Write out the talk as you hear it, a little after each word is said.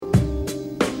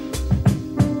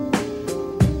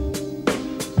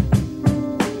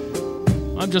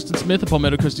Justin Smith of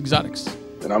Palmetto Coast Exotics.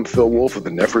 And I'm Phil Wolf of the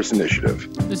Nephris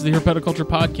Initiative. This is the Herpeticulture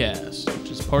Podcast, which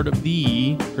is part of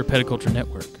the Herpeticulture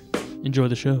Network. Enjoy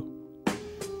the show.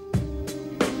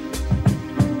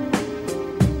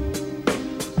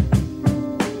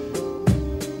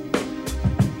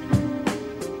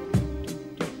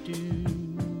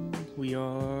 We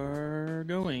are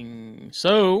going.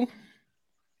 So,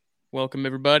 welcome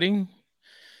everybody.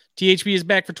 THB is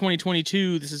back for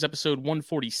 2022. This is episode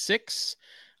 146.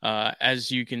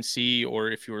 As you can see, or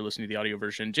if you were listening to the audio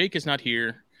version, Jake is not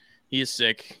here. He is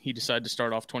sick. He decided to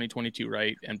start off 2022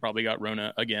 right and probably got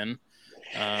Rona again.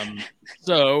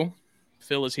 So,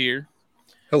 Phil is here.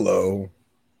 Hello.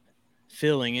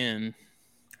 Filling in.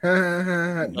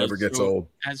 Never gets old.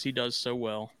 As he does so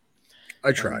well.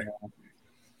 I try.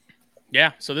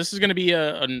 Yeah, so this is going to be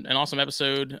an awesome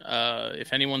episode.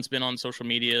 If anyone's been on social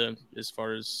media, as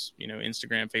far as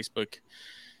Instagram, Facebook,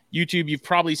 YouTube, you've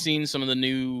probably seen some of the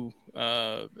new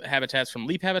habitats from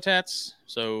Leap Habitats.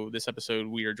 So this episode,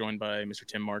 we are joined by Mr.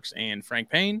 Tim Marks and Frank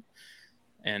Payne.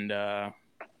 And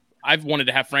I've wanted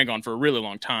to have Frank on for a really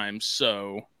long time.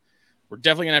 So we're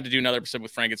definitely going to have to do another episode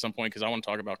with Frank at some point because I want to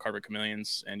talk about carpet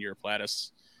chameleons and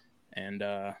Europlatus. And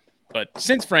but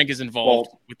since Frank is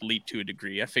involved with Leap to a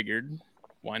degree, I figured,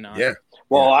 why not? Yeah.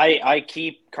 Well, yeah. I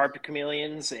keep carpet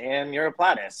chameleons and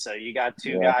Europlatus, so you got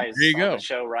two guys on the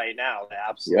show right now that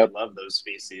absolutely love those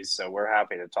species. So we're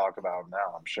happy to talk about them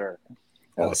now, I'm sure.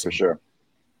 Awesome. For sure.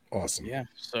 Awesome. Yeah.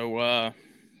 So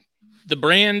the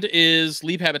brand is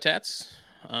Leap Habitats.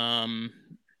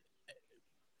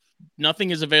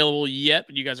 Nothing is available yet,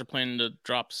 but you guys are planning to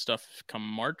drop stuff come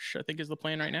March, I think is the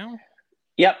plan right now.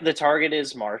 Yep, the target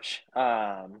is March.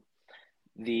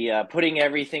 The putting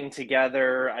everything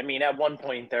together, I mean, at one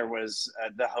point there was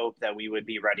the hope that we would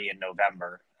be ready in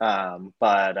November.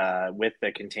 But with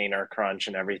the container crunch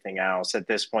and everything else, at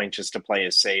this point, just to play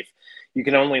it safe, you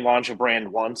can only launch a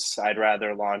brand once. I'd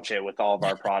rather launch it with all of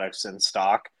our products in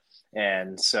stock.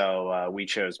 And so we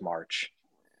chose March.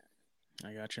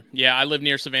 I gotcha. Yeah, I live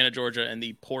near Savannah, Georgia, and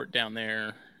the port down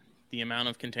there, the amount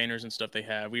of containers and stuff they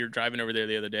have. We were driving over there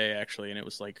the other day, actually, and it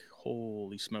was like,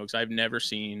 holy smokes. I've never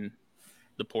seen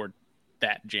the port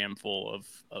that jam full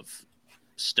of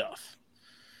stuff.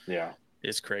 Yeah.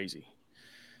 It's crazy.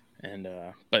 And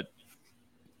but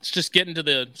it's just getting to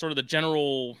the sort of the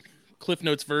general Cliff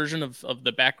Notes version of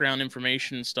the background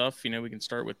information and stuff. We can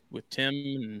start with Tim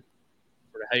and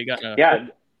sort of how you got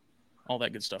all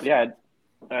that good stuff. Yeah,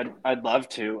 I'd love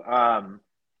to.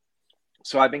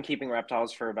 So I've been keeping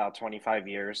reptiles for about 25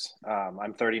 years.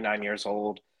 I'm 39 years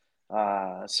old.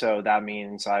 So that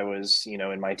means I was,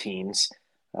 in my teens.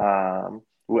 I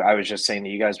was just saying to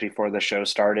you guys before the show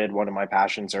started, one of my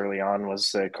passions early on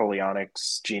was the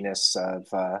Coleonyx genus of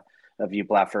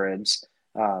eublepharids.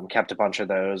 Kept a bunch of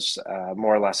those,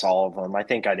 more or less all of them. I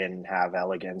think I didn't have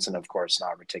elegans and of course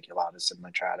not reticulatus and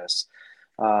metratus.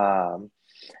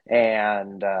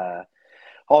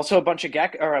 Also a bunch of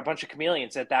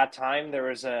chameleons. At that time, there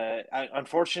was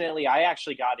unfortunately, I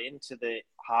actually got into the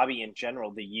hobby in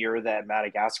general the year that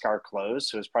Madagascar closed.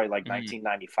 So it was probably like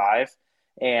 1995.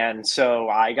 And so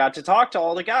I got to talk to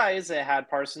all the guys that had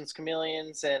Parsons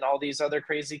chameleons and all these other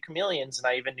crazy chameleons. And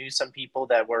I even knew some people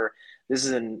this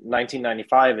is in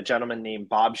 1995, a gentleman named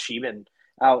Bob Sheben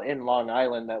out in Long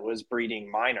Island that was breeding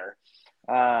minor.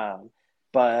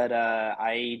 But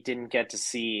I didn't get to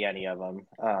see any of them,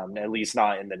 at least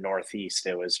not in the Northeast.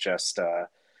 It was just,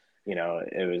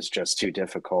 it was just too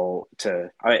difficult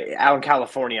out in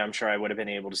California, I'm sure I would have been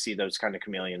able to see those kind of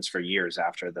chameleons for years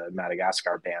after the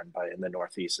Madagascar ban, but in the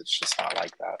Northeast, it's just not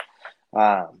like that.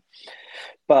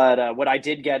 But what I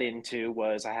did get into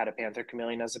was I had a panther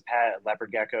chameleon as a pet, a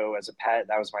leopard gecko as a pet.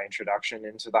 That was my introduction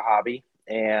into the hobby.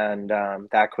 And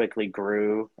that quickly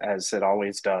grew, as it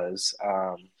always does,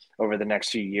 over the next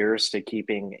few years to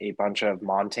keeping a bunch of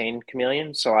montane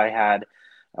chameleons. So I had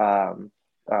Quadricornis,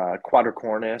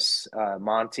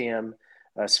 Montium,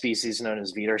 a species known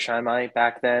as Wiedersheimii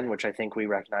back then, which I think we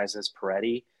recognize as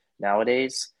Peretti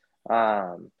nowadays.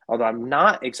 Although I'm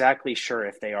not exactly sure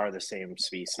if they are the same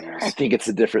species. I think it's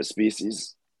a different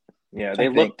species. Yeah, they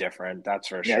look different, that's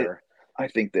for sure. I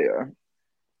think they are.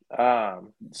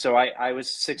 So I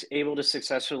was able to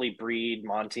successfully breed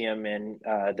Montium and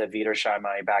the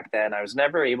Wiedersheimii back then. I was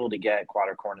never able to get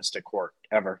Quadricornis to court,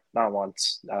 ever. Not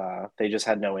once. They just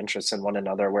had no interest in one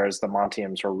another, whereas the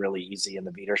Montiums were really easy and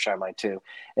the Wiedersheimii too.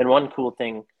 And one cool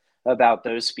thing about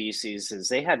those species is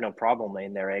they had no problem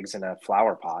laying their eggs in a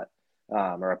flower pot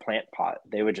or a plant pot.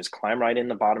 They would just climb right in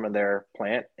the bottom of their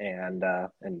plant and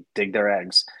dig their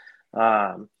eggs.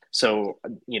 So,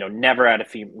 never had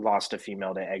lost a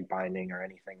female to egg binding or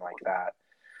anything like that.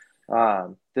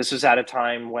 This was at a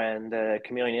time when the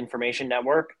Chameleon Information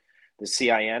Network, the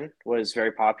CIN, was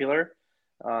very popular.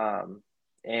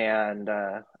 And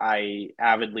I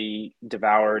avidly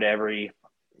devoured every,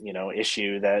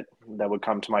 issue that would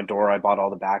come to my door. I bought all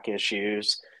the back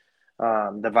issues.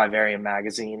 The Vivarium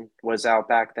magazine was out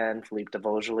back then, Philippe de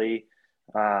Vogely.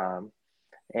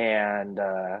 And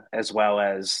as well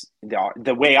as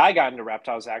the way I got into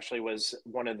reptiles actually was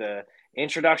one of the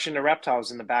introduction to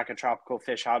reptiles in the back of Tropical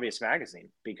Fish Hobbyist magazine,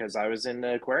 because I was in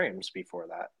the aquariums before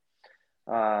that.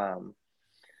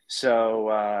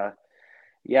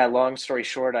 Yeah, long story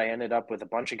short, I ended up with a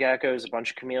bunch of geckos, a bunch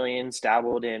of chameleons,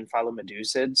 dabbled in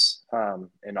Phylomedusids,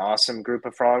 an awesome group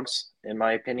of frogs, in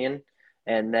my opinion.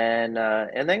 And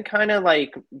then kind of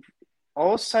like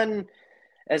all of a sudden,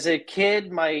 as a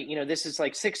kid, this is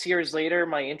like 6 years later,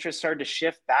 my interest started to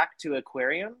shift back to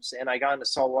aquariums, and I got into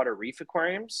saltwater reef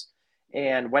aquariums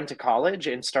and went to college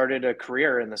and started a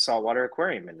career in the saltwater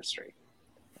aquarium industry.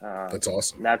 That's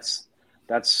awesome.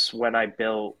 That's when I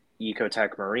built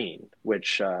Ecotech Marine,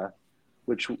 which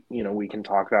we can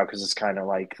talk about because it's kind of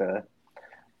like the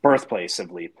birthplace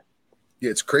of Leap.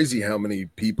 Yeah, it's crazy how many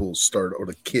people start, or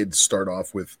the kids start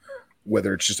off with,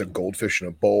 whether it's just a goldfish in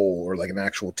a bowl or like an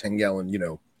actual 10-gallon,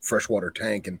 freshwater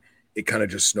tank, and it kind of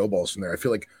just snowballs from there. I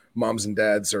feel like moms and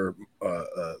dads are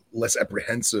less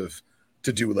apprehensive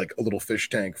to do like a little fish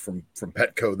tank from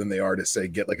Petco than they are to say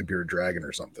get like a bearded dragon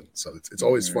or something. So it's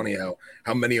always funny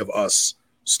how many of us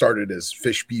started as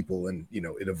fish people, and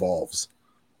it evolves.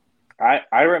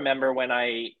 I remember when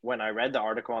I read the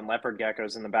article on leopard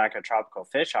geckos in the back of Tropical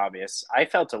Fish Hobbyists, I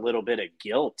felt a little bit of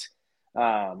guilt,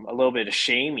 a little bit of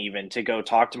shame even, to go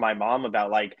talk to my mom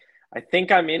about, like, I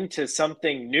think I'm into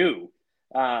something new.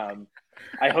 I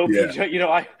hope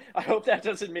I hope that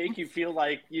doesn't make you feel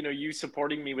like, you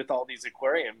supporting me with all these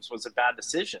aquariums was a bad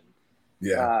decision.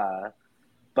 Yeah.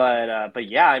 But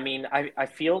yeah, I mean, I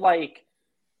feel like,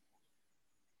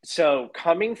 so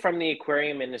coming from the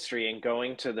aquarium industry and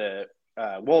going to the,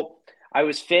 I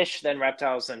was fish, then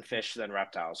reptiles, then fish, then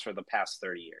reptiles for the past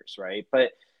 30 years, right?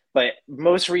 But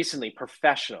most recently,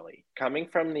 professionally, coming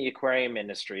from the aquarium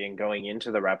industry and going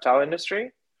into the reptile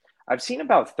industry, I've seen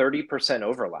about 30%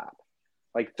 overlap.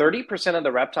 Like 30% of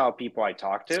the reptile people I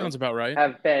talk to sounds about right,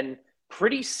 have been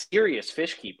pretty serious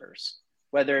fish keepers,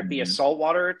 whether it be a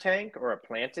saltwater tank or a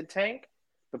planted tank,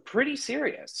 but pretty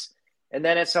serious. And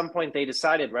then at some point they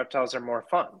decided reptiles are more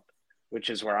fun, which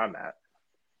is where I'm at.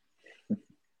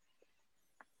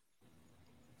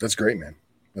 That's great, man.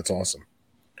 That's awesome.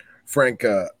 Frank,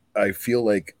 I feel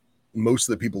like most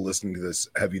of the people listening to this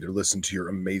have either listened to your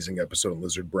amazing episode on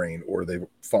Lizard Brain, or they're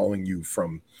following you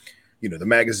from, the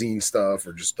magazine stuff,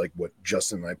 or just like what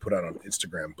Justin and I put out on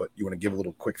Instagram. But you want to give a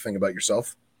little quick thing about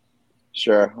yourself?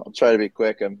 Sure. I'll try to be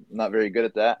quick. I'm not very good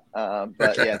at that.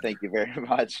 But yeah, thank you very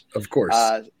much. Of course.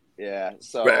 Yeah.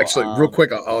 So but actually, real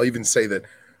quick, I'll even say that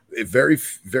it's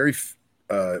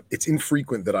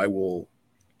infrequent that I will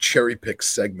cherry pick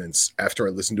segments after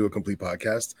I listen to a complete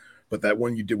podcast. But that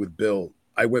one you did with Bill,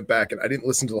 I went back and I didn't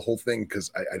listen to the whole thing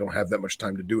because I don't have that much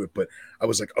time to do it. But I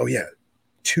was like, oh yeah,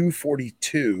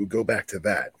 242, go back to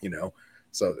that,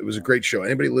 So it was a great show.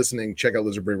 Anybody listening, check out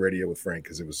Lizard Brain Radio with Frank,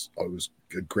 because it was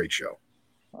a great show.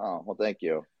 Oh, well, thank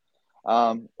you.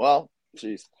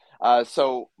 Geez.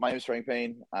 So my name is Frank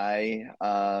Payne. I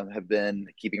have been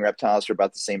keeping reptiles for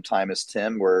about the same time as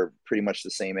Tim. We're pretty much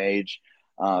the same age.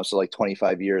 So like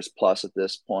 25 years plus at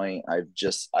this point.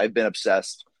 I've been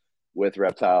obsessed with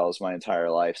reptiles my entire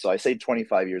life. So I say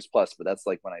 25 years plus, but that's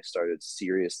like when I started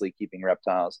seriously keeping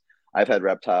reptiles. I've had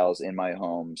reptiles in my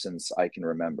home since I can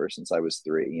remember, since I was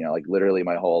 3, like literally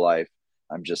my whole life.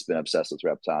 I've just been obsessed with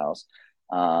reptiles,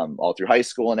 all through high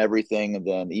school and everything. And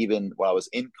then even while I was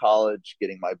in college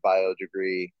getting my bio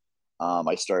degree,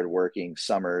 I started working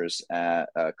summers at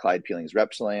Clyde Peeling's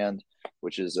Reptiland,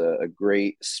 which is a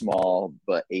great small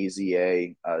but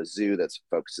AZA zoo that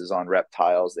focuses on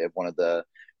reptiles. They have one of the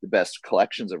best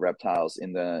collections of reptiles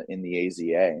in the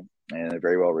AZA, and they're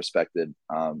very well respected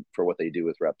for what they do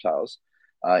with reptiles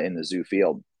in the zoo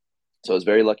field. So I was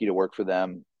very lucky to work for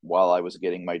them while I was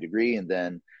getting my degree. And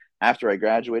then after I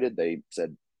graduated, they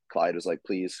said, Clyde was like,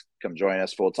 please come join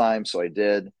us full time. So I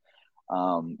did.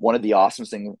 One of the awesome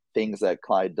things that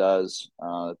Clyde does,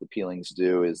 the Peelings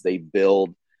do, is they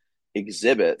build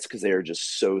exhibits, because they are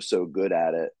just so good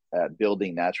at it, at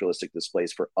building naturalistic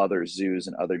displays for other zoos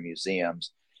and other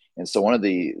museums. And so one of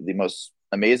the most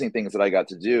amazing things that I got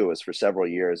to do was, for several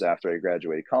years after I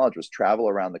graduated college, was travel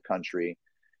around the country,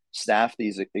 staff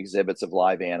these exhibits of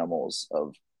live animals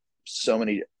of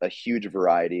a huge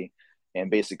variety, and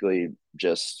basically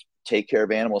just take care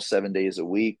of animals 7 days a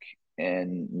week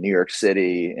in New York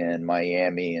City, in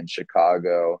Miami, in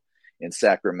Chicago, in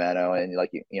Sacramento, and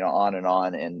like,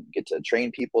 on, and get to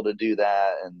train people to do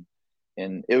that.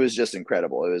 And it was just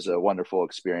incredible. It was a wonderful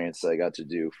experience that I got to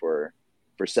do for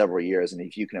several years. And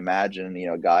if you can imagine,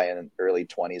 a guy in early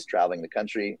 20s traveling the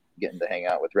country, getting to hang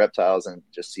out with reptiles and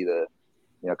just see the,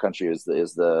 country is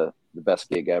the best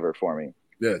gig ever for me.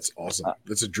 Yeah, it's awesome.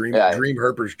 It's a dream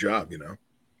herper's job,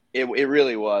 It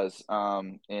really was.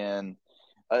 And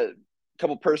a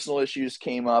couple personal issues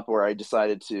came up where I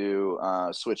decided to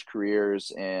switch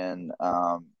careers and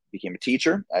became a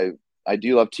teacher. I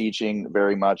do love teaching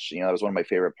very much. That was one of my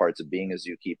favorite parts of being a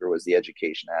zookeeper, was the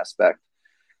education aspect.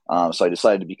 So I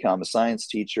decided to become a science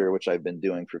teacher, which I've been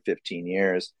doing for 15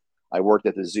 years. I worked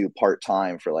at the zoo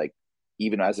part-time for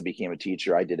even as I became a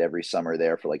teacher, I did every summer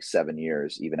there for 7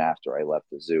 years, even after I left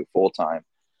the zoo full-time,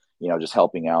 just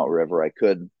helping out wherever I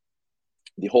could.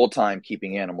 The whole time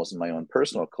keeping animals in my own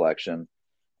personal collection,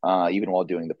 even while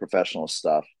doing the professional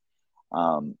stuff.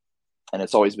 And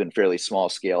it's always been fairly small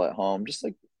scale at home, just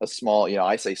like a small,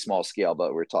 I say small scale,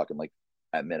 but we're talking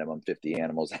at minimum 50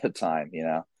 animals at a time,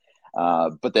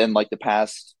 but then the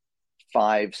past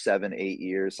 5, 7, 8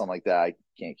 years, something like that, I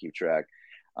can't keep track.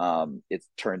 It's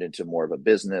turned into more of a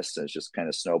business, and it's just kind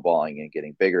of snowballing and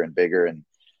getting bigger and bigger. And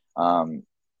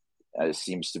it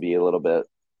seems to be a little bit,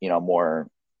 more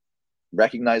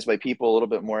recognized by people a little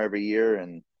bit more every year.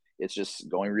 And it's just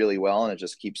going really well, and it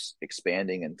just keeps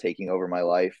expanding and taking over my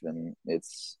life. And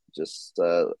it's just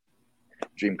a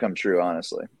dream come true,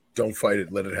 honestly. Don't fight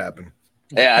it. Let it happen.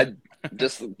 Yeah.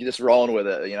 Just rolling with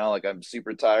it, I'm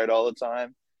super tired all the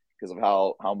time because of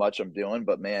how much I'm doing,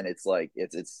 but man, it's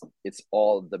it's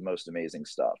all the most amazing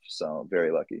stuff. So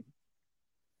very lucky.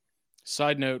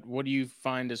 Side note, what do you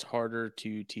find is harder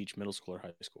to teach, middle school or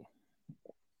high school?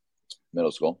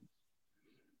 Middle school.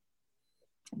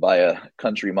 By a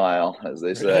country mile, as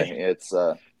they say. Really? It's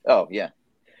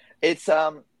it's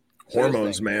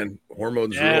hormones, man.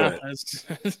 Hormones ruin it.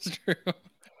 That's true.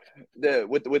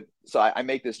 So I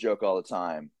make this joke all the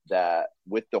time that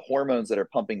with the hormones that are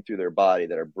pumping through their body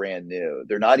that are brand new,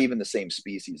 they're not even the same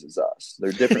species as us.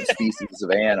 They're different species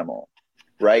of animal,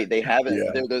 right? They haven't.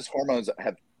 Yeah. Those hormones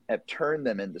have turned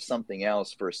them into something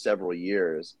else for several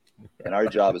years. And our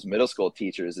job as middle school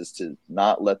teachers is to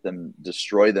not let them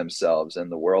destroy themselves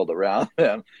and the world around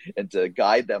them, and to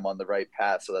guide them on the right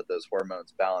path so that those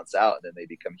hormones balance out and then they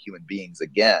become human beings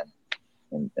again,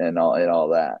 and all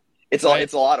that. It's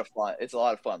a lot of fun. It's a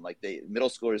lot of fun. Middle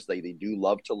schoolers, they do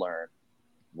love to learn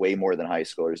way more than high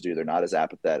schoolers do. They're not as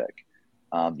apathetic.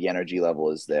 The energy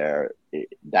level is there.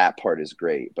 That part is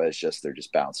great, but it's just, they're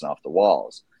just bouncing off the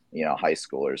walls. High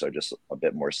schoolers are just a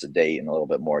bit more sedate and a little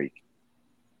bit more,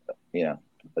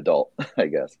 adult, I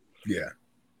guess. Yeah.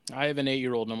 I have an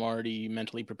 8-year-old and I'm already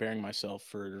mentally preparing myself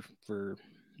for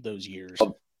those years.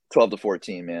 12 to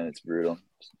 14, man. It's brutal.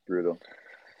 It's brutal.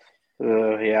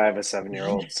 Yeah, I have a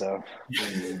 7-year-old, so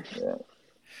yeah.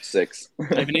 6.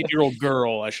 I have an 8-year-old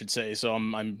girl, I should say. So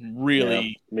I'm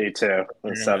really me too.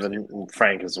 And 7,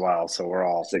 Frank as well. So we're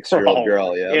all 6-year-old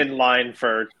girl, yeah, in line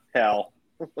for hell.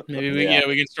 Maybe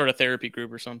we can start a therapy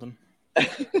group or something.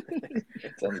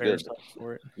 Sounds good.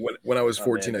 When I was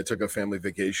 14, I took a family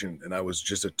vacation, and I was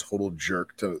just a total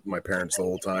jerk to my parents the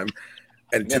whole time.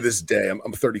 And to this day,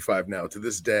 I'm 35 now. To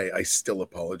this day, I still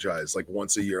apologize.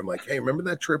 Once a year, I'm like, hey, remember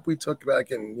that trip we took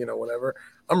back in, whenever?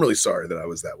 I'm really sorry that I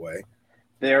was that way.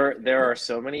 There are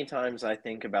so many times I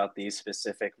think about these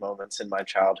specific moments in my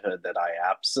childhood that I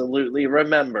absolutely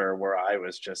remember where I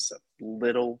was just a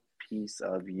little piece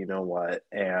of what,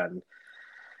 and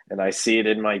I see it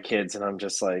in my kids, and I'm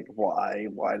just like, why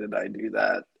did I do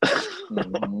that?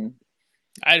 Mm-hmm.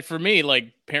 For me,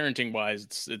 parenting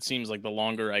wise, it seems like the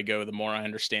longer I go, the more I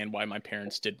understand why my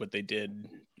parents did what they did,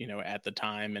 at the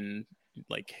time, and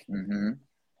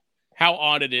how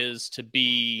odd it is to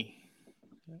be.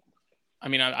 I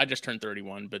mean, I just turned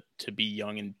 31, but to be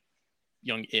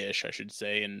young-ish, I should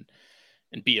say, and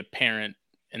be a parent,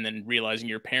 and then realizing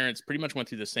your parents pretty much went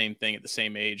through the same thing at the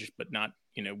same age, but not,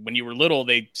 when you were little,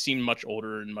 they seemed much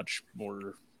older and much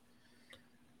more.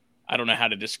 I don't know how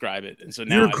to describe it. And so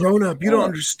now you're a grown up. You don't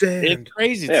understand. It's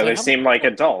crazy. Yeah, they seem like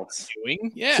adults.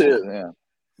 Yeah. So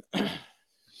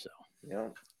yeah.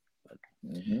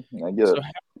 I get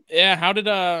it. How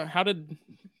did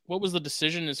what was the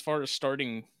decision as far as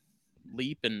starting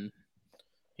Leap? And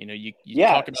you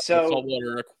talk about the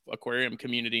saltwater aquarium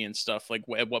community and stuff.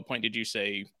 At what point did you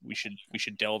say we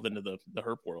should delve into the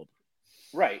herp world?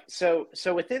 Right. So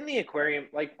within the aquarium,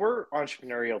 we're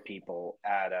entrepreneurial people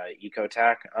at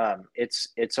Ecotech.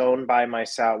 It's owned by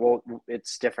myself. Well,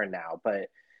 it's different now, but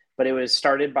but it was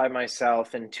started by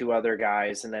myself and two other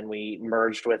guys, and then we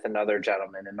merged with another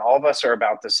gentleman. And all of us are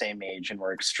about the same age, and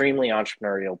we're extremely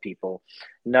entrepreneurial people.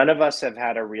 None of us have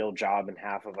had a real job, and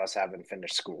half of us haven't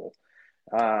finished school.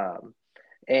 Um,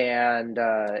 and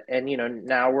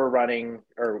now we're running,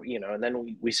 and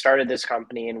then we started this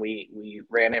company, and we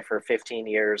ran it for 15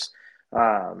 years,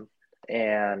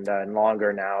 and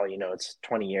longer now. It's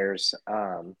 20 years.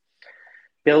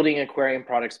 Building aquarium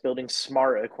products, building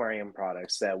smart aquarium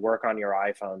products that work on your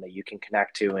iPhone that you can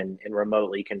connect to and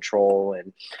remotely control,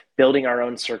 and building our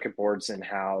own circuit boards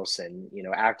in-house, and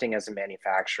acting as a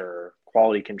manufacturer,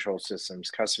 quality control systems,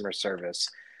 customer service.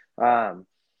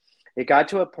 It got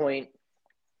to a point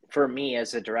for me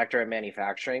as a director of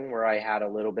manufacturing where I had a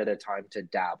little bit of time to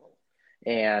dabble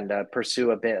and pursue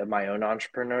a bit of my own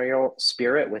entrepreneurial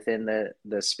spirit within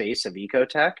the space of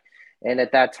ecotech. And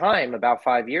at that time, about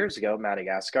 5 years ago,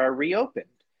 Madagascar reopened.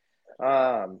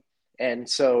 And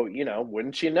so,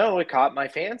 wouldn't you know, it caught my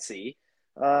fancy.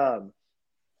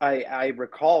 I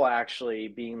recall actually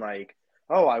being like,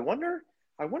 oh, I wonder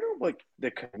what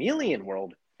the chameleon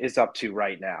world is up to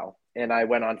right now. And I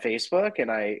went on Facebook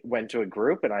and I went to a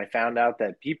group and I found out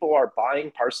that people are buying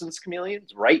Parsons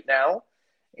chameleons right now.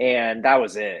 And that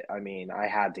was it. I mean, I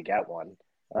had to get one.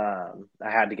 I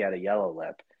had to get a yellow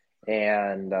lip.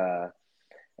 And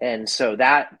so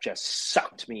that just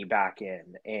sucked me back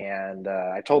in. And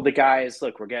I told the guys,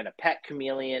 look, we're getting a pet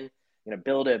chameleon. I'm going to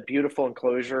build a beautiful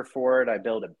enclosure for it. I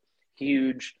built a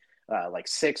huge,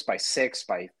 6 by 6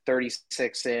 by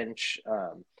 36 inch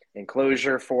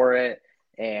enclosure for it.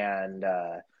 And,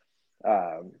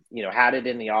 had it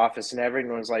in the office, and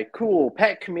everyone was like, cool,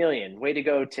 pet chameleon. Way to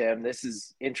go, Tim. This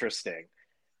is interesting.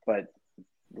 But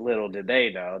little did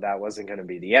they know that wasn't going to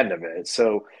be the end of it.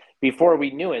 So before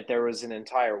we knew it, there was an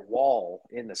entire wall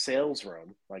in the sales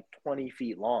room, like 20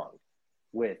 feet long,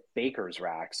 with baker's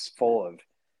racks full of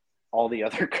all the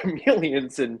other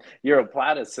chameleons and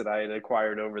Europlatus that I had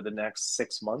acquired over the next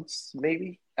 6 months,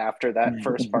 maybe, after that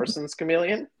first Parsons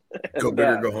chameleon. Go big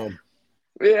or go home.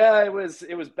 Yeah, it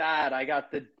was bad. I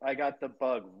got the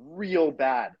bug real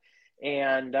bad.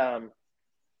 And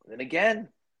then again,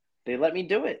 they let me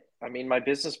do it. I mean, my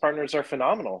business partners are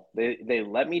phenomenal. They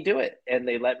let me do it, and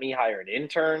they let me hire an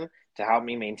intern to help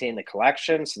me maintain the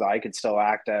collection so that I could still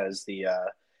act as the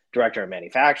director of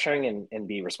manufacturing and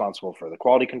be responsible for the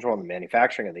quality control and the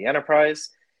manufacturing of the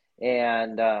enterprise.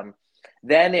 And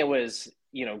then it was,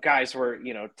 guys were,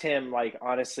 Tim, like,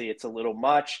 honestly, it's a little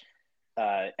much.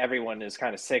 Everyone is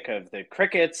kind of sick of the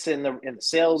crickets in the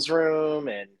sales room,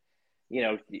 and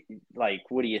like,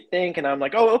 what do you think? And I'm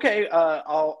like, oh, okay,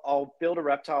 I'll build a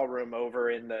reptile room over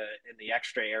in the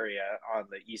extra area on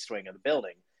the east wing of the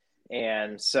building.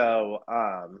 And so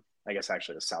I guess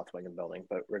actually the south wing of the building,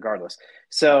 but regardless.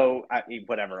 So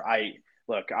whatever.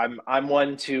 I'm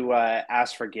one to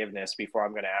ask forgiveness before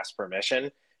I'm going to ask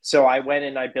permission. So I went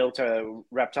and I built a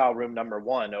reptile room number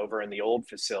 1 over in the old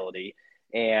facility,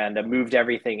 and moved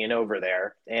everything in over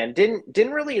there, and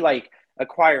didn't really like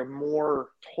acquire more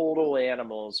total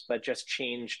animals, but just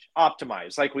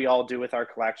optimized, like we all do with our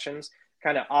collections,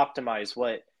 kind of optimize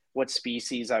what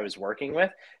species I was working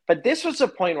with. But this was a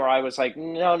point where I was like,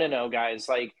 no, guys,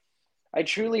 like, I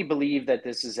truly believe that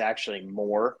this is actually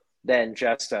more than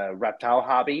just a reptile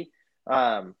hobby.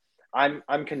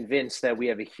 I'm convinced that we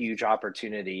have a huge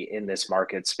opportunity in this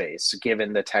market space,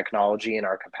 given the technology and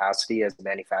our capacity as a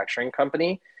manufacturing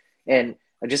company. And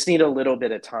I just need a little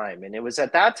bit of time. And it was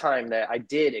at that time that I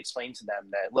did explain to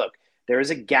them that, look, there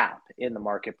is a gap in the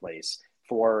marketplace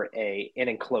for an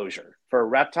enclosure, for a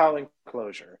reptile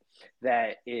enclosure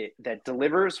that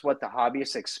delivers what the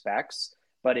hobbyist expects,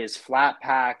 but is flat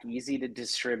pack, easy to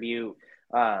distribute,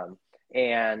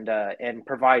 and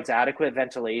provides adequate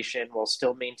ventilation while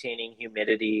still maintaining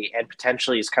humidity, and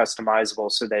potentially is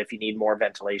customizable so that if you need more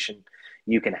ventilation,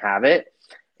 you can have it.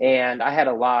 And I had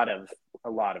a lot of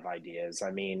ideas.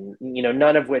 I mean,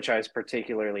 none of which I was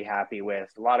particularly happy with,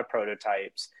 a lot of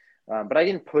prototypes, but I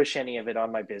didn't push any of it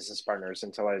on my business partners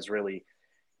until I was really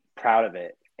proud of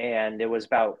it. And it was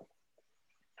about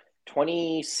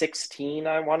 2016,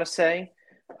 I want to say.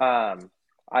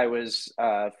 I was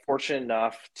fortunate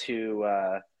enough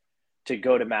to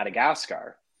go to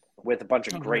Madagascar with a bunch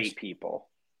of great people,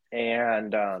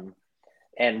 and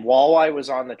while I was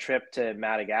on the trip to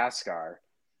Madagascar,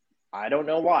 I don't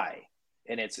know why,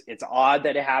 and it's odd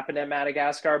that it happened at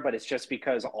Madagascar, but it's just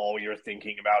because all you're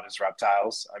thinking about is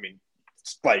reptiles. I mean,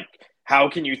 it's like, how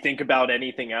can you think about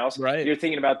anything else? Right. You're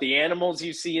thinking about the animals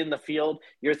you see in the field.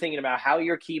 You're thinking about how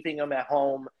you're keeping them at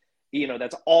home.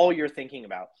 That's all you're thinking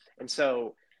about. And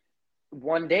so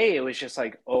one day it was just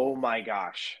like, oh my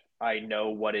gosh, I know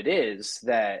what it is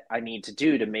that I need to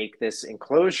do to make this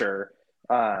enclosure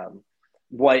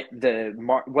what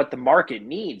the market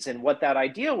needs. And what that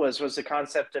idea was the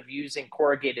concept of using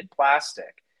corrugated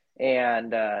plastic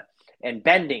and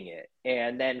bending it,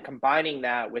 and then combining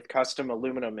that with custom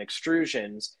aluminum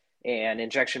extrusions and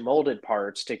injection molded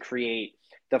parts to create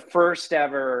the first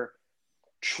ever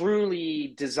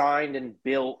truly designed and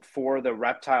built for the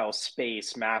reptile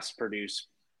space mass produced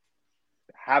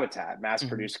habitat, mass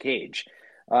produced cage.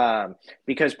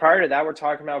 Because prior to that, we're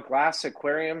talking about glass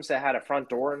aquariums that had a front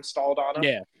door installed on them.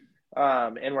 Yeah.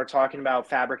 And we're talking about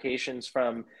fabrications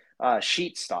from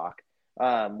sheet stock,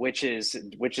 which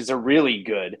is a really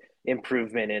good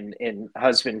improvement in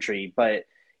husbandry. But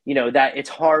you know that it's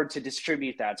hard to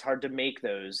distribute that. It's hard to make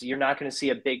those. You're not going to see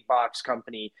a big box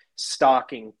company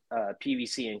stocking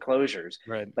PVC enclosures.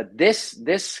 Right. But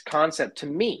this concept to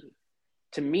me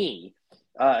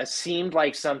seemed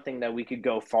like something that we could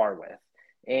go far with.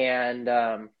 And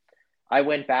I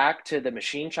went back to the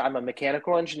machine shop. I'm a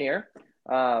mechanical engineer.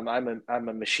 I'm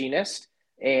a machinist,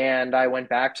 and I went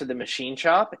back to the machine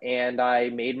shop and I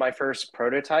made my first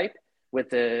prototype with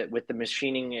the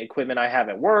machining equipment I have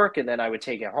at work, and then I would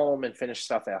take it home and finish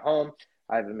stuff at home.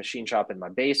 I have a machine shop in my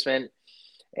basement,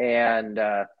 and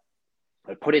I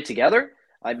put it together.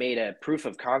 I made a proof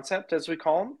of concept, as we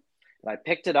call them, and I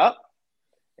picked it up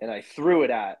and I threw it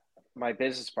at my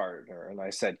business partner and I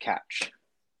said, "Catch."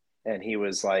 And he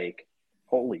was like,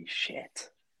 "Holy shit."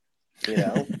 You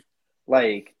know,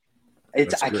 like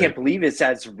I can't believe it's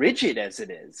as rigid as it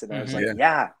is. And I was like,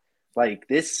 yeah, like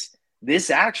this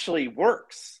actually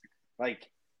works. Like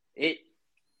it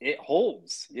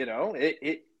holds, you know,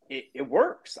 it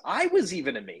works. I was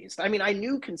even amazed. I mean, I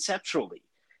knew conceptually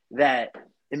that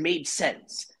it made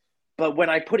sense, but when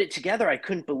I put it together, I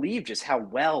couldn't believe just how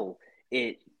well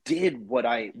it did what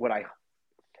I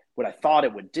thought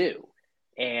it would do.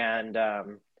 And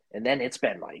then it's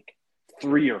been like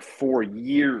 3 or 4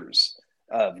 years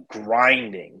of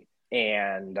grinding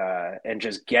and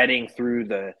just getting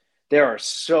through there are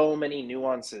so many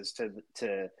nuances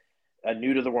to a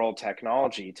new to the world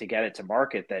technology to get it to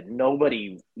market that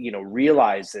nobody, you know,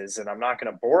 realizes. And I'm not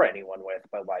going to bore anyone with,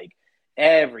 but like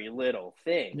every little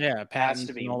thing has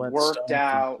to be worked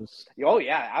out. Oh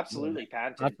yeah, absolutely.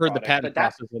 Patented. I've heard the patent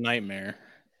process is a nightmare.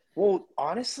 Well,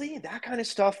 honestly, that kind of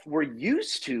stuff we're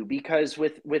used to because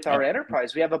with our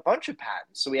enterprise, we have a bunch of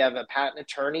patents. So we have a patent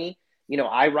attorney. You know,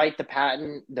 I write the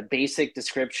patent, the basic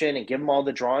description, and give them all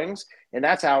the drawings, and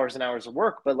that's hours and hours of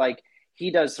work. But like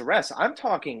he does the rest. I'm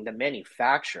talking the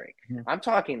manufacturing. I'm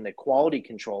talking the quality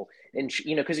control, and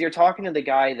you know, because you're talking to the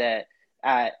guy that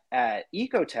at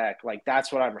Ecotech, like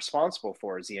that's what I'm responsible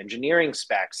for is the engineering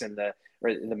specs and the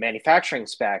manufacturing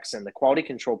specs and the quality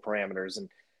control parameters and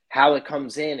how it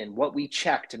comes in and what we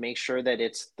check to make sure that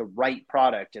it's the right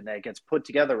product and that it gets put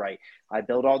together right. I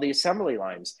build all the assembly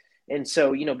lines. And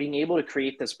so, you know, being able to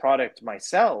create this product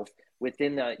myself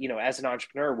within the, you know, as an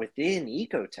entrepreneur within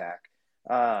Ecotech,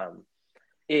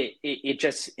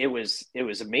 it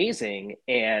was amazing.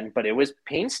 But it was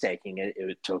painstaking.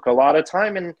 It took a lot of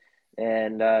time and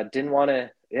didn't want to,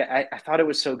 I thought it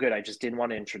was so good. I just didn't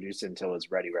want to introduce it until it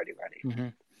was ready. Mm-hmm.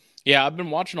 Yeah, I've been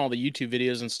watching all the YouTube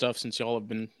videos and stuff since y'all have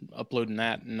been uploading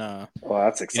that, and well,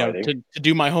 that's exciting. You know, to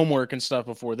do my homework and stuff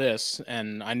before this.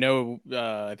 And I know,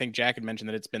 I think Jack had mentioned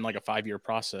that it's been like a 5-year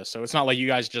process, so it's not like you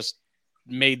guys just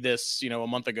made this, you know, a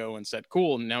month ago and said,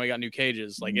 "Cool, now we got new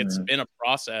cages." Like it's been a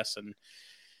process, and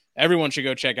everyone should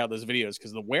go check out those videos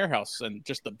because the warehouse and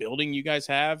just the building you guys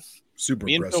have, super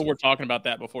me impressive. And Phil were talking about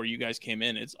that before you guys came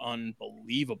in. It's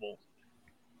unbelievable.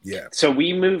 Yeah. So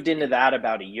we moved into that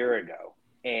about a year ago.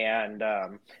 And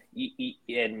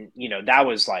you know, that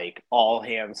was like all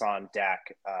hands on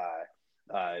deck,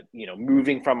 you know,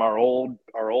 moving from our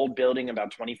old building about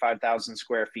 25,000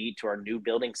 square feet to our new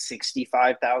building,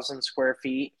 65,000 square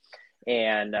feet.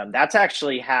 And that's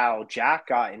actually how Jack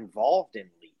got involved in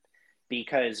Leap,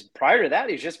 because prior to that,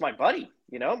 he's just my buddy,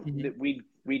 you know,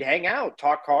 we'd hang out,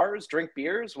 talk cars, drink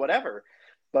beers, whatever.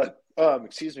 But,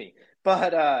 excuse me.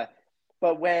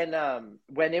 But when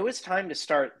it was time to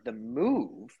start the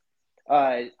move,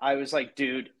 I was like,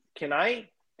 dude, can I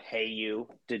pay you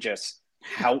to just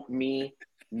help me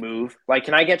move? Like,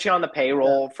 can I get you on the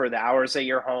payroll for the hours that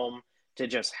you're home to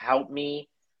just help me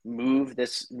move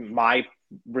my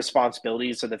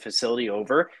responsibilities of the facility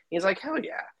over? He's like, hell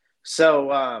yeah.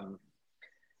 So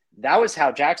that was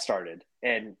how Jack started.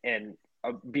 And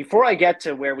before I get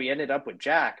to where we ended up with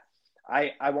Jack,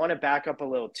 I want to back up a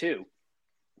little too,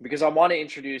 because I want to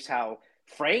introduce how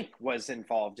Frank was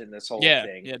involved in this whole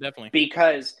thing. Yeah, definitely.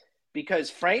 Because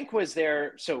Frank was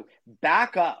there. So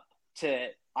back up to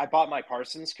I bought my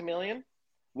Parsons chameleon.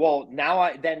 Well,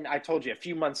 then I told you a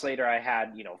few months later I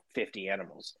had, 50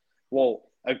 animals. Well,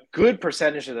 a good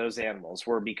percentage of those animals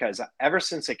were because ever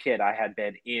since a kid I had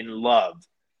been in love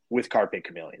with carpet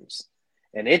chameleons.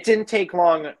 And it didn't take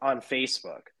long on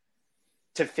Facebook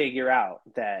to figure out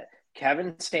that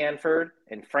Kevin Stanford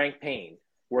and Frank Payne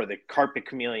were the carpet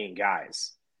chameleon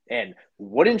guys. And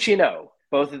wouldn't you know,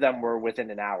 both of them were within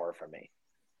an hour from me.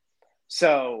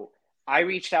 So I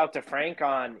reached out to Frank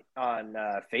on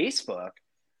Facebook,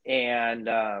 and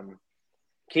in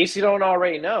case you don't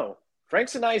already know,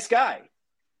 Frank's a nice guy.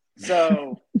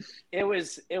 So it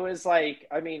was like,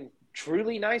 I mean,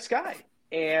 truly nice guy.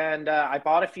 And I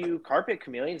bought a few carpet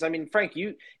chameleons. I mean, Frank,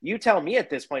 you tell me at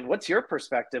this point, what's your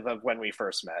perspective of when we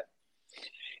first met?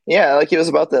 Yeah, like it was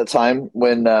about that time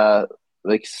when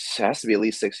like it has to be at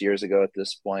least 6 years ago at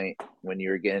this point when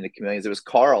you were getting into chameleons. It was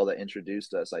Carl that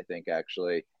introduced us, I think,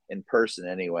 actually in person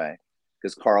anyway,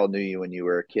 because Carl knew you when you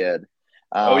were a kid.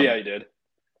 Oh yeah, he did.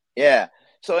 Yeah.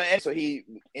 So he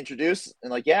introduced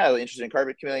and like, yeah, interested in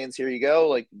carpet chameleons. Here you go.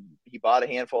 Like he bought a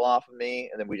handful off of me,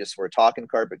 and then we just were talking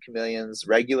carpet chameleons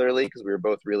regularly because we were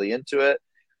both really into it.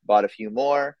 Bought a few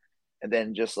more, and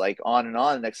then just like on and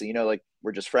on. Next thing you know, like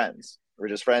we're just friends. We're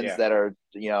just friends that are,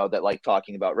 that like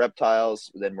talking about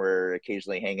reptiles. Then we're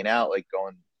occasionally hanging out, like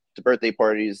going to birthday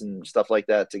parties and stuff like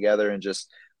that together, and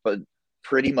but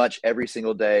pretty much every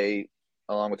single day,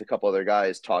 along with a couple other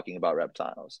guys, talking about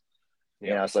reptiles.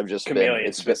 Yeah. So I've just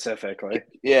chameleons specifically.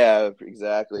 Yeah,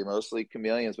 exactly. Mostly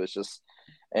chameleons, but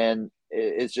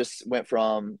it just went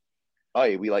from, oh,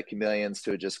 yeah, we like chameleons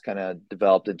to it just kind of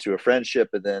developed into a friendship.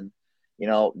 And then,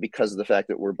 because of the fact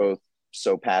that we're both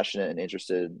so passionate and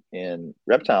interested in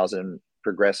reptiles and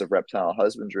progressive reptile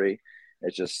husbandry,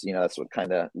 it's just, that's what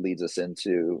kind of leads us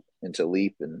into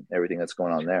Leap and everything that's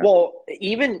going on there. Well,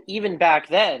 even back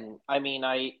then, I mean,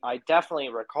 I definitely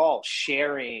recall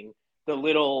sharing the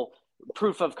little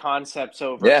proof of concepts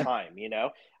over time,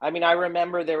 I mean, I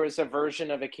remember there was a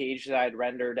version of a cage that I'd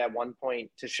rendered at one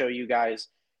point to show you guys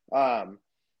that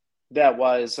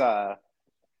was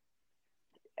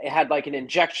it had like an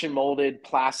injection molded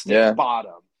plastic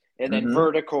bottom and then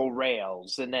vertical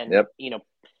rails and then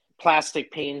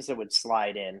plastic panes that would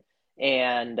slide in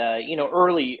and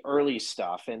early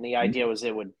stuff, and the idea was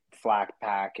it would flat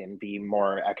pack and be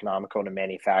more economical to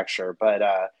manufacture. But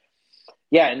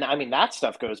yeah, and I mean, that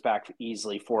stuff goes back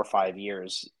easily 4 or 5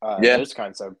 years, those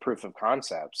kinds of proof of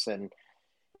concepts. And,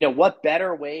 what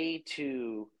better way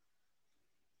to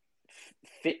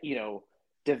fit,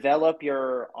 develop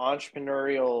your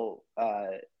entrepreneurial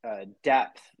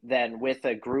depth than with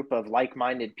a group of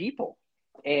like-minded people.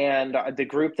 And the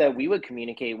group that we would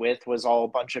communicate with was all a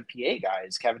bunch of PA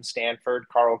guys, Kevin Stanford,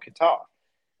 Carl Katoff,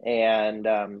 and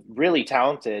really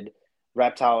talented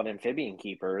reptile and amphibian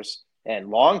keepers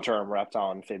and long-term reptile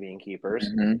amphibian keepers.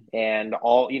 And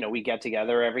all, we get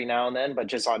together every now and then, but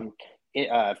just on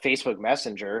Facebook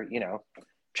Messenger,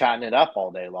 chatting it up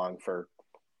all day long for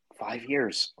 5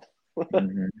 years.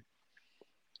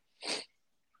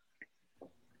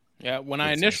 Yeah, when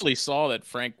I initially saw that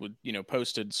Frank would,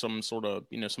 posted some sort of,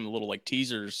 some little like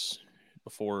teasers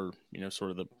before,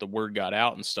 sort of the word got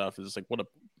out and stuff, it's like what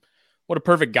a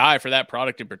perfect guy for that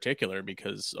product in particular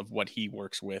because of what he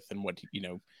works with and what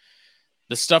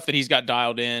the stuff that he's got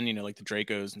dialed in, like the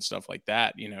Dracos and stuff like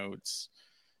that. It's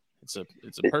a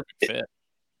perfect fit.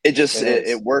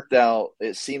 It worked out.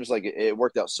 It seems like it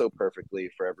worked out so perfectly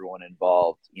for everyone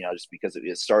involved, just because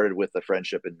it started with the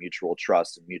friendship and mutual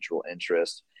trust and mutual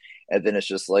interest. And then it's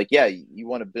just like, yeah, you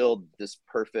want to build this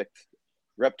perfect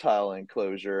reptile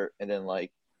enclosure. And then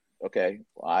like, okay,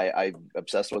 I'm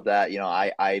obsessed with that.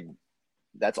 I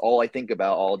that's all I think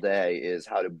about all day is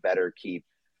how to better keep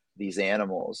these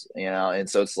animals, and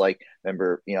so it's like,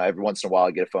 remember, every once in a while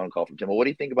I get a phone call from Tim. Well, what do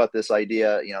you think about this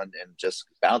idea? And just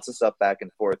bouncing stuff back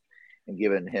and forth and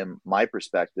giving him my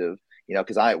perspective,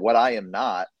 because what I am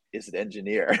not is an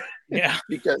engineer. Yeah.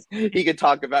 Because he could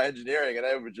talk about engineering and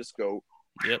I would just go,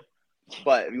 yep.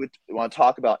 But we want to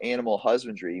talk about animal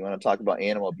husbandry. You want to talk about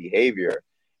animal behavior.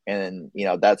 And,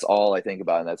 that's all I think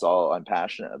about. And that's all I'm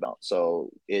passionate about.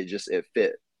 So it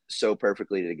fit so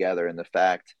perfectly together. And the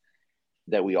fact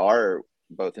that we are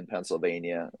both in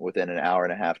Pennsylvania within an hour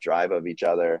and a half drive of each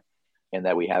other, and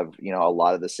that we have, a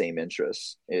lot of the same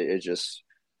interests. It just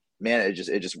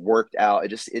worked out.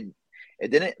 It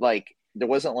didn't like, there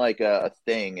wasn't like a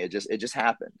thing. It just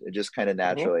happened. It just kind of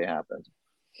naturally happened.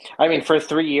 I mean, for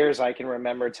 3 years, I can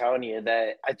remember telling you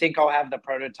that I think I'll have the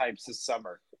prototypes this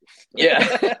summer.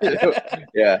 Yeah.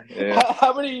 Yeah.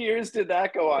 How many years did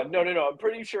that go on? No. I'm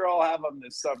pretty sure I'll have them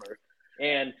this summer.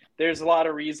 And there's a lot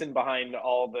of reason behind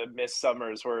all the missed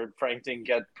summers where Frank didn't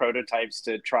get prototypes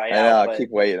to try I out. know, I But, keep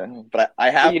waiting. But I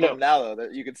have you know, them now, though.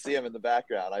 That you can see them in the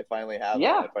background. I finally have them.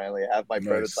 yeah. I finally have my Nice.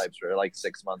 prototypes for like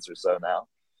 6 months or so now.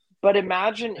 But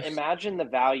imagine the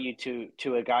value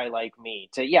to a guy like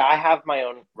me. I have my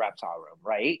own reptile room,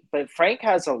 right? But Frank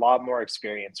has a lot more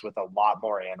experience with a lot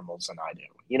more animals than I do.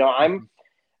 You know,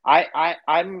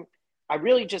 I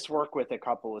really just work with a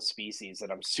couple of species that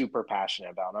I'm super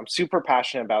passionate about. I'm super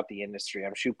passionate about the industry.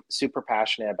 I'm super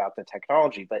passionate about the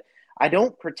technology, but I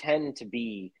don't pretend to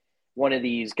be one of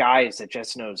these guys that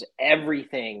just knows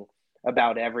everything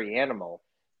about every animal.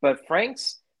 But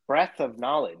Frank's breadth of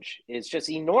knowledge is just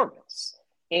enormous.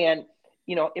 And,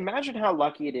 imagine how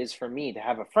lucky it is for me to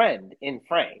have a friend in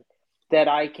Frank that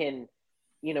I can,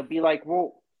 be like,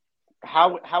 well,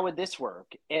 how would this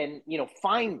work? And,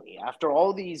 finally, after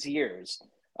all these years,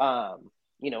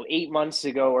 8 months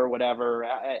ago or whatever,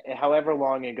 however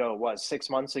long ago it was, 6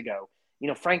 months ago,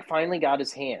 Frank finally got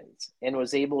his hands and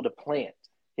was able to plant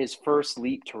his first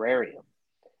Leap terrarium.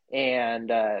 And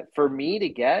for me to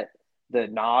get the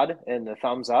nod and the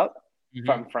thumbs up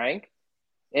from Frank,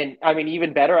 and I mean,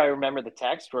 even better, I remember the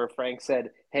text where Frank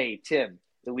said, "Hey, Tim,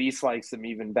 Elise likes them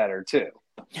even better too."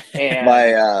 And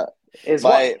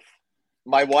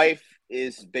my wife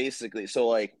is basically, so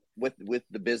like with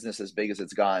the business as big as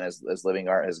it's gone, as Living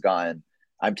Art has gone,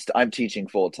 I'm teaching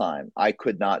full time. I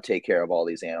could not take care of all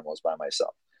these animals by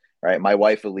myself. Right. My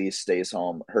wife Elise stays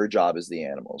home. Her job is the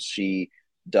animals. She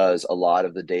does a lot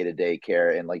of the day-to-day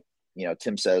care, and like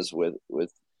Tim says,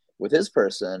 with his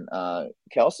person,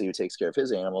 Kelsey, who takes care of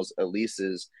his animals, Elise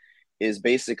is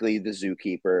basically the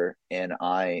zookeeper and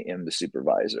I am the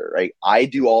supervisor. Right. I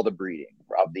do all the breeding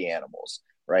of the animals.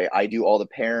 Right. I do all the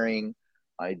pairing.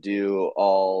 I do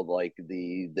all like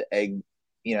the egg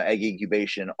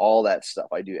incubation, all that stuff.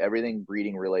 I do everything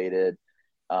breeding related.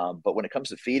 But when it comes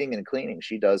to feeding and cleaning,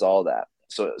 she does all that.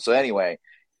 So anyway,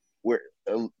 we're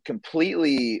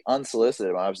completely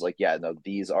unsolicited. I was like, yeah, no,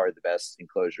 these are the best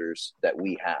enclosures that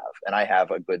we have. And I have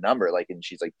a good number. Like, and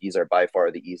she's like, these are by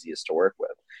far the easiest to work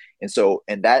with.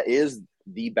 And that is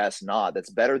the best nod. That's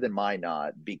better than my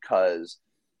nod because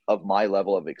of my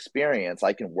level of experience.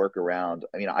 I can work around.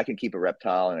 I mean, I can keep a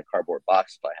reptile in a cardboard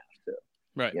box if I have to,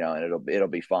 right? And it'll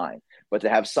be fine. But to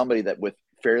have somebody that with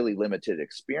fairly limited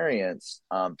experience,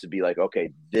 to be like, okay,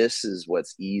 this is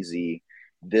what's easy.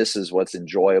 This is what's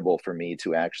enjoyable for me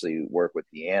to actually work with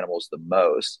the animals the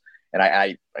most. And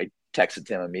I texted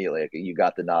Tim immediately, like, you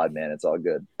got the nod, man. It's all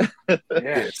good.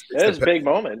 Yeah, it's a big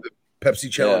moment. Pepsi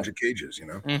challenge of cages,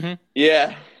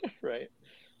 Yeah, right.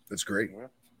 That's great.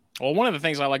 Well, one of the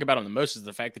things I like about them the most is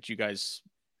the fact that you guys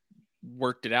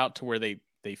worked it out to where they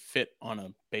fit on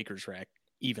a baker's rack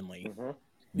evenly.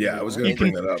 Yeah, I was going to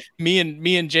bring that up. Me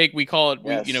and Jake, we call it.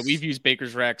 Yes. We've used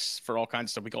baker's racks for all kinds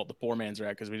of stuff. We call it the poor man's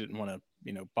rack because we didn't want to,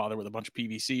 bother with a bunch of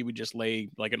PVC. We just lay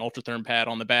like an Ultratherm pad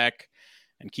on the back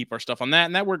and keep our stuff on that,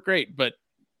 and that worked great. But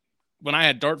when I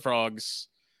had dart frogs,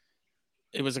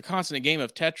 it was a constant game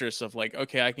of Tetris of like,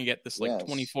 okay, I can get this like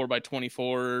 24 by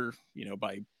 24,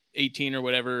 by 18 or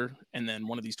whatever, and then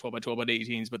one of these 12 by 12 by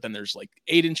 18s. But then there's like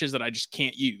 8 inches that I just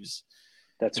can't use.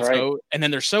 That's right. So, and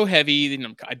then they're so heavy,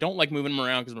 I don't like moving them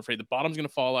around because I'm afraid the bottom's going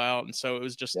to fall out. And so it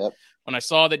was just when I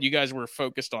saw that you guys were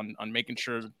focused on making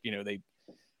sure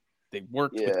they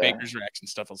worked with baker's racks and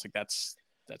stuff. I was like, that's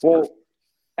well,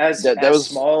 perfect. As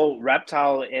small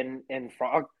reptile and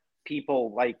frog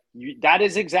people, like that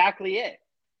is exactly it.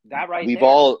 That right. We've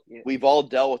all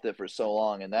dealt with it for so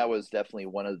long, and that was definitely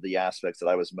one of the aspects that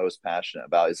I was most passionate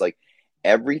about. Is like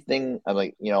everything. I'm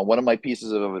like, one of my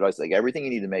pieces of advice, like everything you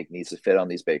need to make needs to fit on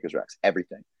these baker's racks.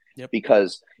 Everything. Yep.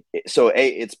 Because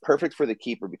it's perfect for the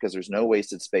keeper because there's no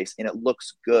wasted space and it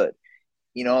looks good.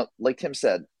 Like Tim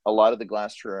said, a lot of the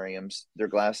glass terrariums,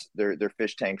 they're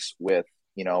fish tanks with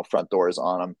front doors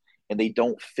on them, and they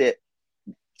don't fit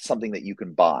something that you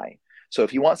can buy. So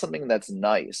if you want something that's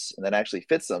nice and that actually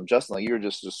fits them, Justin, like you were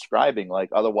just describing, like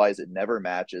otherwise it never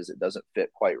matches, it doesn't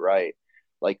fit quite right.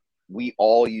 Like we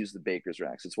all use the baker's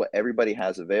racks. It's what everybody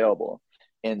has available.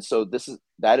 And so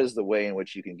that is the way in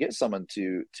which you can get someone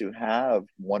to have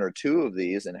 1 or 2 of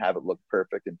these and have it look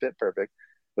perfect and fit perfect,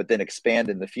 but then expand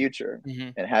in the future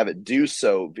and have it do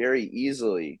so very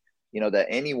easily, that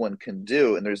anyone can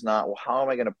do. And there's not, well,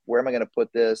 where am I going to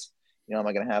put this? Am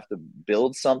I going to have to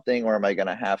build something, or am I going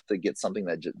to have to get something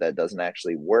that doesn't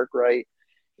actually work right?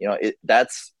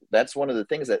 That's one of the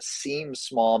things that seems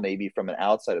small, maybe from an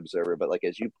outside observer, but like,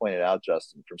 as you pointed out,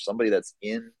 Justin, from somebody that's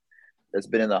been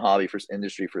in the hobby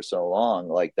industry for so long,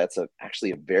 like that's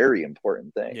actually a very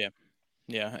important thing.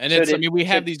 Yeah. And we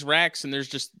have these racks, and there's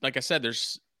just, like I said,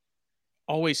 there's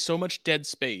always so much dead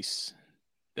space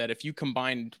that if you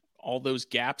combined all those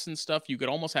gaps and stuff, you could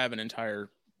almost have an entire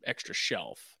extra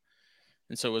shelf.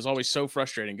 And so it was always so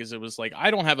frustrating because it was like,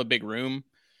 I don't have a big room.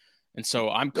 And so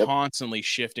I'm constantly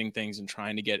shifting things and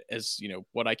trying to get as,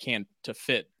 what I can to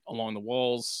fit along the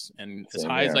walls and as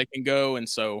high as I can go. And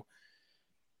so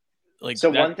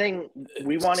one thing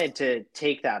we wanted to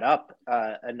take that up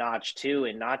a notch too,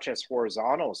 and not just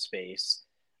horizontal space,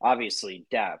 obviously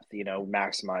depth,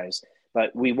 maximize,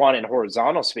 but we wanted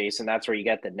horizontal space. And that's where you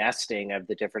get the nesting of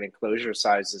the different enclosure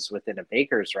sizes within a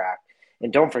baker's rack.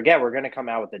 And don't forget, we're going to come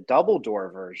out with the double door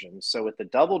versions. So with the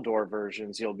double door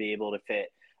versions, you'll be able to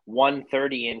fit one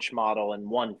 30-inch model and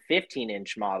one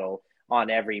 15-inch model on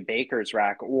every baker's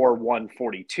rack, or one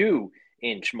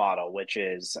 42-inch model, which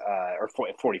is, or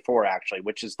 44 actually,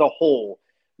 which is the whole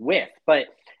width. But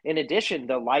in addition,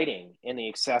 the lighting and the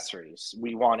accessories,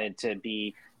 we wanted to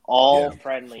be all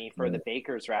friendly for the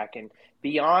baker's rack. And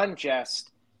beyond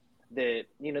just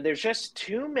there's just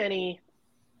too many,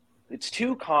 it's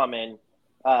too common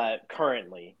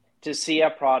currently to see a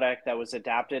product that was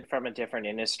adapted from a different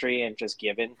industry and just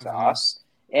given to us.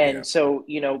 And so,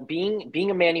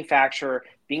 being a manufacturer,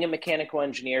 being a mechanical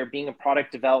engineer, being a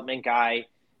product development guy,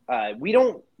 we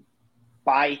don't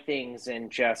buy things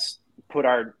and just put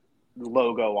our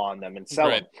logo on them and sell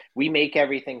them. We make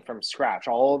everything from scratch.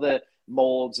 All the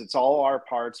molds, it's all our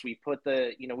parts. We put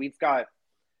we've got,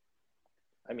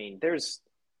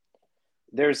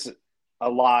 there's a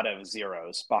lot of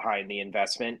zeros behind the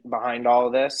investment behind all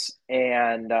of this.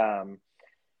 And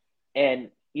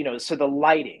so the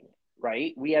lighting,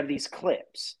 right? We have these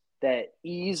clips that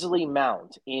easily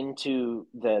mount into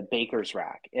the baker's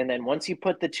rack. And then once you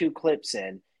put the two clips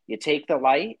in, you take the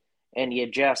light and you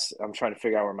just, I'm trying to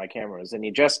figure out where my camera is, and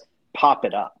you just pop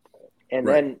it up. And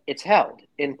then it's held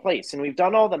in place. And we've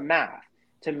done all the math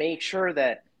to make sure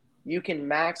that you can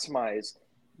maximize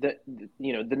the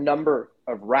number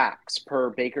of racks per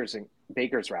baker's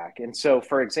rack. And so,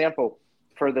 for example,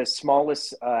 for the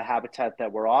smallest habitat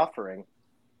that we're offering,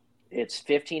 it's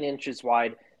 15 inches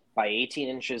wide by 18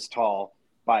 inches tall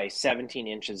by 17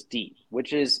 inches deep,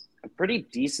 which is a pretty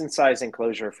decent size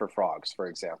enclosure for frogs, for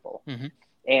example.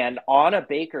 And on a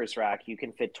baker's rack, you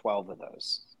can fit 12 of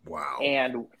those. Wow.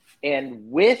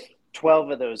 And with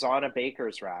 12 of those on a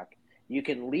baker's rack, you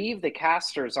can leave the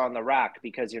casters on the rack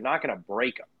because you're not going to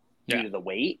break them due to the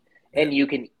weight. And you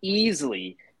can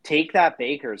easily take that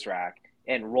baker's rack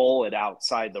and roll it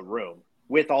outside the room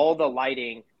with all the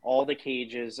lighting, all the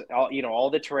cages, all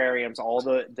the terrariums, all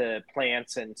the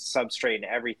plants and substrate and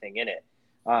everything in it.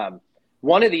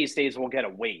 One of these days we'll get a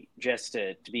weight just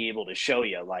to be able to show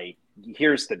you, like,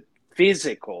 here's the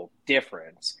physical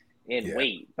difference in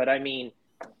weight. But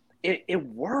it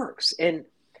works. And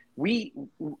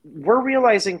we're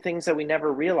realizing things that we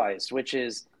never realized, which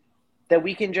is that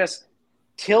we can just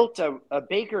tilt a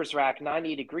baker's rack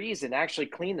 90 degrees and actually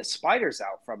clean the spiders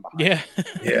out from behind.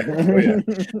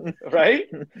 Right?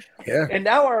 Yeah. And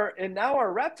now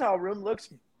our reptile room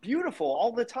looks beautiful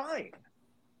all the time.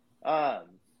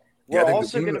 We're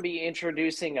also going to be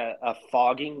introducing a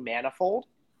fogging manifold,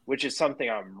 which is something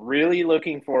I'm really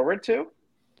looking forward to,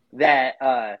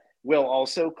 that will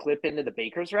also clip into the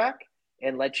baker's rack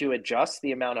and let you adjust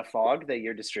the amount of fog that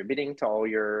you're distributing to all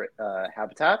your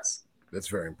habitats. That's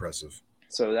very impressive.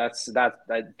 So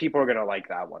that people are going to like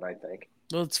that one, I think.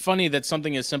 Well, it's funny that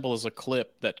something as simple as a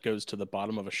clip that goes to the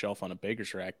bottom of a shelf on a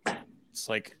baker's rack, it's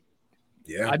like,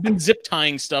 I've been zip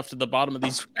tying stuff to the bottom of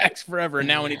these racks forever. And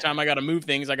now anytime I got to move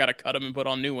things, I got to cut them and put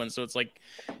on new ones. So it's like,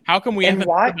 how come we haven't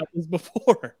thought about this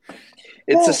before?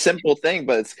 It's a simple thing,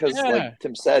 but it's because, like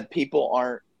Tim said, people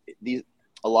aren't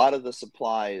a lot of the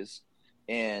supplies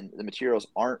and the materials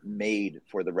aren't made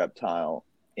for the reptile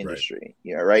industry.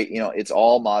 Right. It's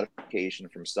all modification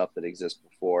from stuff that exists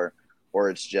before, or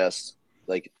it's just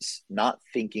like not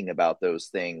thinking about those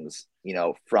things,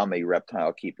 from a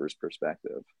reptile keeper's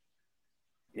perspective.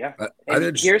 Yeah.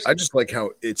 I just like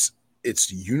how it's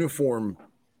uniform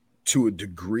to a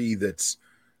degree that's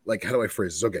like, how do I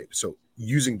phrase this? Okay. So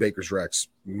using baker's racks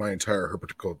my entire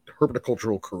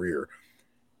herpetocultural career,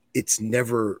 it's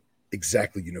never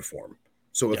exactly uniform.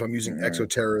 So if I'm using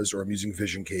Exoterras or I'm using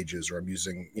Vision cages or I'm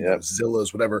using,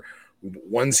 Zillas, whatever,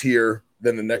 one's here,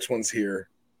 then the next one's here,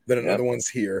 then another one's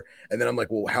here. And then I'm like,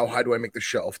 well, how high do I make the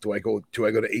shelf? Do I go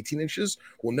to 18 inches?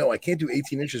 Well, no, I can't do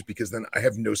 18 inches because then I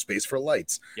have no space for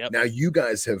lights. Now you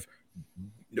guys have,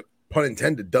 pun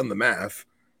intended, done the math,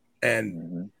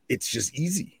 and it's just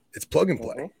easy. It's plug and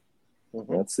play.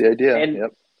 That's the idea.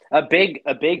 And a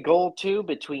big goal too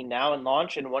between now and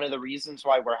launch, and one of the reasons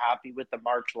why we're happy with the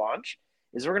March launch,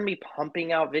 is we're going to be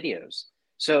pumping out videos.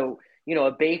 So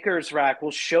a baker's rack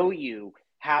will show you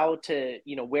how to,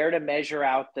 where to measure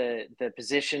out the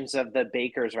positions of the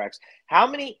baker's racks. How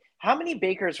many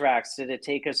baker's racks did it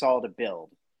take us all to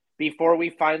build before we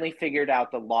finally figured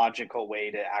out the logical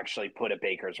way to actually put a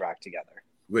baker's rack together?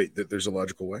 Wait, there's a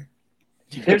logical way?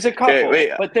 There's a couple,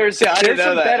 wait, but there's some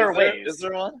better ways. Is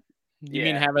there one? You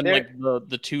mean having like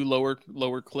the two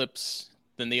lower clips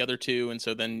than the other two, and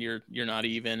so then you're not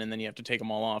even, and then you have to take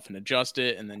them all off and adjust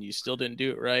it, and then you still didn't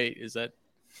do it right? Is that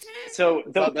so?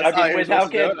 That's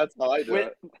how I do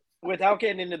it. Without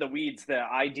getting into the weeds, the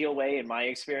ideal way, in my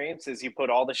experience, is you put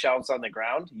all the shelves on the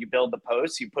ground, you build the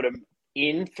posts, you put them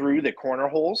in through the corner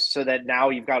holes, so that now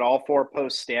you've got all 4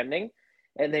 posts standing,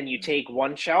 and then you take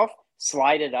one shelf,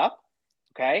 slide it up.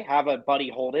 Okay, have a buddy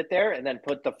hold it there, and then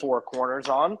put the 4 corners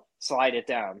on, slide it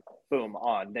down, boom,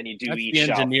 on. Then you do each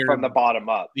shelf from the bottom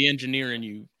up. The engineer in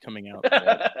you coming out.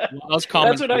 That's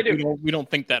what I do. We don't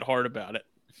think that hard about it.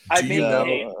 I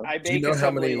make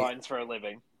assembly lines for a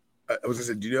living. I was gonna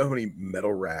say, do you know how many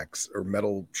metal racks or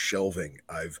metal shelving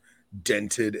I've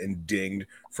dented and dinged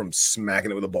from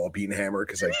smacking it with a ball peen hammer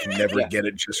because I can never get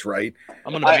it just right?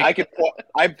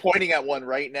 I'm pointing at one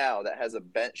right now that has a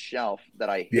bent shelf that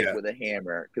I hit with a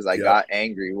hammer because I got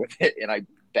angry with it and I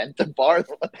bent the bar.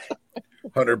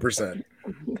 100%.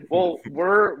 Well,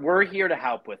 we're here to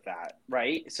help with that,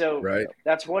 right? So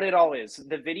that's what it all is.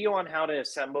 The video on how to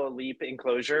assemble a LEAP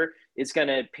enclosure is going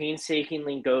to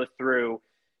painstakingly go through.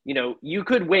 You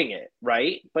could wing it,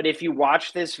 right? But if you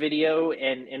watch this video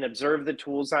and observe the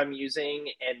tools I'm using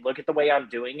and look at the way I'm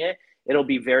doing it, it'll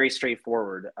be very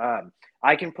straightforward.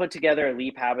 I can put together a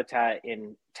LEAP habitat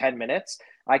in 10 minutes.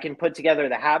 I can put together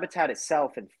the habitat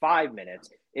itself in 5 minutes.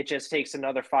 It just takes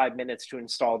another 5 minutes to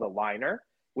install the liner,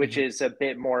 which is a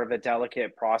bit more of a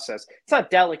delicate process. It's not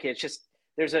delicate. It's just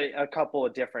there's a couple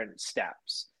of different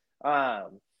steps. That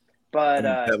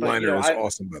liner is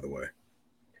awesome, by the way.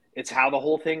 It's how the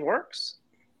whole thing works,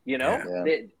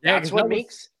 That's what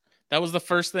makes. That was the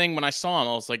first thing when I saw him.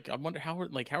 I was like, I wonder how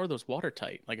are those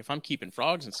watertight? Like if I'm keeping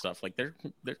frogs and stuff, like they're.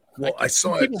 Well, like, I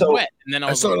saw it. Wet, and then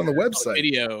I saw it on the website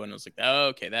video, and I was like, oh,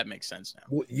 okay, that makes sense now.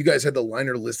 Well, you guys had the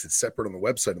liner listed separate on the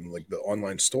website and like the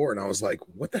online store, and I was like,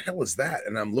 what the hell is that?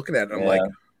 And I'm looking at it, and I'm like,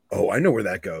 oh, I know where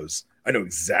that goes. I know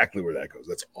exactly where that goes.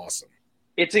 That's awesome.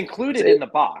 It's included in the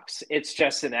box. It's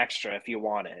just an extra if you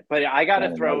want it. But I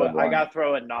gotta throw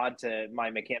a nod to my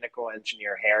mechanical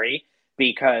engineer Harry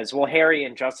because Harry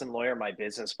and Justin Lawyer, my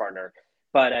business partner,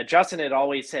 but Justin had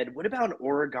always said, "What about an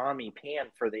origami pan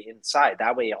for the inside?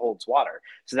 That way it holds water."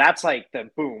 So that's like the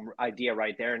boom idea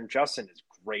right there. And Justin is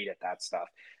great at that stuff.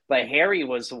 But Harry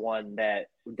was the one that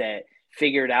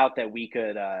figured out that we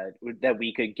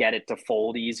could get it to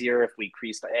fold easier if we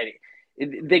creased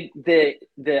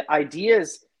the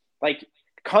ideas. Like,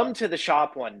 come to the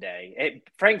shop one day.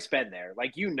 Frank's been there.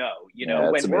 Like, when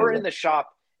we're in the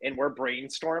shop and we're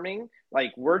brainstorming,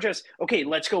 like we're just, okay,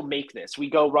 let's go make this. We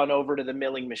go run over to the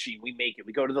milling machine. We make it.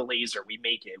 We go to the laser. We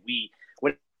make it.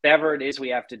 Whatever it is we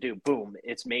have to do, boom,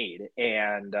 it's made.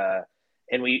 And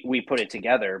we put it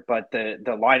together. But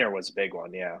the liner was a big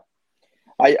one. Yeah.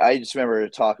 I just remember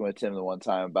talking with Tim the one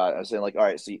time about it. I was saying, like, all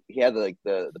right, so he had like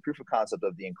the proof of concept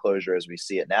of the enclosure as we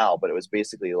see it now, but it was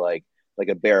basically like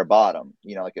a bare bottom,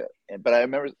 but I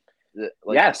remember I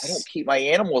don't keep my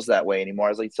animals that way anymore. I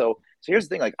was like, so here's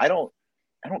the thing, like I don't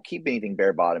keep anything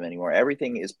bare bottom anymore.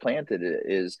 Everything is planted,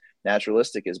 is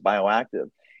naturalistic, is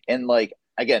bioactive. And like,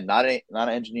 again, not an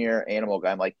engineer, animal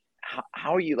guy. I'm like,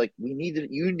 how are you, like, you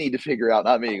need to figure out,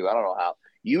 not me, because I don't know how.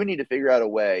 You need to figure out a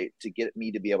way to get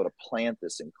me to be able to plant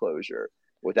this enclosure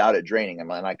without it draining. I'm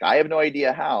like, I have no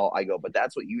idea how. I go, but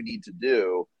that's what you need to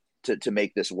do to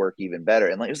make this work even better.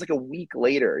 And like, it was like a week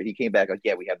later, he came back like,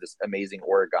 yeah, we have this amazing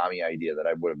origami idea that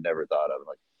I would have never thought of. I'm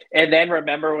like, and then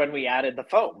remember when we added the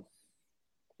foam?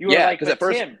 You were like,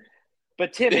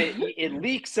 but Tim, it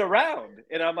leaks around.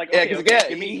 And I'm like, okay,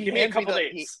 give me a couple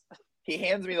days. He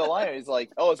hands me the liner. He's like,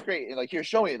 oh, it's great. And like, here,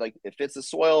 show me. Like, it fits the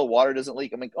soil, water doesn't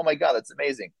leak. I'm like, oh my God, that's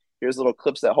amazing. Here's little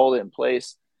clips that hold it in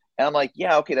place. And I'm like,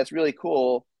 yeah, okay, that's really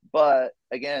cool. But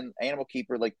again, animal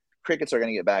keeper, like, crickets are going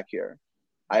to get back here.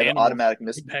 I have automatic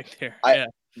mist back there.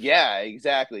 Yeah,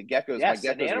 exactly. My geckos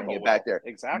are going to get back there.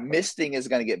 Exactly. Misting is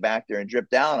going to get back there and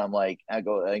drip down. I'm like,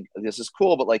 this is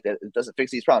cool, but like, that it doesn't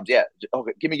fix these problems. Yeah.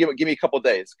 Okay. Give me a couple of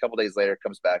days. A couple of days later, it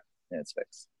comes back and it's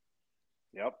fixed.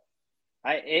 Yep.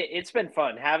 It's been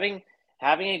fun having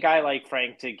a guy like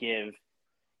Frank to give,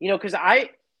 because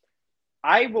I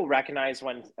will recognize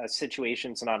when a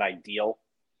situation's not ideal,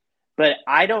 but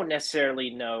I don't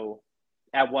necessarily know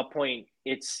at what point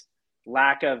it's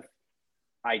lack of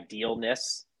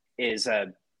idealness is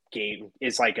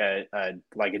like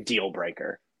a deal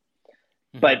breaker.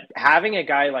 But having a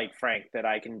guy like Frank that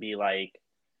I can be like,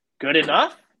 good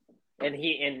enough, and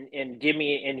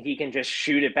he can just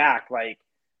shoot it back like,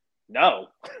 no.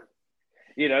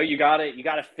 You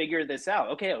gotta figure this out.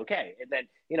 Okay. And then,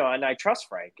 and I trust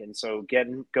Frank. And so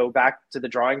go back to the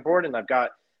drawing board, and I've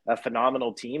got a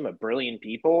phenomenal team of brilliant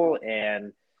people,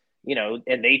 and,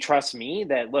 and they trust me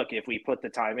that, look, if we put the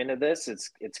time into this,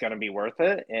 it's going to be worth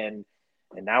it. And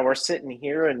now we're sitting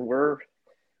here and we're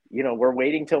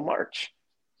waiting till March.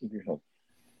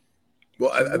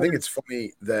 Well, I think it's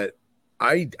funny that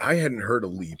I hadn't heard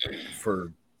of Leap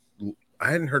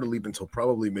until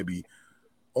probably maybe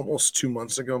almost 2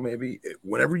 months ago, maybe.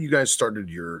 Whenever you guys started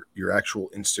your actual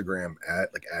Instagram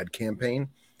ad campaign.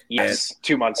 Yes,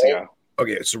 2 months ago.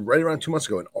 Okay, so right around 2 months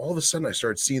ago, and all of a sudden I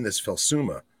started seeing this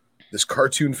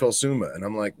cartoon Felsuma, and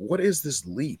I'm like, what is this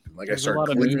Leap? And like, there's I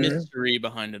started a lot of mystery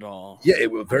behind it all. Yeah,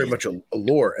 it was very much a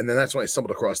lore, and then that's when I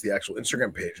stumbled across the actual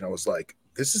Instagram page, and I was like,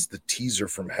 this is the teaser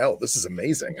from hell. This is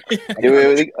amazing. I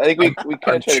think we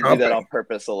kind of tried to do that on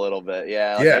purpose a little bit.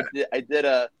 Yeah. I did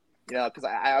because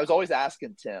I was always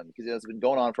asking Tim, because it's been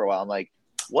going on for a while. I'm like,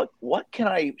 what can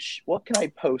I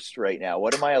post right now?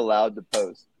 What am I allowed to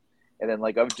post? And then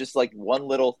like I'm just like one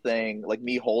little thing, like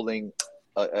me holding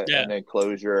an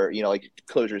enclosure, like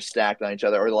closures stacked on each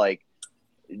other, or like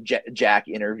Jack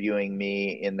interviewing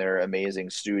me in their amazing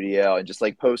studio, and just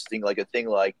like posting like a thing,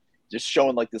 like just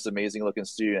showing like this amazing looking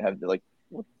studio, and having to like,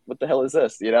 what the hell is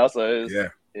this? So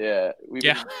it was,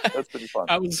 that's pretty fun.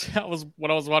 I was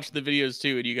when I was watching the videos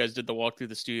too, and you guys did the walk through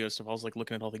the studio stuff, I was like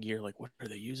looking at all the gear, like, what are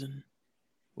they using?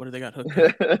 What do they got hooked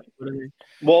up?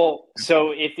 Well,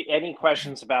 so if any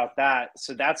questions about that,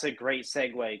 so that's a great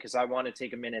segue, because I want to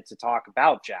take a minute to talk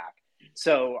about Jack.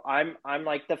 So I'm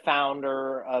like the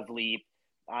founder of Leap.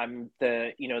 I'm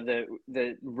the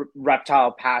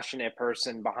reptile passionate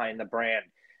person behind the brand.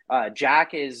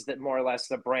 Jack is more or less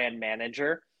the brand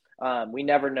manager. We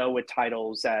never know with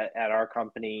titles at our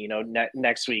company.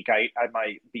 Next week I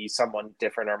might be someone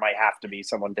different, or might have to be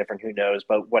someone different. Who knows?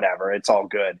 But whatever, it's all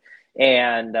good.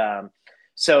 And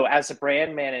so as a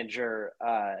brand manager,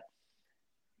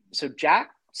 so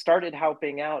Jack started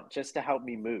helping out just to help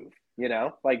me move.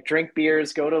 Like drink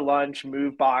beers, go to lunch,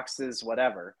 move boxes,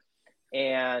 whatever.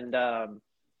 And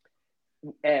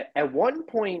at one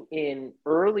point in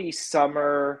early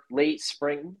summer, late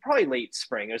spring, probably late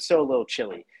spring, it was still a little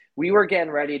chilly, we were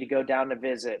getting ready to go down to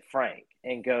visit Frank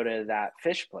and go to that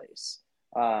fish place.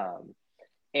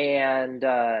 And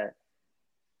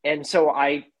so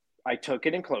I took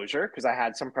an enclosure because I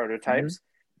had some prototypes,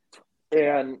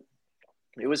 and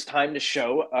it was time to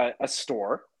show a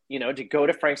store, to go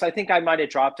to Frank's. I think I might have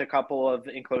dropped a couple of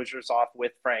enclosures off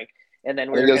with Frank, and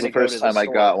then I think that was the first time I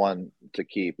got one to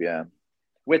keep. Yeah.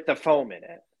 With the foam in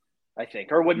it, I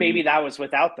think, or maybe that was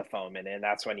without the foam in it, and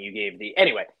that's when you gave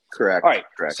anyway. Correct. All right.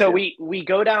 Correct. So we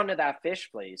go down to that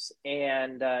fish place,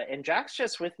 and Jack's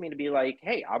just with me to be like,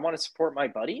 hey, I want to support my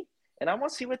buddy, and I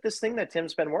want to see what this thing that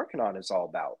Tim's been working on is all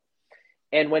about.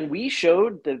 And when we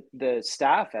showed the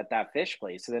staff at that fish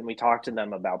place, and then we talked to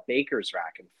them about baker's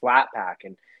rack and flat pack,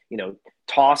 and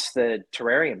toss the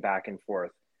terrarium back and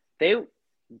forth, they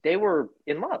were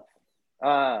in love.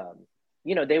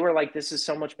 They were like, this is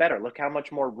so much better. Look how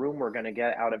much more room we're going to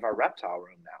get out of our reptile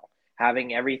room now,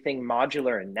 having everything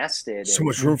modular and nested, so and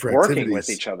much room for working activities with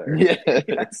each other.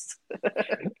 Yes.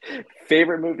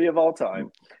 Favorite movie of all time.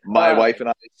 My wife and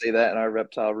I say that in our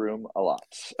reptile room a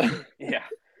lot. Yeah.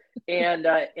 And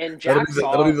Jack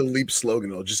that'll be the Leap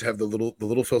slogan. It'll just have the little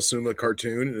Felsuma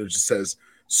cartoon, and it just says,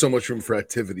 so much room for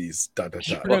activities. ... Do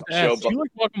you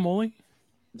like guacamole?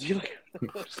 Do you like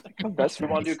best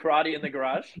friend want to do karate in the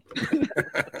garage?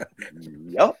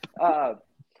 Yep.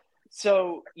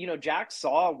 So Jack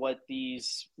saw what the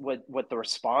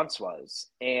response was,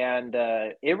 and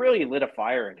it really lit a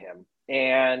fire in him.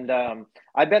 And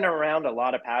I've been around a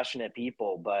lot of passionate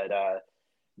people, but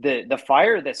the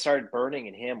fire that started burning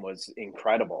in him was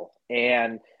incredible.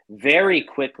 And very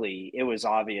quickly, it was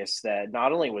obvious that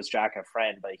not only was Jack a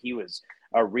friend, but he was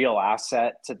a real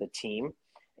asset to the team,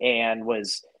 and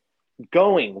was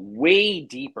going way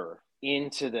deeper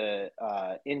into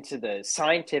the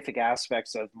scientific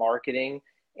aspects of marketing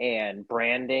and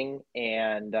branding,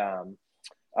 and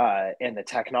the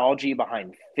technology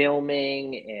behind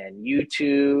filming and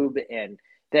YouTube, and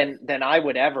than I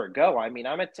would ever go. I mean,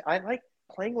 I like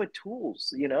playing with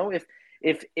tools.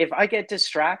 If I get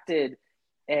distracted,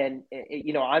 and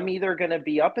I'm either going to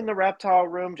be up in the reptile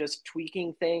room just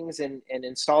tweaking things and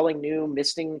installing new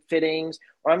misting fittings,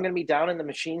 or I'm going to be down in the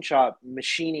machine shop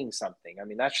machining something. I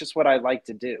mean, that's just what I like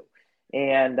to do.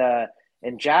 And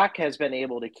Jack has been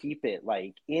able to keep it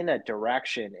like in a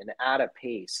direction and at a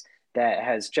pace that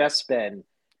has just been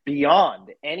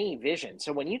beyond any vision.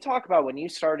 So when you talk about when you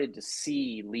started to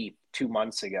see Leap 2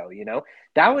 months ago,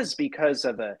 that was because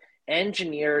of a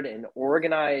engineered and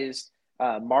organized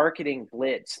marketing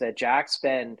blitz that Jack's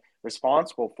been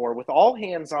responsible for with all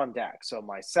hands on deck. So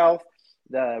myself,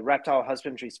 the reptile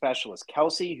husbandry specialist,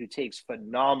 Kelsey, who takes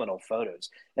phenomenal photos,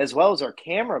 as well as our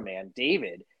cameraman,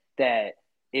 David, that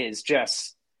is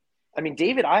just,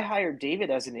 David, I hired David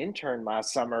as an intern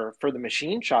last summer for the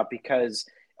machine shop because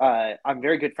I'm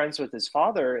very good friends with his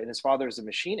father, and his father is a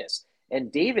machinist.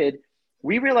 And David,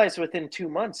 we realized within 2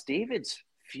 months, David's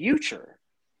future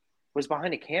was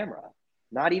behind a camera,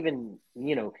 not even,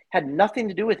 had nothing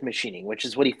to do with machining, which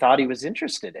is what he thought he was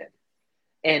interested in.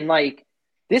 And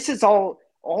this is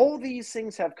all these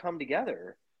things have come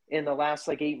together in the last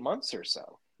 8 months or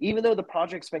so, even though the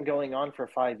project's been going on for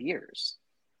 5 years.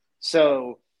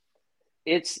 So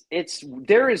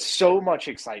there is so much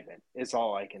excitement is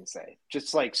all I can say.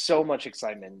 Just so much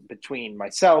excitement between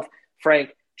myself,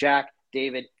 Frank, Jack,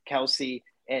 David, Kelsey,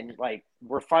 and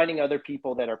we're finding other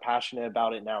people that are passionate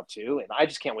about it now too. And I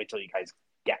just can't wait till you guys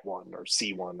get one or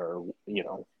see one or.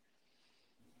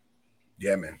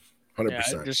 Yeah, man. 100%.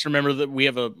 Yeah, I just remember that we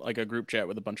have a group chat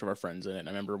with a bunch of our friends in it. And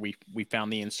I remember we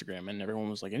found the Instagram and everyone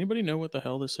was like, anybody know what the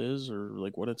hell this is or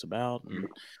what it's about? And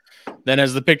then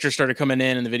as the pictures started coming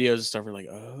in and the videos and stuff, we're like,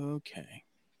 oh, okay.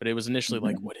 But it was initially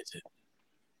what is it?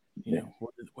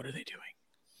 What are they doing?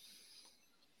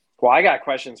 Well, I got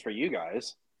questions for you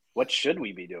guys. What should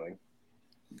we be doing?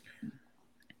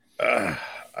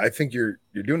 I think you're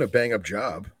doing a bang up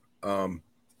job.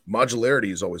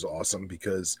 Modularity is always awesome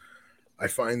because I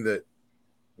find that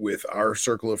with our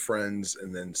circle of friends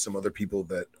and then some other people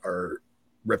that are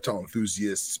reptile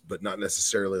enthusiasts, but not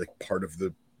necessarily part of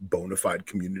the bona fide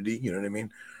community, you know what I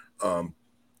mean?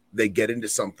 They get into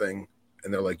something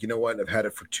and they're like, you know what? I've had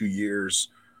it for 2 years.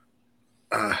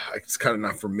 It's kind of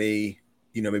not for me.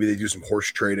 Maybe they do some horse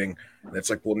trading and it's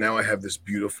like, well, now I have this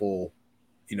beautiful,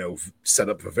 set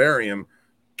up vivarium.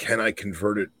 Can I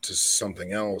convert it to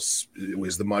something else?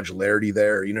 Was the modularity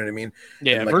there? You know what I mean?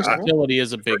 Yeah, versatility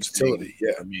is a big thing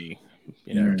for me.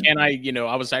 Can I,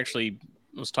 I was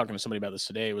talking to somebody about this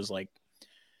today. It was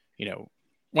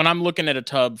when I'm looking at a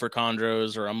tub for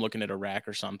chondros or I'm looking at a rack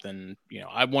or something,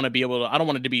 I want to be able to, I don't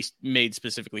want it to be made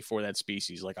specifically for that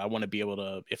species. I want to be able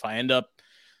to, if I end up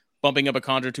bumping up a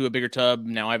chondro to a bigger tub,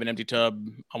 now I have an empty tub.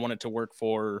 I want it to work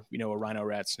for, a rhino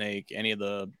rat snake, any of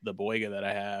the boiga that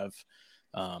I have.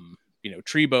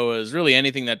 Tree boas, really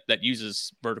anything that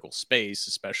uses vertical space,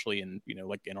 especially in,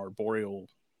 an arboreal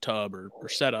tub or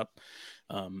setup.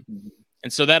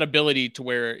 And so that ability to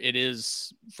where it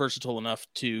is versatile enough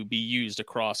to be used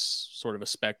across sort of a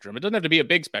spectrum. It doesn't have to be a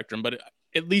big spectrum, but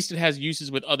at least it has uses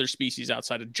with other species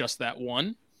outside of just that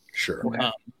one. Sure.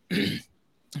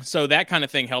 So that kind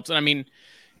of thing helps. And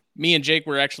me and Jake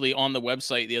were actually on the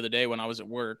website the other day when I was at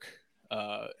work,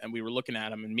 and we were looking at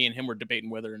them, and me and him were debating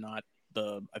whether or not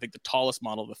I think the tallest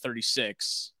model, the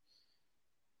 36,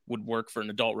 would work for an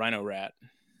adult rhino rat.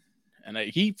 And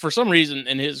he, for some reason,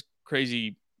 in his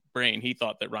crazy brain, he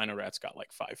thought that rhino rats got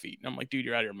 5 feet. And I'm like, dude,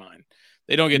 you're out of your mind.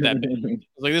 They don't get that big.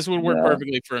 This would work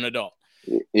perfectly for an adult.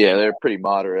 Yeah, they're pretty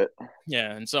moderate.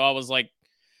 Yeah, and so I was like,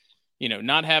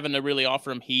 not having to really offer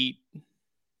them heat.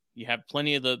 You have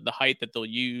plenty of the height that they'll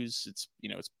use. It's,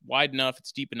 it's wide enough.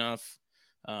 It's deep enough.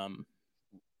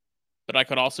 But I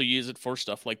could also use it for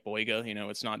stuff like boiga.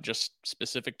 It's not just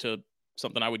specific to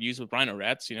something I would use with rhino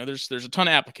rats. There's a ton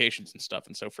of applications and stuff.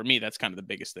 And so for me, that's kind of the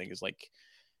biggest thing is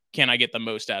can I get the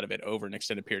most out of it over an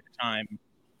extended period of time?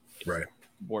 Right.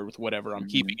 Board with whatever I'm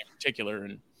keeping in particular.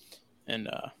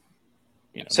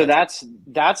 So that's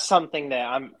something that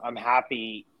I'm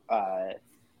happy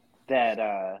that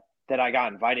I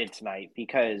got invited tonight,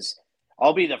 because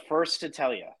I'll be the first to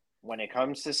tell you, when it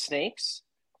comes to snakes,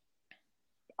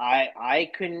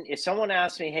 I couldn't, if someone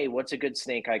asked me, hey, what's a good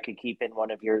snake I could keep in one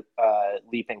of your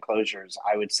Leap enclosures,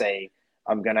 I would say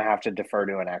I'm going to have to defer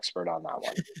to an expert on that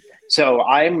one. So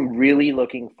I'm really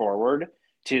looking forward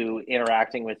to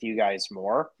interacting with you guys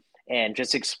more and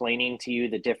just explaining to you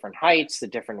the different heights, the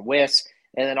different widths,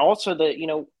 and then also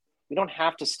we don't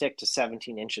have to stick to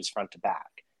 17 inches front to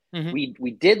back. Mm-hmm.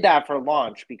 We did that for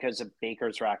launch because of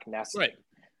Baker's rack nesting, right.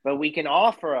 But we can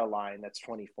offer a line that's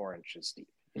 24 inches deep.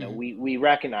 Mm-hmm. We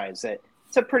recognize that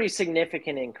it's a pretty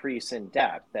significant increase in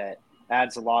depth that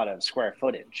adds a lot of square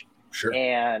footage. Sure.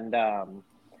 And,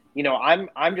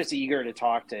 I'm just eager to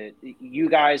talk to you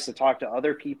guys, to talk to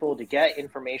other people, to get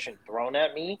information thrown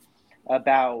at me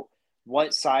about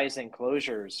what size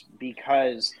enclosures,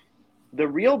 because the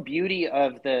real beauty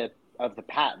of the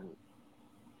patent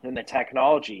and the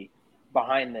technology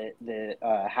behind the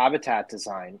habitat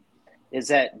design is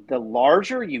that the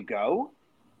larger you go,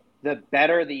 the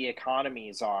better the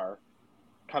economies are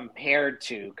compared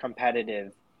to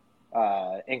competitive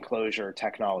enclosure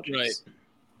technologies. Right.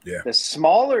 Yeah. The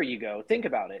smaller you go, think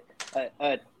about it.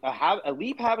 A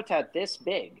leaf habitat this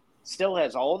big still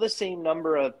has all the same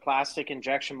number of plastic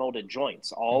injection molded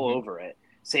joints all over it.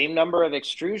 Same number of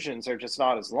extrusions, are just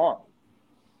not as long.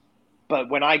 But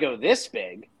when I go this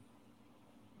big,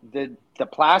 the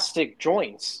plastic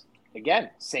joints, again,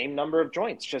 same number of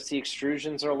joints, just the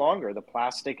extrusions are longer. The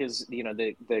plastic is,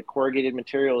 the corrugated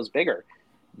material is bigger.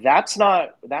 That's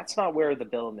not where the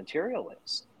bill of material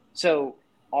is. So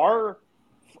our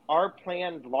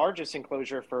planned largest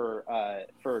enclosure for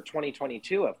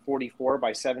 2022 of 44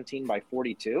 by 17 by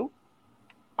 42,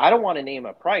 I don't want to name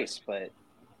a price, but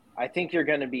I think you're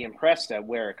going to be impressed at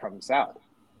where it comes out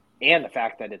and the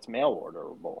fact that it's mail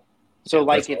orderable. So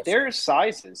if awesome. there's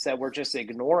sizes that we're just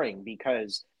ignoring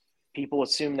because people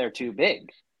assume they're too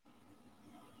big,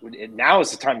 now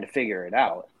is the time to figure it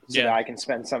out so that I can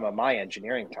spend some of my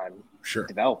engineering time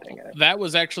developing it. That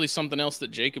was actually something else that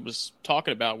Jacob was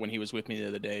talking about when he was with me the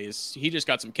other day. Is he just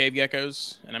got some cave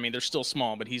geckos, and I mean they're still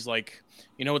small, but he's like,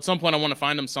 at some point I want to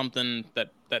find him something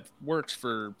that works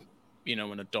for,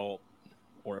 an adult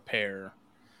or a pair.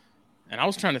 And I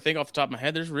was trying to think off the top of my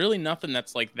head, there's really nothing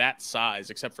that's like that size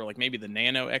except for like maybe the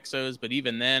nano exos, but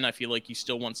even then I feel like you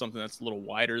still want something that's a little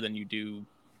wider than you do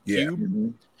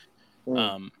cube.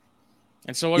 Mm-hmm.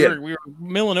 And so we were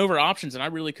milling over options, and I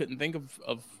really couldn't think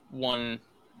of one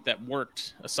that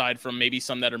worked aside from maybe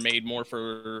some that are made more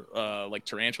for like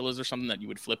tarantulas or something that you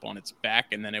would flip on its back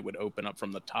and then it would open up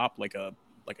from the top like a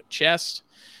chest,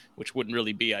 which wouldn't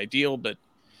really be ideal. But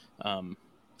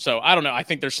so I don't know. I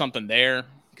think there's something there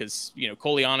because,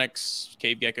 coleonyx,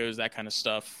 cave geckos, that kind of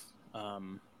stuff.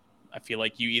 I feel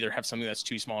like you either have something that's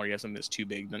too small or you have something that's too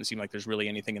big. It doesn't seem like there's really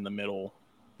anything in the middle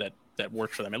that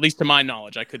works for them, at least to my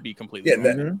knowledge. I could be completely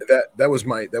wrong. That was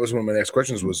one of my next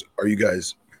questions was, are you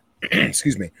guys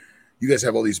excuse me, you guys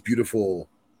have all these beautiful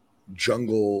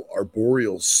jungle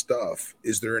arboreal stuff.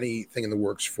 Is there anything in the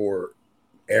works for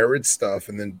arid stuff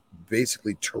and then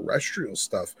basically terrestrial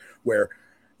stuff where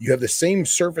you have the same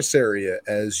surface area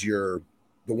as the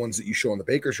ones that you show on the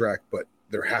baker's rack, but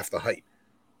they're half the height?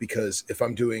 Because if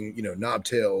I'm doing,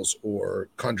 knobtails or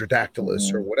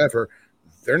chondrodactylus or whatever,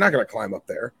 they're not going to climb up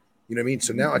there. You know what I mean?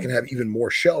 So now I can have even more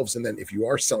shelves. And then if you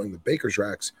are selling the baker's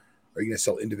racks, are you going to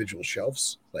sell individual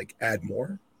shelves? Like add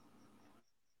more?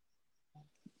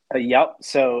 Yep.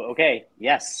 So, okay.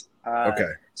 Yes.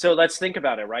 Okay. So let's think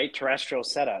about it, right? Terrestrial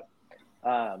setup.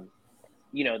 The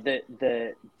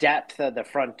depth of the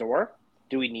front door,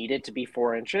 do we need it to be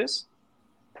 4 inches?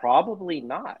 Probably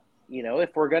not.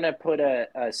 If we're going to put a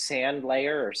sand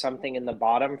layer or something in the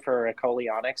bottom for a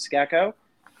coleonyx gecko,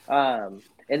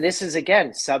 and this is,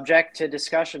 again, subject to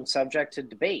discussion, subject to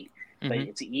debate, but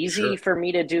it's easy for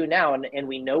me to do now. And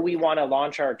we know we want to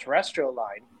launch our terrestrial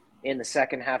line in the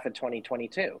second half of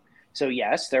 2022. So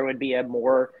yes, there would be a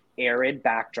more arid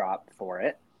backdrop for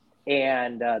it.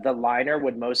 And the liner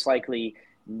would most likely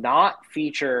not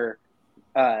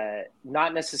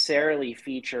necessarily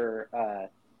feature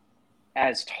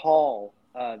as tall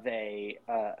of a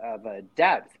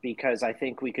depth, because I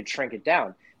think we could shrink it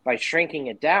down. By shrinking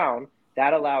it down,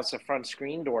 that allows the front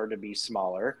screen door to be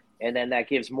smaller, and then that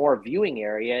gives more viewing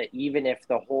area, even if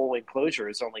the whole enclosure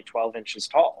is only 12 inches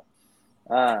tall.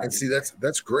 And see,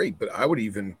 that's great, but I would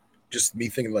even, just me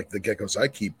thinking like the geckos I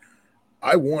keep,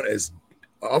 I want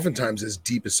oftentimes as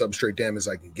deep a substrate dam as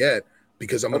I can get,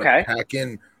 because I'm going to pack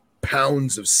in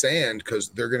pounds of sand, because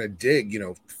they're going to dig,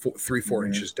 3-4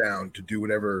 inches down to do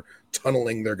whatever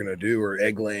tunneling they're going to do, or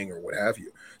egg laying or what have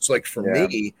you. So like for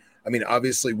me, I mean,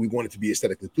 obviously we want it to be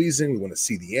aesthetically pleasing. We want to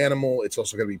see the animal. It's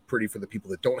also going to be pretty for the people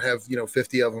that don't have,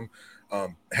 50 of them.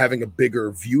 Having a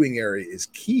bigger viewing area is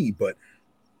key, but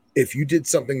if you did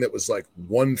something that was like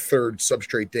 1/3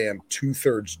 substrate dam,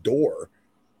 2/3 door,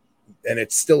 and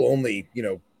it's still only,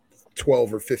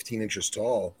 12 or 15 inches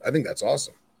tall, I think that's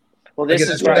awesome. Well, this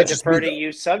is where I defer to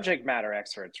you subject matter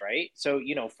experts, right? So,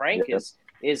 Frank,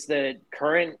 is the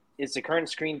current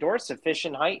screen door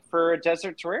sufficient height for a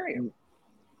desert terrarium?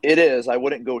 It is. I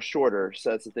wouldn't go shorter. So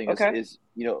that's the thing is,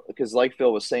 because like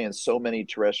Phil was saying, so many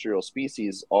terrestrial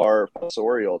species are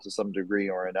fossorial to some degree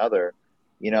or another,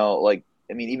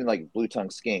 even like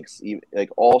blue-tongued skinks, like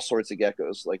all sorts of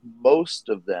geckos, like most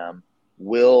of them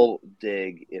will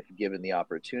dig if given the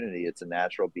opportunity. It's a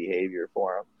natural behavior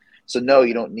for them. So no,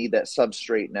 you don't need that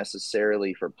substrate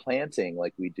necessarily for planting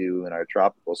like we do in our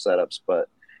tropical setups, but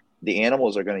the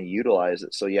animals are going to utilize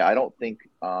it. So yeah, I don't think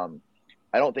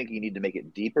I don't think you need to make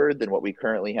it deeper than what we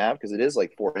currently have because it is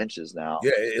like 4 inches now.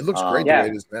 Yeah, it looks great the way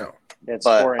it is now. It's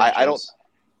But 4 inches. I don't.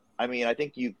 I mean, I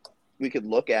think we could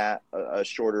look at a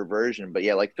shorter version, but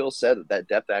yeah, like Phil said, that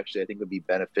depth actually I think would be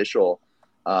beneficial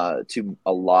to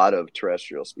a lot of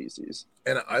terrestrial species.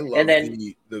 And I love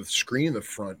the screen in the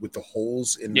front with the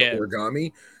holes in the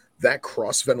origami, that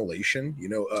cross ventilation.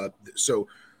 So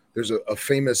there's a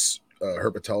famous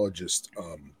herpetologist,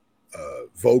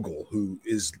 Vogel, who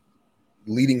is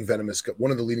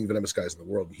one of the leading venomous guys in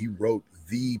the world. He wrote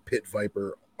the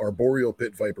arboreal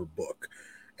pit viper book,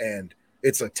 and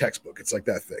it's a textbook. It's like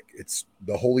that thick. It's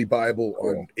the Holy Bible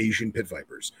on Asian pit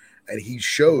vipers, and he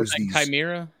shows these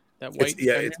chimera. That white?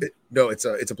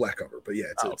 It's a black cover, but yeah,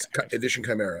 it's edition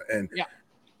Chimera, and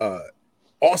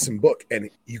awesome book. And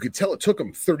you could tell it took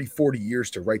him 30-40 years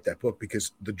to write that book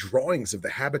because the drawings of the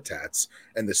habitats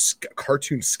and the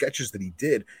cartoon sketches that he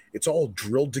did, it's all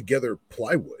drilled together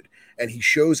plywood. And he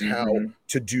shows how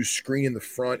to do screen in the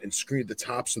front and screen at the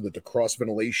top so that the cross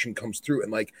ventilation comes through.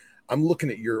 And like, I'm looking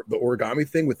at the origami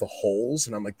thing with the holes,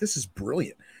 and I'm like, this is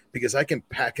brilliant because I can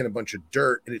pack in a bunch of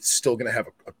dirt and it's still going to have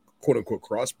a quote unquote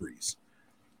cross breeze.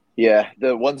 Yeah.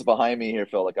 The ones behind me here,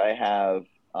 Phil, like I have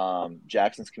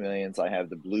Jackson's chameleons. I have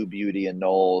the Blue Beauty and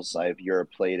Knowles. I have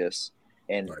Europlatus,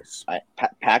 and I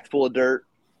packed full of dirt,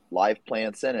 live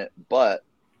plants in it, but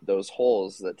those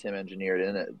holes that Tim engineered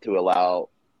in it to allow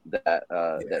that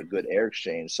good air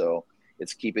exchange. So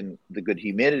it's keeping the good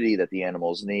humidity that the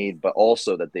animals need, but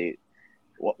also that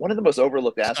one of the most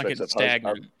overlooked aspects of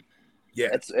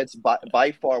it's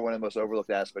by far one of the most overlooked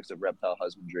aspects of reptile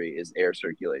husbandry is air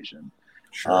circulation.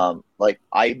 Sure. Like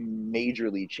I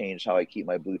majorly changed how I keep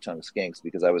my blue tongue skinks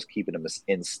because I was keeping them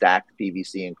in stacked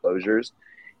PVC enclosures,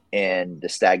 and the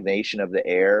stagnation of the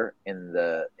air and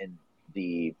the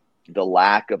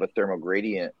lack of a thermal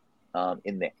gradient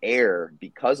in the air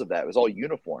because of that, it was all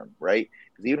uniform, right?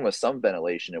 Because even with some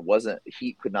ventilation,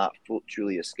 heat could not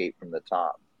truly escape from the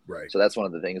top. Right. So that's one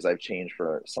of the things I've changed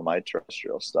for some of my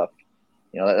terrestrial stuff.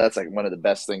 That's like one of the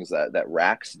best things that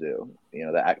racks do,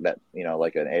 that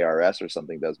like an ARS or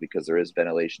something does, because there is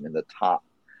ventilation in the top.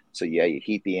 So yeah, you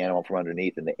heat the animal from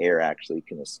underneath and the air actually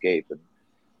can escape. And,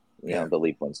 the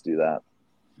leaf ones do that.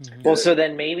 Mm-hmm. Well, so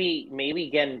then maybe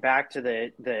getting back to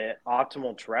the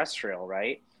optimal terrestrial,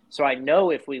 right? So I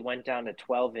know if we went down to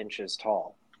 12 inches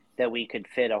tall, that we could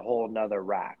fit a whole nother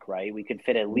rack, right? We could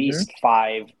fit at least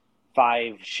five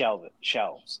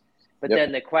shelves. But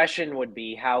then the question would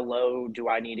be, how low do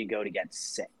I need to go to get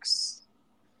 6?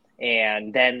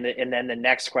 And then the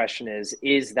next question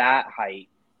is that height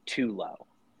too low?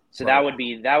 So that would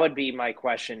be my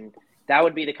question. That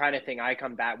would be the kind of thing I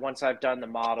come back once I've done the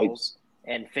models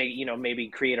and maybe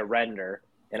create a render,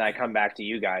 and I come back to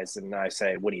you guys and I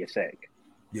say, what do you think?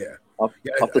 Yeah. Off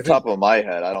the top of my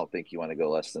head, I don't think you want to go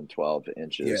less than 12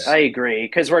 inches. Yeah. I agree,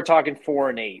 because we're talking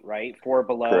 4 and 8, right? 4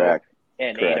 below. Correct.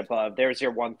 And 8 above. There's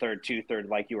your 1/3, 2/3,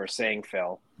 like you were saying,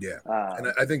 Phil. Yeah,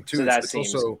 and I think too,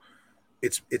 so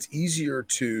it's easier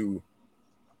to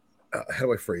how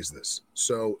do I phrase this?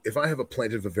 So if I have a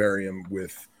planted vivarium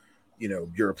with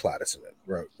Europlatus in it,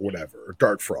 right, whatever, or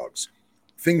dart frogs,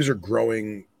 things are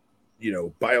growing.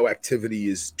 Bioactivity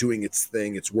is doing its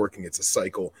thing. It's working. It's a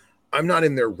cycle. I'm not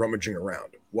in there rummaging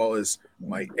around. While as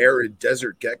my arid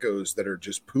desert geckos that are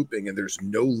just pooping and there's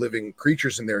no living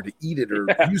creatures in there to eat it or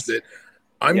use it,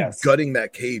 I'm gutting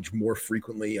that cage more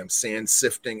frequently. I'm sand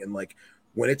sifting, and like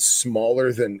when it's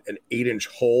smaller than an 8-inch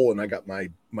hole and I got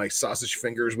my sausage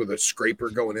fingers with a scraper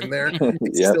going in there,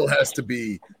 it still has to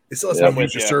be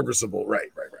user serviceable. Right.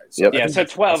 So so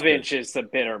 12 inches is the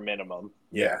bitter minimum.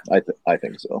 Yeah. I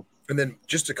think so. And then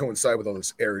just to coincide with all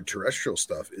this arid terrestrial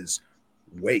stuff is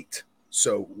weight.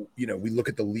 So, we look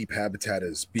at the leap habitat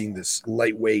as being this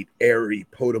lightweight, airy,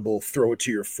 potable, throw it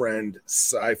to your friend,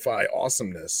 sci-fi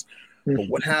awesomeness. But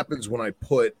what happens when I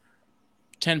put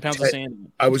 10 pounds of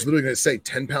sand? I was literally going to say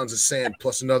 10 pounds of sand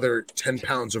plus another 10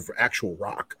 pounds of actual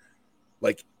rock.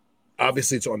 Like,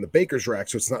 obviously it's on the baker's rack,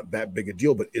 so it's not that big a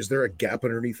deal, but is there a gap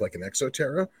underneath like an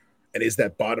Exoterra? And is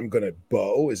that bottom going to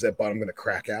bow? Is that bottom going to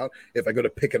crack out? If I go to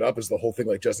pick it up, is the whole thing,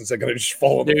 like Justin said, going to just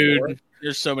fall on the floor?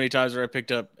 There's so many times where I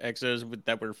picked up Exos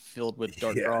that were filled with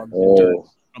dart frogs.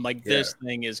 I'm like, this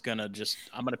thing is going to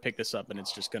I'm going to pick this up and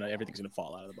it's just everything's going to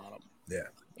fall out of the bottom. Yeah.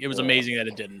 It was amazing that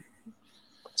it didn't.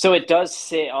 So it does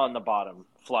sit on the bottom,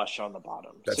 flush on the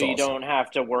bottom. That's so you don't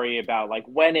have to worry about, like,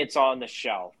 when it's on the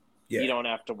shelf, you don't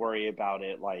have to worry about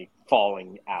it, like,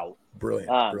 falling out.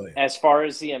 Brilliant. As far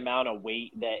as the amount of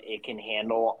weight that it can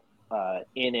handle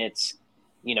in its,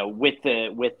 with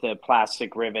the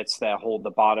plastic rivets that hold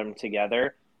the bottom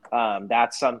together,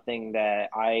 that's something that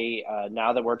I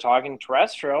now that we're talking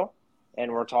terrestrial,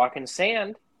 and we're talking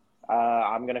sand,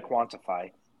 I'm going to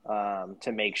quantify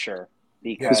to make sure,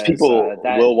 because people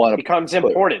that will want to becomes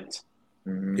important.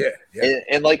 Mm-hmm. Yeah.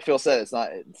 And like Phil said,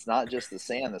 it's not just the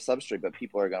sand, the substrate, but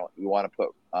people are going to want to put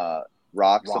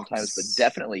rocks sometimes, but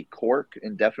definitely cork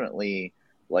and definitely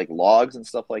like logs and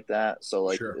stuff like that. So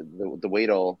like the weight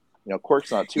will,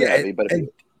 cork's not too heavy, but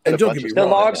and don't get me the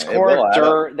wrong, logs, cork,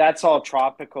 dirt, that's all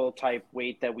tropical type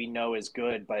weight that we know is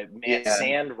good. But man,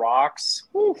 sand, rocks,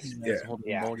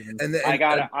 yeah. And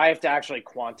I have to actually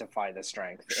quantify the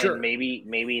strength, and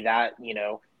maybe that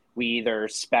we either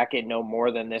spec it no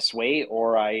more than this weight,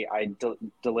 or I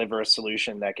deliver a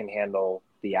solution that can handle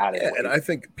the added weight. And I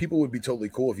think people would be totally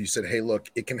cool if you said, hey, look,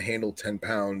 it can handle 10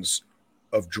 pounds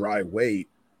of dry weight,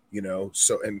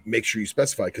 so, and make sure you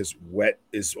specify, because wet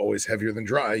is always heavier than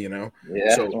dry,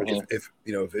 So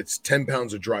if it's 10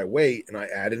 pounds of dry weight and I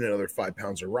add in another 5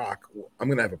 pounds of rock, I'm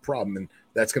going to have a problem. And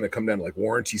that's going to come down to like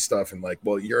warranty stuff. And like,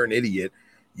 well, you're an idiot.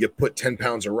 You put 10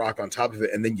 pounds of rock on top of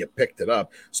it and then you picked it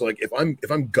up. So like if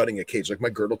I'm gutting a cage, like my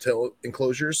girdle tail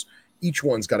enclosures, each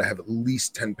one's got to have at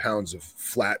least 10 pounds of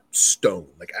flat stone,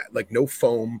 like no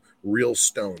foam, real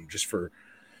stone,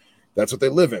 that's what they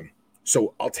live in.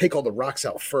 So I'll take all the rocks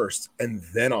out first and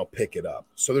then I'll pick it up.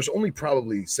 So there's only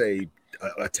probably, say,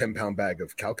 a 10-pound bag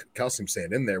of calcium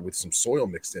sand in there with some soil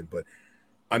mixed in, but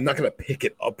I'm not going to pick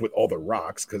it up with all the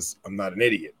rocks because I'm not an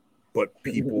idiot. But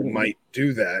people might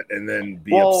do that and then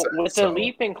be upset. With the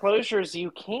Leap enclosures, you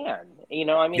can.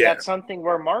 That's something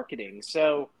we're marketing.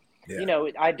 So,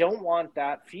 I don't want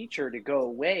that feature to go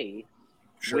away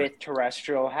with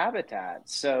terrestrial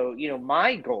habitats. So,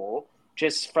 my goal,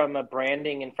 just from a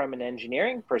branding and from an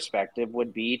engineering perspective,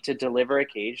 would be to deliver a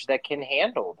cage that can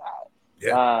handle that.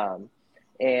 Yeah.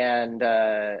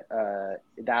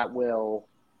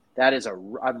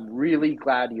 I'm really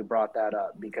glad you brought that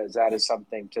up, because that is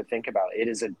something to think about.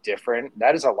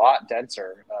 That is a lot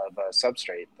denser of a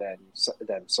substrate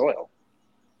than soil.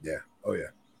 Yeah. Oh yeah.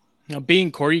 Now,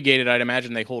 being corrugated, I'd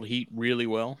imagine they hold heat really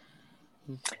well.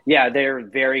 Yeah, they're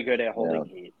very good at holding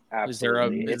heat.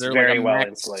 Absolutely. It's very well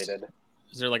insulated.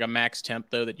 Is there like a max temp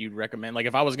though that you'd recommend? Like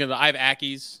if I have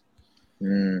Ackies.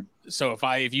 So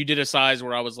if you did a size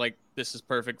where I was like, this is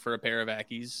perfect for a pair of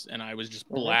Ackies, and I was just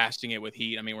blasting it with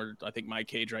heat. I mean, I think my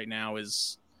cage right now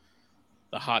is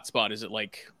the hot spot is at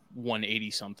like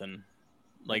 180 something.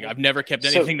 Like I've never kept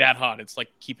anything that hot. It's like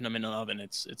keeping them in an oven.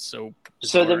 It's so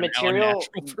the material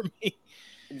for me.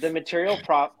 The material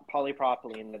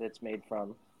polypropylene that it's made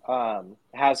from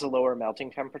has a lower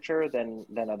melting temperature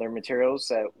than other materials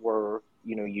that we're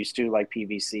used to, like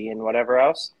PVC and whatever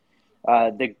else.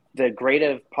 The grade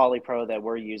of polypro that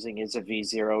we're using is a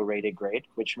V0 rated grade,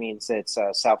 which means it's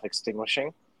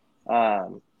self-extinguishing.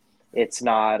 It's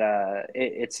not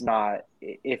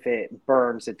if it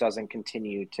burns, it doesn't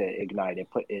continue to ignite.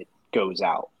 It goes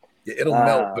out. Yeah, it'll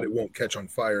melt, but it won't catch on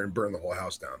fire and burn the whole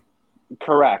house down.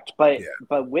 Correct. But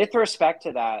with respect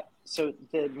to that, so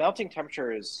the melting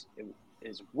temperature is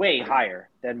way higher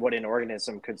than what an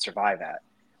organism could survive at.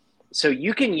 So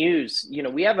you can use,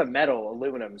 we have a metal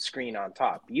aluminum screen on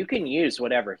top. You can use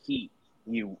whatever heat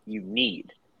you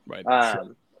need. Right.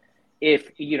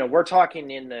 If we're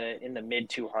talking in the mid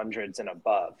 200s and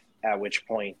above, at which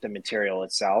point the material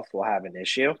itself will have an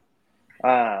issue,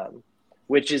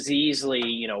 which is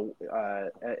easily a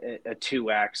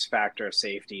 2x factor of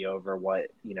safety over what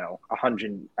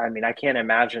 100. I mean, I can't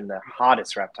imagine the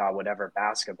hottest reptile would ever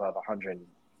bask above 100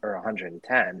 or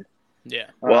 110.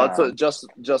 Yeah. Well, that's what Justin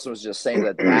was just saying,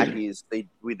 that Ackies, they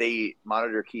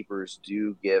monitor keepers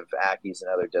do give Ackies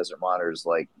and other desert monitors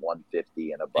like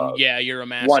 150 and above. And you're a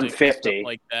master 150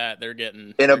 like that. They're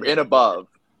getting in above.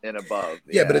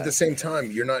 Yeah, but at the same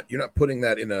time, you're not putting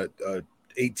that in a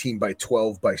 18 by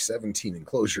 12 by 17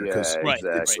 enclosure, because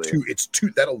it's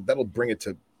too that'll bring it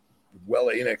to well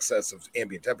in excess of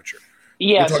ambient temperature.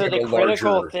 Yeah, so the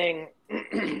critical thing,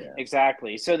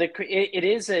 exactly. So it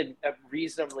is a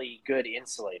reasonably good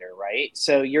insulator, right?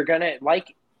 So you're gonna,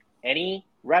 like any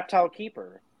reptile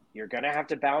keeper, you're gonna have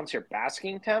to balance your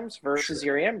basking temps versus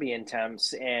your ambient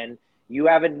temps, and you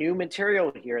have a new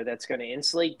material here that's going to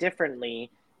insulate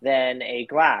differently than a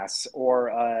glass or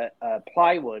a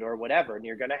plywood or whatever, and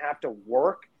you're going to have to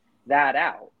work that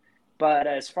out. But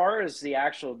as far as the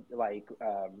actual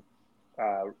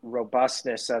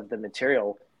robustness of the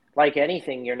material, like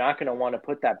anything, you're not going to want to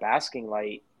put that basking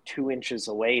light 2 inches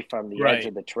away from the edge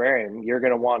of the terrarium. You're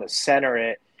going to want to center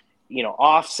it,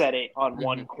 offset it on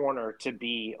one corner to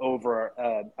be over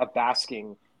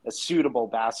a suitable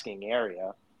basking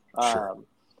area.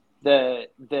 The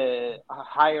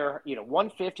higher,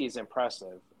 150 is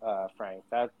impressive, Frank.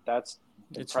 That's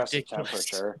impressive ridiculous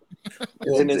temperature.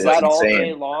 Is that all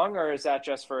day long, or is that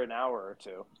just for an hour or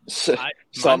two?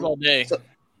 Mine's all day.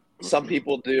 Some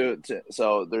people do.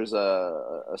 So there's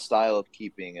a style of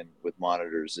keeping and with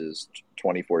monitors is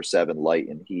 24/7 light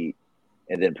and heat,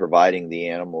 and then providing the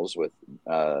animals with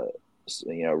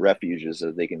refuges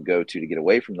that they can go to get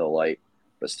away from the light,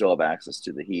 but still have access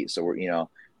to the heat. So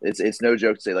it's no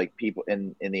joke to say like people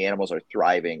and the animals are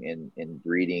thriving and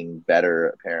breeding better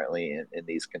apparently in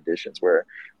these conditions where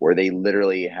they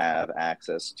literally have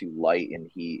access to light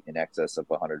and heat in excess of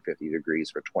 150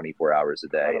 degrees for 24 hours a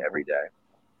day, every day.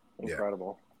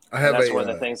 Incredible. Yeah. That's one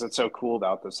of the things that's so cool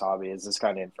about this hobby is this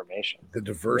kind of information. The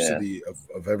diversity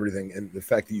of everything, and the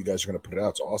fact that you guys are going to put it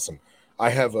out is awesome. I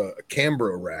have a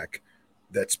Cambro rack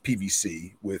that's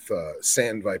PVC with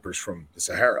sand vipers from the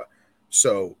Sahara.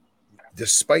 So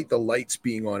despite the lights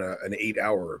being on an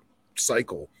 8-hour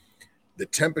cycle, the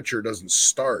temperature doesn't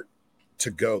start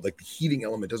to go, like the heating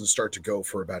element doesn't start to go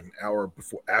for about an hour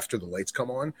after the lights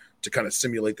come on to kind of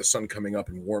simulate the sun coming up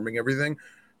and warming everything.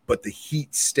 But the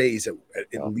heat stays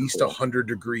at least 100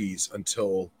 degrees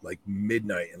until like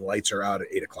midnight, and lights are out at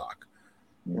 8 o'clock.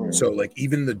 So like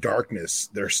even the darkness,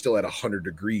 they're still at 100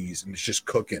 degrees and it's just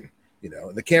cooking,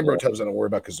 And the Cambro tubs I don't worry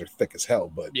about because they're thick as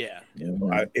hell. But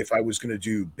if I was going to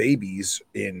do babies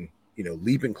in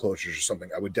leap enclosures or something,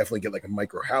 I would definitely get like a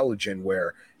microhalogen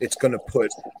where it's going to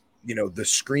put the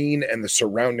screen and the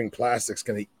surrounding plastic's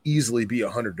going to easily be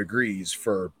 100 degrees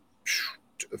for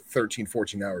 13,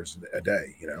 14 hours a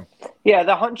day, Yeah,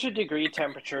 the 100-degree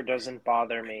temperature doesn't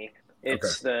bother me.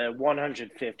 It's the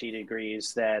 150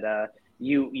 degrees that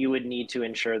you would need to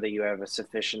ensure that you have a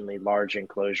sufficiently large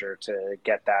enclosure to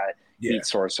get that heat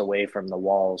source away from the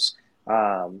walls.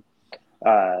 We're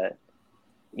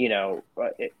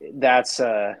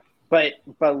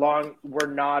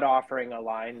not offering a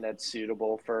line that's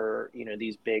suitable for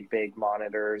these big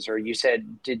monitors. Or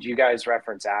did you guys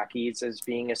reference Ackies as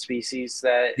being a species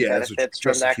that benefits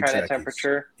from that kind of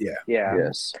temperature?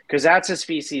 Yes, because that's a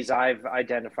species I've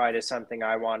identified as something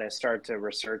I want to start to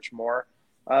research more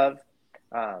of.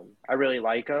 I really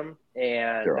like them,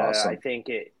 and they're awesome. I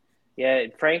think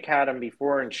Frank had them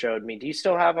before and showed me. Do you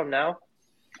still have them now?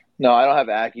 No, I don't have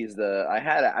Ackies. I've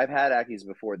had Ackies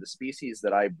before. The species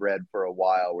that I bred for a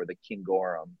while were the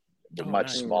Kingorum,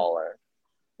 much smaller.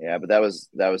 Yeah, but that was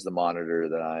the monitor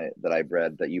that I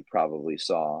bred that you probably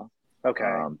saw. Okay,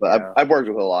 I've worked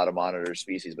with a lot of monitor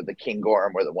species, but the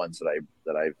Kingorum were the ones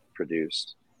that I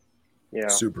produced. Yeah,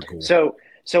 super cool.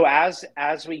 So as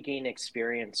we gain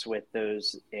experience with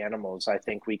those animals, I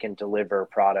think we can deliver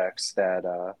products that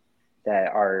are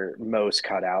most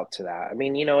cut out to that. I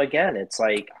mean, again, it's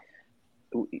like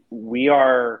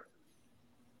we're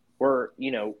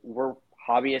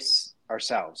hobbyists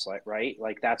ourselves, right?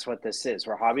 Like that's what this is.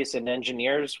 We're hobbyists and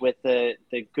engineers with the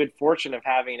good fortune of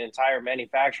having an entire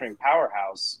manufacturing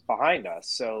powerhouse behind us.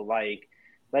 So like,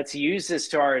 let's use this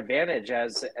to our advantage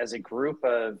as a group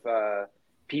of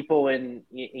people in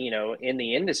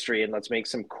the industry, and let's make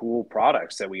some cool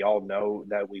products that we all know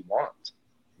that we want.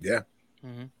 Yeah.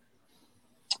 Mm-hmm.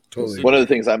 Totally. One of the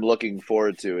things I'm looking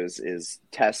forward to is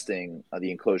testing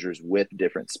the enclosures with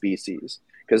different species,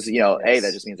 because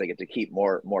that just means I get to keep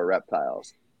more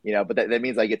reptiles, but that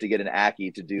means I get to get an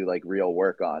Ackie to do like real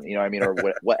work on, or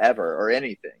whatever, or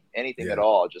anything at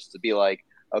all, just to be like,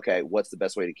 okay, what's the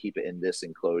best way to keep it in this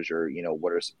enclosure?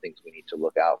 What are some things we need to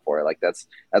look out for? Like that's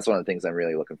one of the things I'm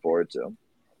really looking forward to.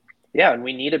 Yeah, and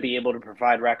we need to be able to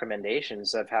provide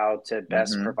recommendations of how to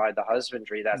best provide the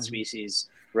husbandry that species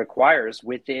requires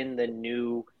within the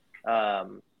new,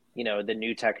 the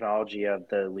new technology of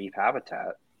the leaf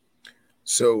habitat.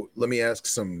 So let me ask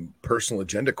some personal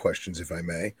agenda questions, if I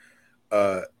may.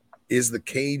 Is the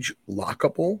cage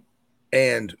lockable,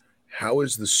 and how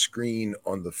is the screen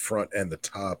on the front and the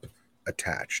top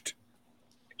attached?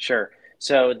 Sure.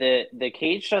 So the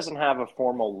cage doesn't have a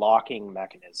formal locking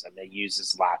mechanism. It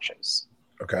uses latches.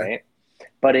 Okay. Right?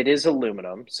 But it is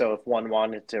aluminum. So if one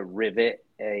wanted to rivet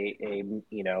a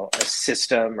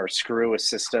system or screw a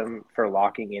system for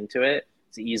locking into it,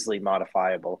 it's easily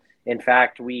modifiable. In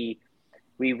fact, we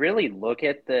really look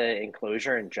at the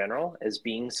enclosure in general as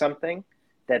being something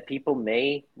that people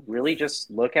may really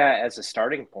just look at as a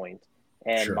starting point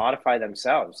and modify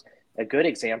themselves. A good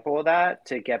example of that,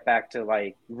 to get back to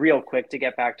the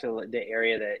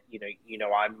area that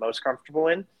I'm most comfortable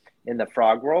in the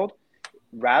frog world,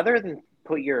 rather than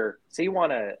say you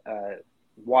want a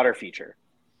water feature,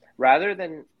 rather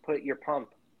than put your pump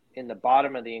in the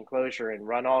bottom of the enclosure and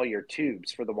run all your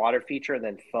tubes for the water feature and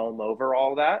then foam over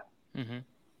all that,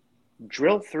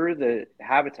 drill through the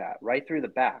habitat right through the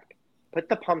back, put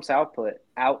the pump's output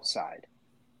outside,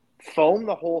 foam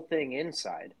the whole thing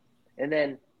inside, and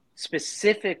then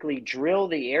specifically drill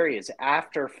the areas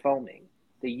after foaming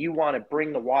that you want to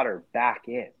bring the water back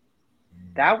in.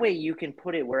 That way you can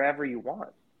put it wherever you want.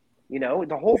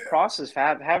 The whole process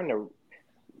of having to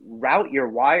route your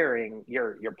wiring,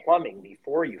 your plumbing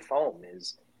before you foam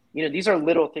is, these are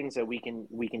little things that we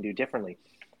can do differently.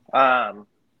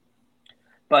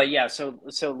 But yeah, so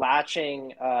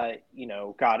latching,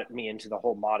 got me into the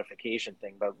whole modification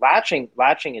thing. But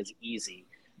latching is easy.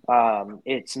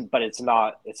 It's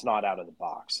not out of the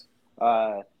box.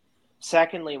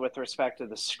 Secondly, with respect to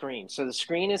the screen, so the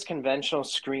screen is conventional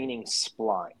screening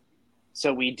spline.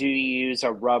 So we do use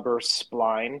a rubber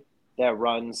spline that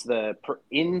runs the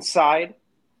inside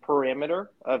perimeter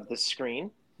of the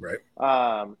screen. Right.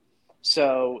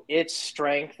 So its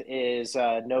strength is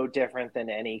no different than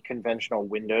any conventional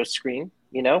window screen.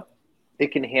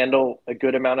 It can handle a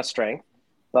good amount of strength,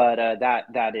 but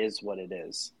that is what it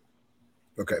is.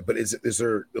 Okay, but is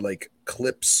there like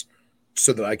clips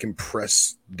so that I can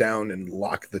press down and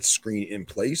lock the screen in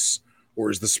place, or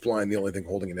is the spline the only thing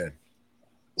holding it in?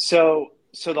 So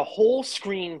the whole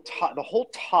screen, the whole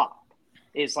top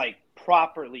is like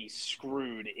properly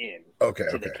screwed in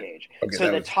to the cage. Okay, so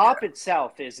the top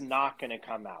itself is not going to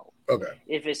come out. Okay.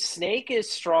 If a snake is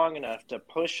strong enough to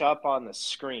push up on the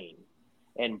screen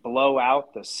and blow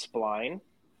out the spline,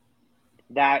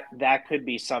 that could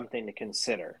be something to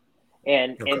consider.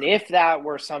 And if that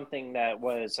were something that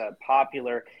was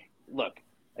popular, look,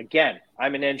 again,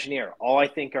 I'm an engineer. All I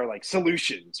think are like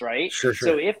solutions, right? Sure.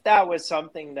 So if that was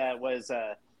something that was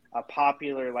a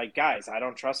popular, like, guys, I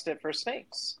don't trust it for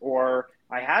snakes, or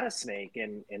I had a snake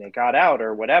and it got out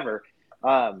or whatever,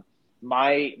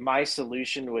 my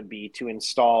solution would be to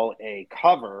install a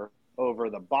cover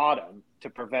over the bottom to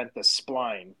prevent the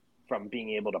spline from being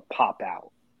able to pop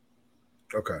out.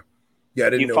 Okay. Yeah,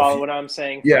 I didn't know. You follow what I'm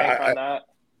saying, Frank, on that?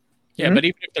 Yeah, mm-hmm. But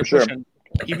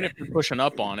even if they're pushing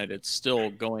up on it, it's still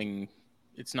going.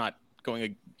 It's not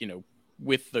going,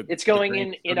 with the. It's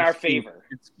going in our favor.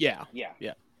 Yeah.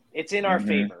 It's in our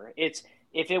favor. It's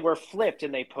if it were flipped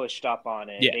and they pushed up on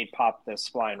it, they'd pop the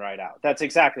spline right out. That's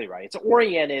exactly right. It's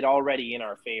oriented already in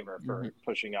our favor for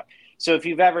pushing up. So if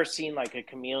you've ever seen like a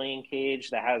chameleon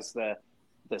cage that has the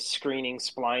screening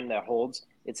spline that holds,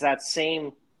 it's that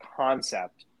same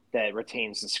concept that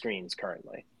retains the screens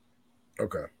currently.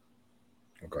 Okay.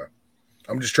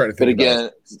 I'm just trying to think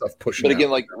about stuff pushing. But again,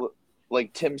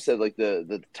 like Tim said, like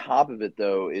the top of it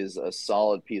though is a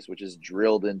solid piece which is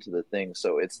drilled into the thing,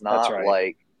 so it's not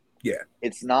like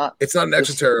it's not an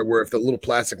exoterra where if the little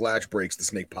plastic latch breaks, the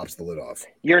snake pops the lid off.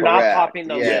 You're not popping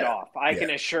the lid off. I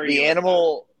can assure you.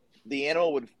 The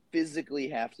animal would physically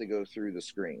have to go through the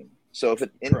screen. So if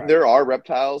there are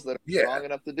reptiles that are strong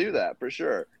enough to do that for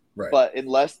sure. Right. But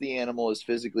unless the animal is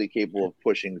physically capable of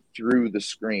pushing through the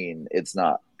screen, it's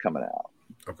not coming out.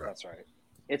 Okay. That's right.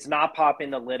 It's not popping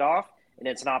the lid off, and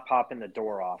it's not popping the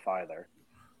door off either.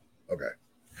 Okay.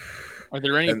 Are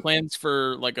there any plans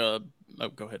for like go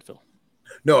ahead, Phil.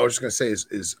 No, I was just going to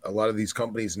say is a lot of these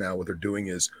companies now, what they're doing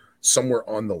is somewhere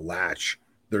on the latch,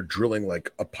 they're drilling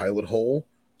like a pilot hole.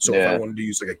 So if I wanted to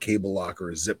use like a cable lock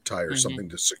or a zip tie or something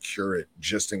to secure it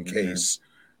just in case,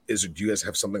 do you guys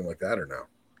have something like that or no?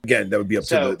 Again, that would be up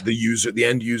to the user, the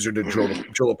end user, to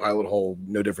drill a pilot hole,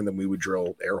 no different than we would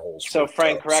drill air holes. So,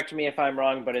 Frank, correct me if I'm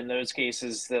wrong, but in those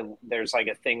cases, there's like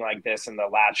a thing like this, and the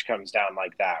latch comes down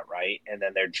like that, right? And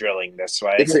then they're drilling this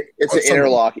way. It's an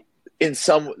interlock. In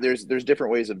some, there's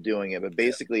different ways of doing it, but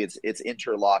basically, it's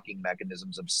interlocking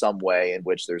mechanisms of some way in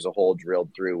which there's a hole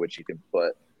drilled through which you can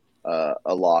put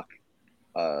a lock,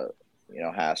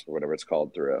 hasp or whatever it's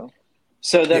called through.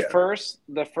 So the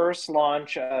first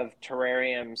launch of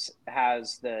terrariums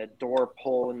has the door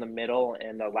pull in the middle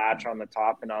and the latch on the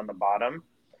top and on the bottom.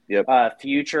 Yep.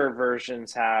 Future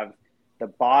versions have the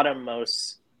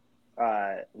bottommost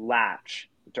latch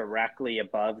directly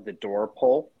above the door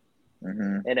pull.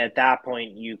 Mm-hmm. And at that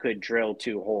point, you could drill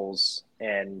 2 holes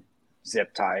and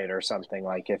zip tie it or something,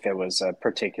 like if it was a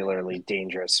particularly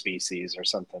dangerous species or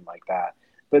something like that.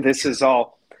 But this is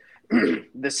all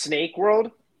the snake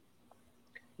world.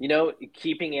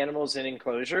 Keeping animals in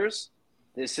enclosures,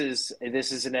 this is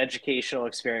an educational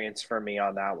experience for me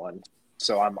on that one.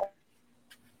 So I'm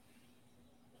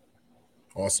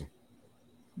awesome.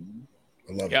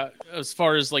 I love it. Yeah, as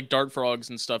far as like dart frogs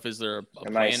and stuff, is there a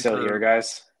Am plan I still for... here,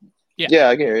 guys? Yeah,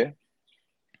 I can hear you.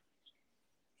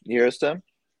 You hear us, Tim?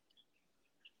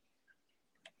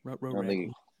 I don't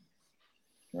think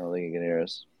you can hear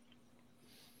us.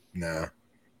 Nah.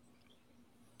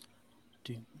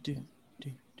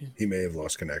 He may have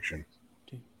lost connection.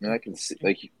 No, I can see.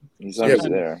 Like he's obviously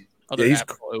there.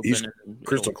 He's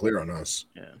crystal clear on us.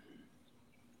 Yeah.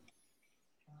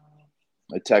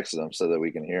 I texted him so that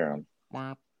we can hear him.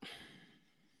 Wow.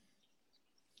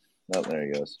 Oh, there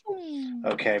he goes.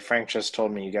 Okay, Frank just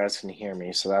told me you guys can hear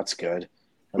me, so that's good.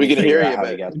 We can hear you, how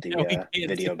but to get No, we the can't.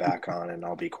 video back on, and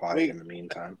I'll be quiet in the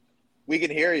meantime. we can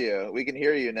hear you. We can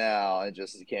hear you now. I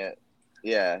just can't.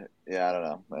 Yeah. I don't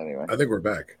know. Anyway, I think we're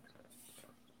back.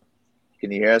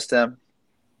 can you hear us, Tim?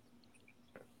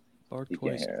 Bark You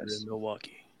twice can't hear if you're us. in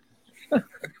Milwaukee.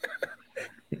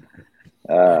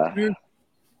 I mean,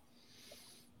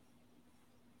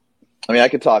 I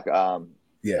could talk. Go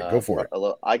for it.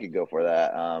 I could go for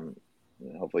that.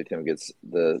 Hopefully, Tim gets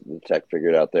the tech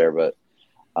figured out there. But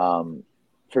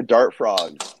for dart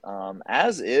frogs,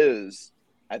 as is,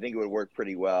 I think it would work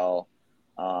pretty well.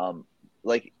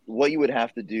 Like what you would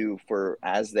have to do for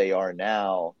as they are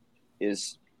now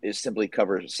is simply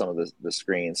cover some of the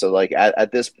screen. So like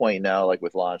at this point now, like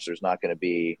with launch, there's not going to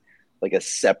be like a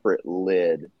separate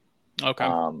lid. Okay.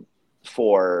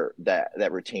 For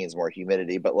that retains more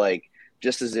humidity, but like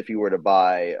just as if you were to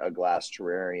buy a glass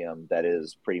terrarium that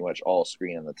is pretty much all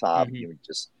screen on the top, you would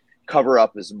just cover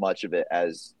up as much of it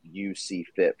as you see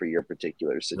fit for your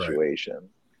particular situation. Right.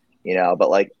 You know, but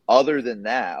like other than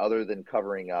that, other than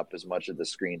covering up as much of the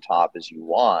screen top as you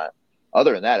want,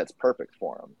 other than that, it's perfect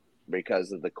for them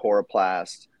because of the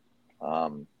coroplast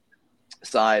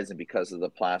size and because of the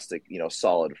plastic,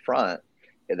 solid front.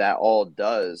 That all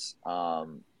does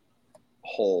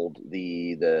hold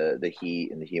the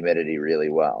heat and the humidity really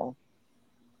well.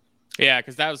 Yeah,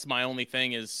 because that was my only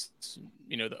thing is,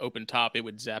 the open top, it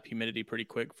would zap humidity pretty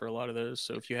quick for a lot of those.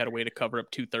 So if you had a way to cover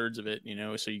up 2/3 of it,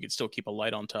 so you could still keep a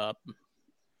light on top.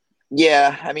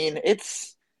 Yeah, I mean, it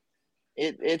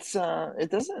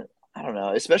doesn't, I don't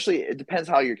know, especially it depends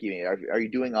how you're keeping it. Are you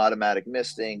doing automatic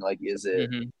misting? Like, is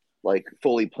it like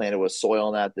fully planted with soil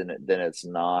in that? Then it's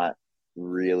not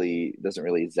really, doesn't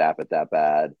really zap it that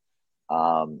bad.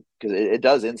 Because it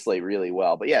does insulate really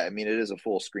well. But yeah, I mean, it is a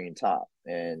full screen top,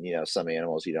 and some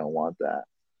animals you don't want that.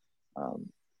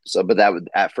 But that would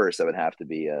at first that would have to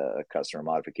be a customer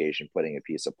modification, putting a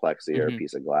piece of plexi or a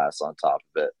piece of glass on top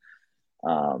of it.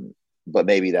 But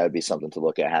maybe that would be something to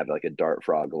look at. Have like a dart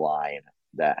frog line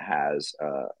that has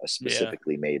a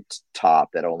specifically made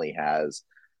top that only has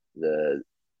the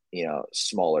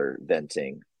smaller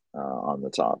venting on the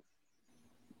top.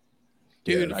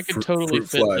 Dude, I could totally fruit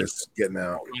fit flies getting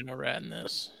out. Rhino rat in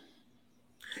this.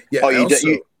 Yeah,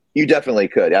 you definitely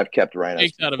could. I've kept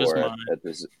rhinos out of his mind.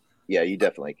 Yeah, you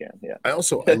definitely can. Yeah. I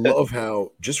love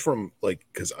how just from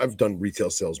because I've done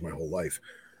retail sales my whole life,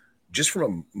 just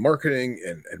from marketing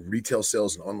and retail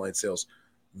sales and online sales,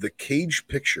 the cage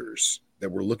pictures that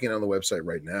we're looking on the website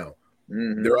right now,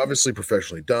 they're obviously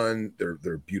professionally done.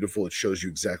 They're beautiful. It shows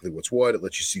you exactly what's what. It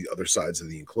lets you see other sides of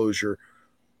the enclosure.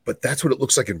 But that's what it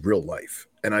looks like in real life.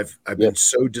 And I've been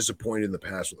so disappointed in the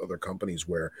past with other companies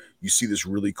where you see this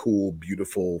really cool,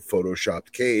 beautiful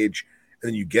photoshopped cage, and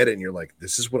then you get it and you're like,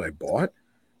 this is what I bought.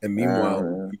 And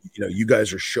meanwhile, you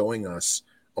guys are showing us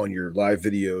on your live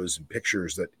videos and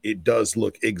pictures that it does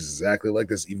look exactly like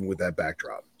this, even with that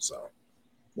backdrop. So,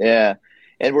 yeah.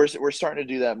 And we're starting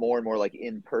to do that more and more, like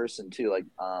in person too. Like,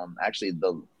 actually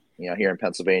here in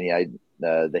Pennsylvania,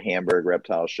 the Hamburg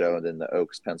Reptile Show and then the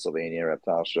Oaks, Pennsylvania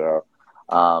Reptile Show.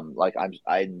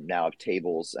 I now have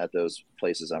tables at those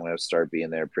places. I'm going to start being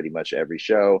there pretty much every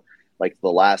show. Like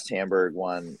the last Hamburg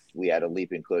one, we had a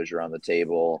leap enclosure on the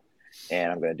table,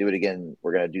 and I'm going to do it again.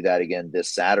 We're going to do that again this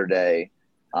Saturday.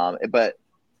 But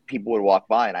people would walk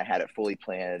by, and I had it fully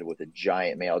planted with a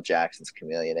giant male Jackson's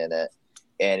chameleon in it.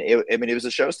 And it was a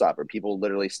showstopper. People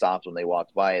literally stopped when they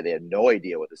walked by. They had no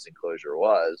idea what this enclosure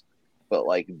was. But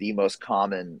like the most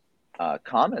common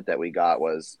comment that we got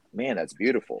was, "Man, that's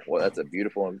beautiful." Well, that's a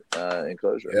beautiful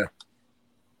enclosure. Yeah.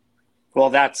 Well,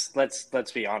 let's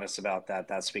be honest about that.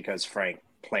 That's because Frank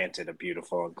planted a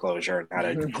beautiful enclosure and had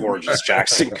a gorgeous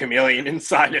Jackson chameleon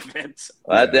inside of it.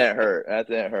 Well, that didn't hurt. That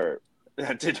didn't hurt.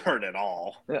 That didn't hurt at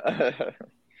all.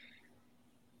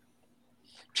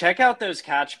 Check out those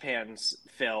catch pans,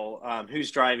 Phil.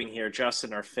 Who's driving here,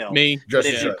 Justin or Phil? Me. But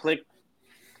if you click,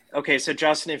 okay, so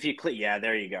Justin, if you click, yeah,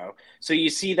 there you go. So you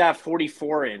see that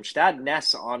 44-inch, that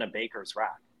nests on a baker's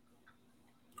rack.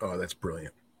 Oh, that's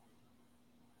brilliant.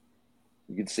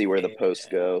 You can see where the posts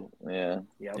go. Yeah.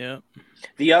 Yep. Yeah.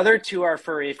 The other two are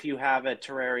for if you have a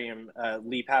terrarium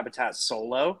leap habitat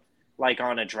solo, like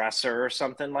on a dresser or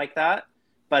something like that.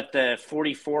 But the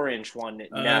 44-inch one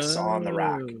nests on the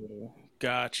rack.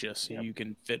 Gotcha. So you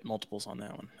can fit multiples on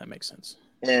that one. That makes sense.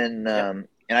 And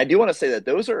I do want to say that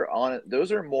those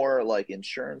are more like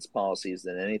insurance policies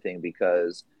than anything,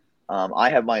 because I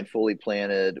have mine fully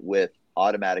planted with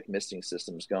automatic misting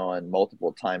systems going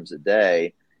multiple times a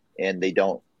day, and they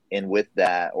don't and with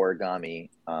that origami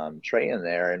tray in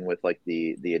there, and with like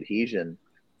the adhesion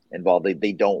involved,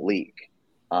 they don't leak.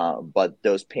 But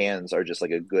those pans are just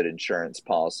like a good insurance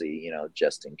policy,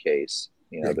 just in case,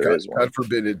 Yeah, there is one. God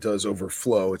forbid it does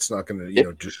overflow. It's not going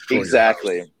to, destroy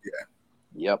exactly. your house.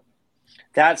 Yeah. Yep.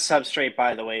 That substrate,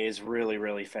 by the way, is really,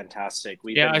 really fantastic.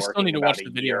 We've been I still need working to about watch a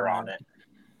the video year on it.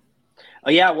 Oh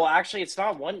yeah, well actually it's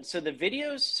not one. So the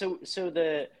videos, so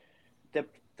the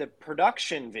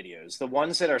production videos, the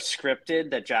ones that are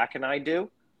scripted that Jack and I do,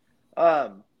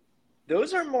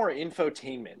 those are more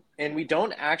infotainment, and we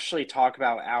don't actually talk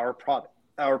about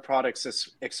our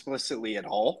products explicitly at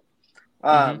all.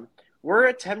 We're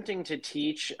attempting to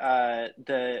teach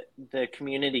the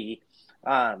community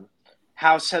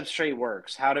how substrate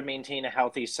works, how to maintain a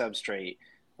healthy substrate.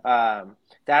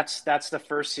 That's the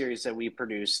first series that we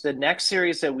produced. The next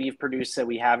series that we've produced that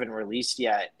we haven't released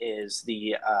yet is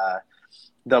the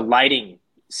lighting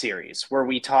series, where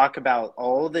we talk about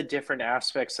all the different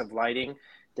aspects of lighting,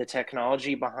 the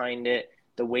technology behind it,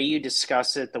 the way you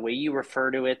discuss it, the way you refer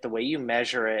to it, the way you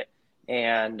measure it.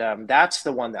 And that's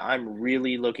the one that I'm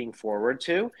really looking forward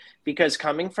to, because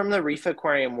coming from the reef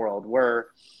aquarium world, where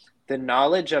the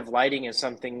knowledge of lighting is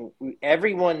something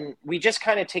we just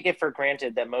kind of take it for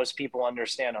granted that most people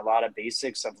understand a lot of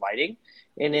basics of lighting.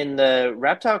 And in the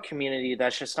reptile community,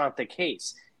 that's just not the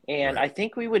case. And Right. I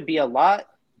think we would be a lot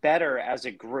better as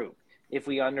a group if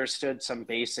we understood some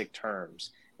basic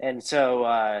terms. And so,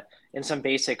 and some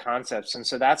basic concepts. And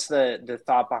so that's the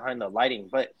thought behind the lighting.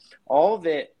 But all of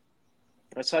it,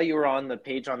 I saw you were on the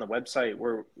page on the website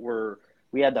where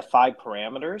we had the 5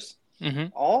 parameters.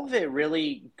 All of it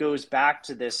really goes back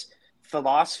to this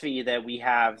philosophy that we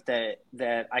have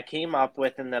that I came up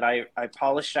with, and that I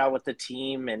polished out with the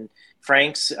team, and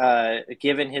Frank's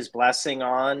given his blessing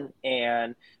on,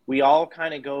 and we all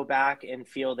kind of go back and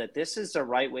feel that this is the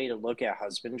right way to look at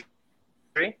husbandry.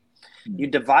 You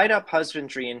divide up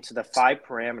husbandry into the 5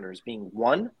 parameters, being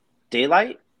 1,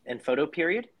 daylight and photo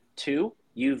period, 2,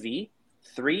 UV,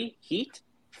 3, heat,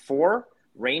 4,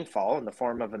 rainfall in the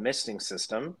form of a misting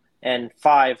system, and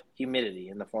 5, humidity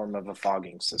in the form of a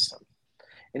fogging system.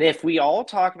 And if we all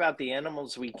talk about the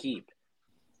animals we keep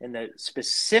and the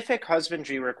specific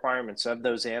husbandry requirements of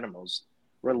those animals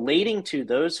relating to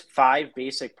those 5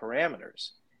 basic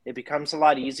parameters, it becomes a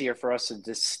lot easier for us to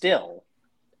distill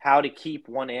how to keep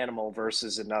one animal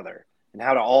versus another, and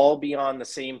how to all be on the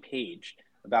same page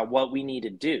about what we need to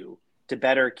do to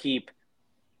better keep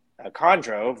a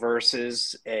chondro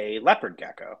versus a leopard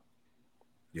gecko.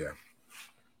 Yeah.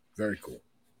 Very cool.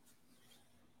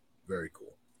 Very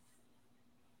cool.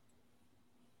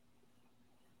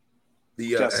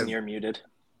 Justin, you're muted.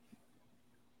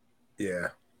 Yeah.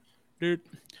 Dude.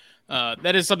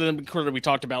 That is something that we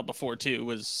talked about before too,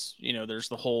 was, there's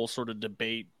the whole sort of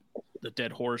debate, the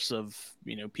dead horse of,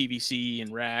 PVC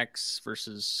and racks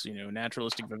versus,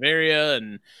 naturalistic Bavaria.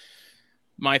 And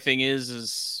my thing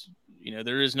is,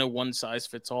 there is no one size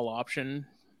fits all option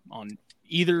on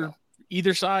either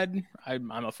side.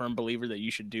 I'm a firm believer that you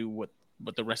should do what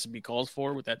the recipe calls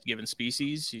for with that given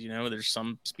species. There's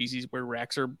some species where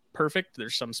racks are perfect.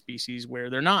 There's some species where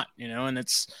they're not, and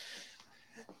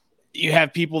you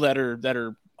have people that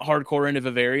are hardcore into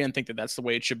Bavaria and think that that's the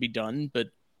way it should be done. But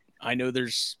I know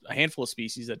there's a handful of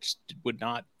species that just would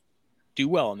not do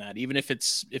well in that. Even if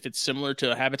it's similar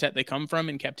to a habitat they come from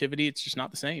in captivity, it's just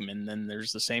not the same. And then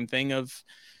there's the same thing of,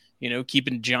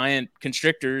 keeping giant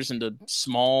constrictors into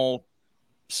small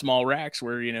racks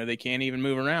where, they can't even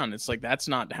move around. It's like, that's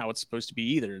not how it's supposed to be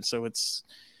either. And so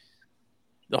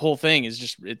the whole thing is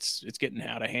just, it's getting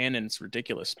out of hand, and it's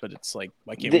ridiculous. But it's like,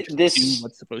 why can't we just do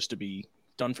what's supposed to be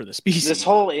done for the species? This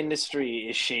whole industry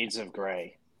is shades of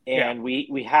gray, and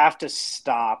we have to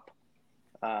stop.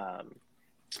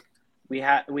 We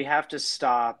have to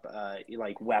stop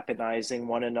like weaponizing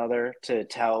one another to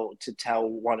tell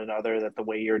one another that the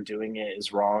way you're doing it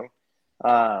is wrong.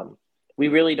 We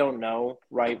really don't know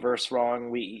right versus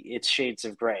wrong. It's shades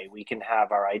of gray. We can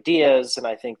have our ideas, and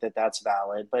I think that that's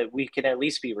valid, but we can at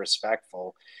least be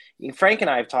respectful. Frank and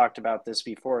I have talked about this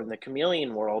before in the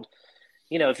chameleon world.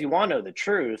 If you want to know the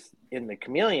truth, in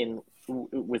the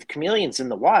with chameleons in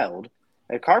the wild,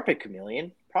 a carpet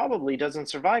chameleon probably doesn't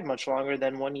survive much longer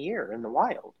than 1 year in the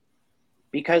wild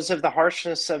because of the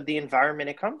harshness of the environment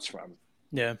it comes from.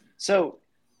 Yeah. So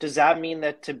does that mean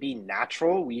that to be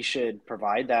natural, we should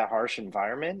provide that harsh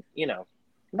environment?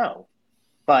 No.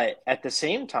 But at the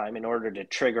same time, in order to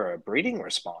trigger a breeding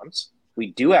response, we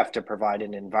do have to provide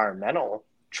an environmental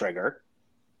trigger.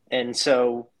 And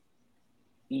so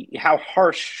how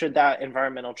harsh should that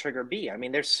environmental trigger be? I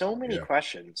mean, there's so many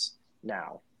questions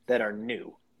now that are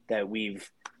new that we've,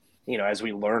 as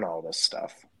we learn all this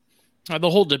stuff. The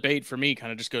whole debate for me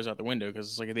kind of just goes out the window because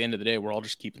it's like at the end of the day, we're all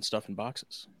just keeping stuff in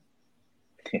boxes.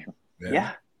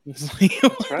 Yeah.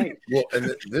 That's right. Well,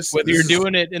 and whether you're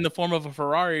doing it in the form of a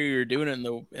Ferrari or you're doing it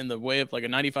in the way of like a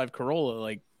 95 Corolla,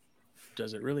 like,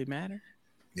 does it really matter?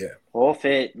 Yeah. Well, if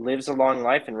it lives a long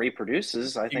life and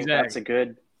reproduces, I think that's a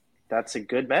good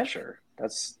measure.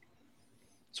 That's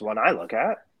one I look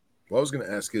at. What I was going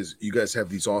to ask is, you guys have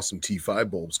these awesome T5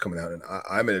 bulbs coming out, and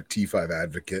I'm a T5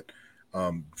 advocate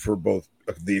for both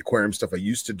the aquarium stuff I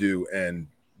used to do and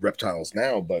reptiles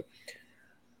now, but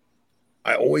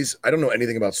I don't know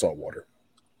anything about saltwater,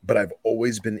 but I've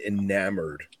always been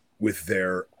enamored with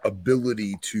their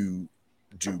ability to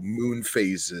do moon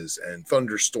phases and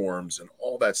thunderstorms and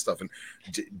all that stuff, and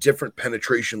different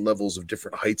penetration levels of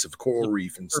different heights of coral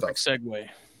reef and stuff. Segue.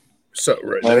 So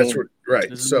that's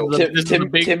right. So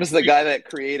Tim is the guy that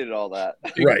created all that.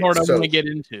 Right. Part I want to get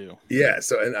into. Yeah.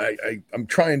 So, and I'm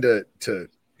trying to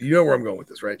where I'm going with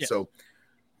this, right? Yeah. So,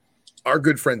 our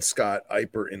good friend Scott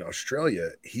Eiper in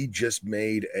Australia, he just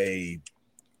made a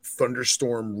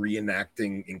thunderstorm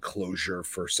reenacting enclosure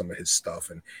for some of his stuff,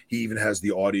 and he even has the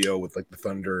audio with like the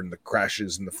thunder and the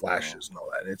crashes and the flashes and all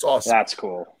that. And it's awesome. That's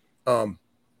cool.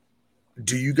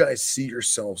 Do you guys see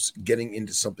yourselves getting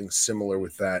into something similar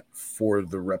with that for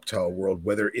the reptile world,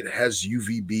 whether it has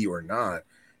UVB or not?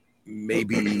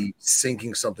 Maybe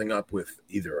syncing something up with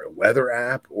either a weather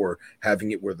app or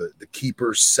having it where the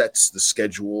keeper sets the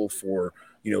schedule for,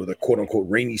 the quote unquote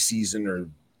rainy season or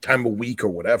time of week or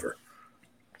whatever.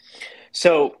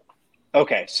 So I'm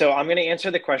going to answer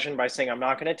the question by saying I'm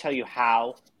not going to tell you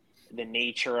how, the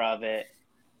nature of it,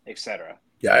 etc.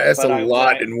 Yeah, I asked a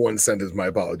lot in one sentence. My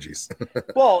apologies.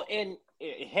 Well, and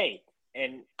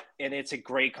it's a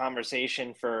great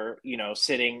conversation for,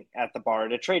 sitting at the bar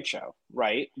at a trade show,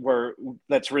 right?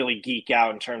 Let's really geek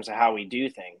out in terms of how we do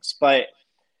things. But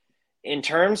in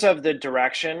terms of the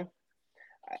direction,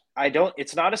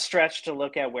 it's not a stretch to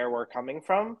look at where we're coming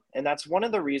from. And that's one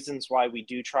of the reasons why we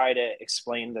do try to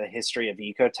explain the history of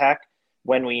ecotech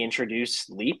when we introduce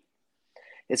LEAP.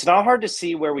 It's not hard to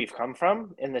see where we've come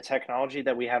from in the technology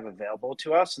that we have available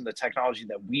to us and the technology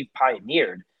that we've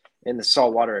pioneered in the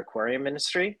saltwater aquarium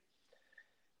industry.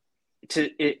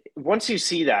 Once you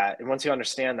see that and once you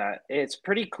understand that, it's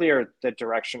pretty clear the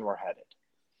direction we're headed.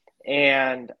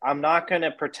 And I'm not going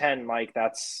to pretend like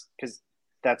that's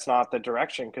not the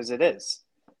direction, because it is.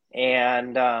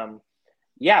 And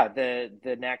within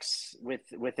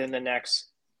the next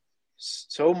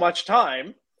so much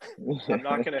time, I'm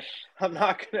not gonna.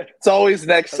 It's always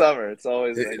next summer. It's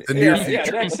always the near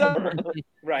future. Next summer,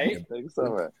 right? Next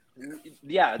summer.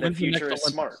 Yeah, the future is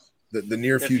smart. The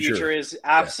near future. The future is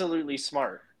absolutely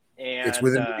smart, and it's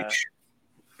within reach.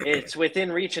 It's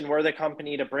within reach, and we're the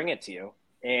company to bring it to you.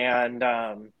 And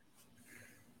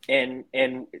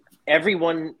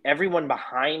everyone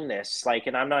behind this, like,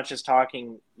 and I'm not just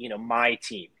talking, my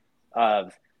team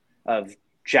of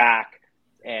Jack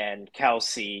and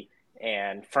Kelsey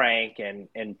and Frank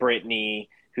and Brittany,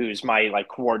 who's my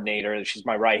coordinator. She's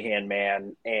my right-hand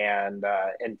man, and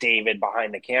David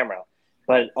behind the camera,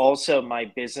 but also my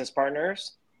business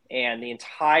partners and the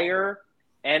entire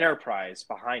enterprise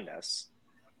behind us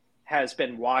has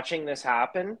been watching this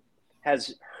happen,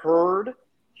 has heard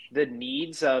the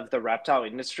needs of the reptile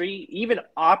industry. Even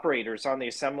operators on the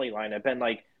assembly line have been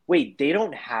like, wait, they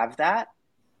don't have that?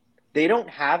 They don't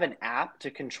have an app to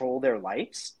control their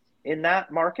lights in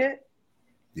that market?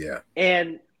 Yeah.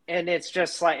 And it's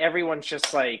just like, everyone's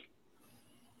just like,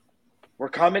 we're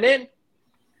coming in.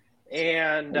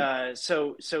 And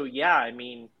so yeah, I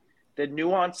mean, the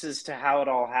nuances to how it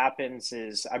all happens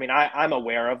is, I mean, I'm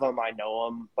aware of them, I know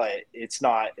them, but it's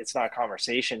not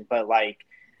conversation. But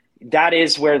that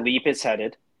is where LEAP is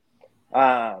headed.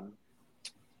 I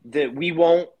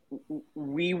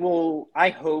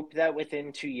hope that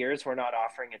within 2 years we're not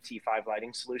offering a T5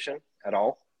 lighting solution at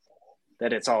all,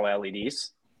 that it's all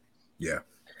LEDs. Yeah.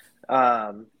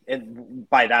 And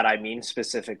by that I mean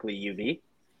specifically UV.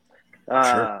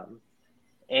 Sure.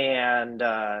 And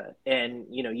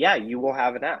you will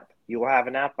have an app. You will have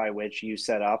an app by which you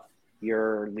set up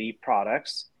your LEAP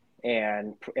products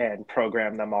and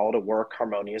program them all to work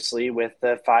harmoniously with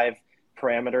the 5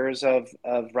 parameters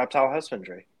of reptile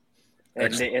husbandry.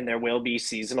 And there will be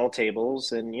seasonal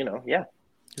tables, and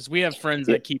because we have friends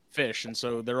that keep fish, and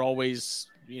so they're always,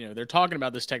 they're talking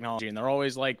about this technology, and they're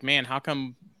always like, man, how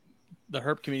come the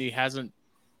herp community hasn't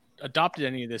adopted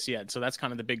any of this yet? So that's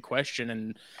kind of the big question,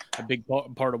 and a big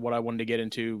part of what I wanted to get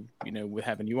into, with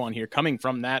having you on here, coming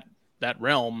from that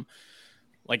realm.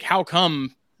 Like, how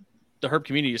come the herp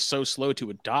community is so slow to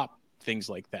adopt things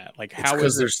like that? Like, It's how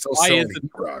because is they're it? still Why selling is it?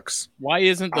 heat rocks. Why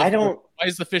isn't the I don't. why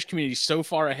is the fish community so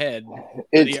far ahead?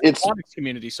 It's The aquatics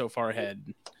community so far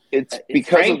ahead. it's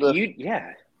because Frank, of the you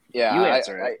yeah.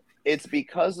 answer it. It's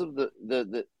because of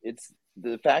the it's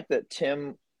the fact that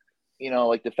Tim,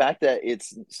 like the fact that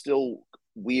it's still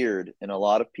weird in a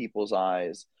lot of people's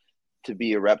eyes to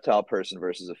be a reptile person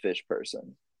versus a fish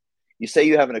person. You say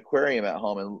you have an aquarium at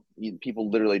home, and people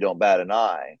literally don't bat an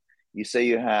eye. You say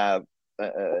you have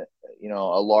a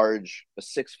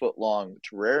 6 foot long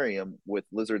terrarium with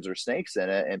lizards or snakes in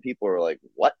it, and people are like,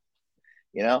 "What?"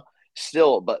 You know.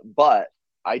 Still, but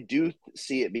I do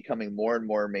see it becoming more and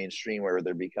more mainstream, where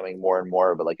they're becoming more and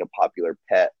more of a popular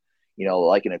pet,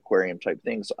 like an aquarium type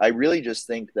thing. So I really just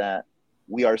think that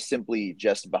we are simply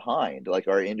just behind. Like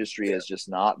our industry has just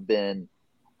not been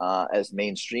as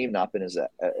mainstream, not been as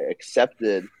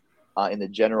accepted in the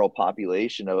general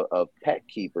population of pet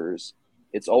keepers.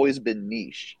 It's always been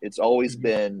niche. It's always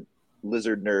been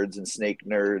lizard nerds and snake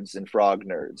nerds and frog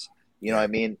nerds. You know what I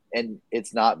mean? And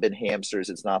it's not been hamsters.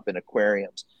 It's not been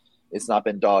aquariums. It's not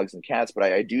been dogs and cats.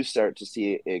 But I do start to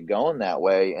see it going that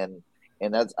way. And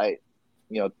that's,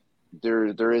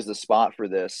 there is a spot for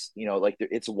this,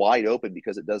 it's wide open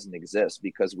because it doesn't exist,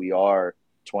 because we are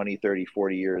 20, 30,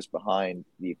 40 years behind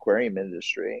the aquarium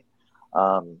industry.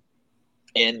 And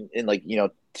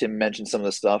Tim mentioned some of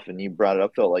the stuff, and you brought it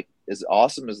up, Phil, like as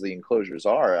awesome as the enclosures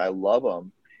are, I love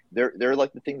them. They're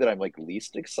like the thing that I'm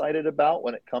least excited about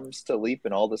when it comes to LEAP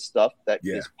and all the stuff that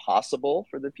is possible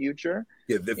for the future.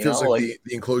 Yeah, it feels like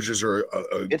the enclosures are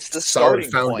it's the solid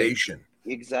starting foundation.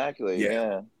 Point. Exactly.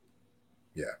 Yeah.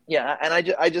 And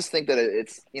I just think that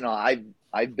it's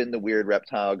I've been the weird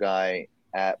reptile guy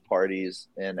at parties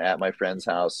and at my friend's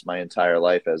house my entire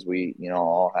life, as we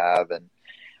all have, and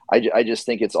I just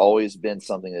think it's always been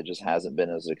something that just hasn't been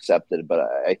as accepted. But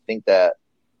I think that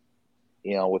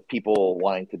with people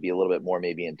wanting to be a little bit more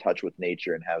maybe in touch with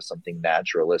nature and have something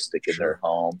naturalistic in their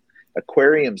home,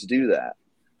 aquariums do that.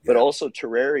 But also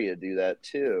terraria do that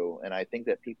too. And I think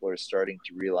that people are starting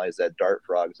to realize that dart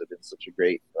frogs have been such a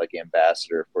great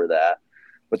ambassador for that.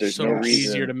 But there's no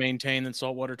reason. Easier to maintain than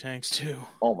saltwater tanks too.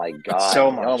 Oh my god!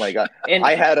 So much. Oh my god! And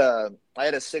I had a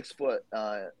 6 foot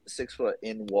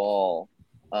in wall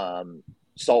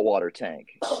saltwater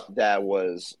tank that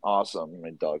was awesome. My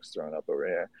dog's throwing up over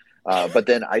here. But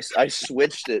then I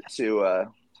switched it to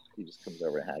he just comes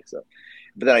over and hacks up.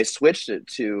 But then I switched it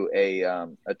to a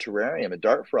terrarium, a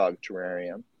dart frog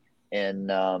terrarium, and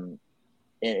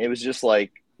it was just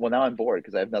like, well, now I'm bored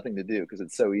because I have nothing to do because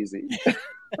it's so easy.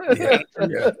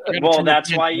 Well,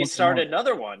 that's why you start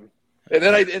another one. And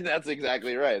then that's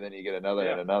exactly right. And then you get another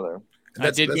and another.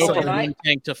 I did go from 1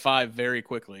 tank to 5 very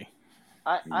quickly.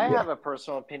 I have a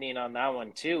personal opinion on that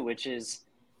one too, which is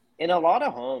in a lot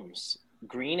of homes,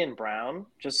 green and brown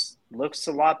just looks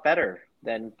a lot better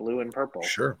than blue and purple.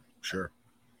 Sure.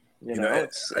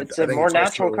 It's a more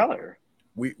natural color.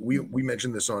 We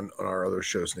mentioned this on our other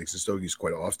show, Snakes and Stogies,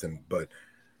 quite often, but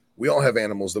we all have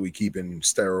animals that we keep in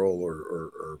sterile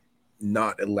or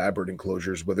not elaborate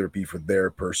enclosures, whether it be for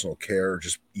their personal care or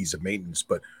just ease of maintenance.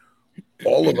 But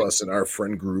all of us in our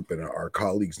friend group and our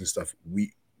colleagues and stuff,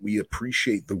 we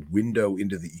appreciate the window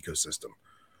into the ecosystem.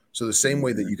 So the same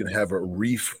way that you can have a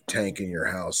reef tank in your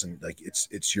house and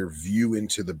it's your view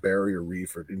into the barrier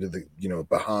reef or into the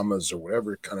Bahamas or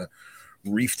whatever kind of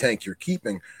reef tank you're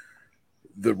keeping,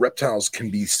 the reptiles can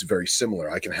be very similar.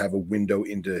 I can have a window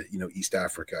into East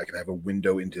Africa. I can have a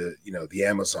window into the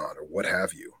Amazon or what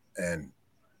have you, and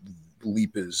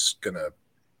LEAP is gonna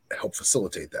help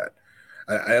facilitate that.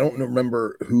 I don't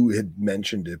remember who had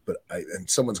mentioned it, but and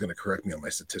someone's going to correct me on my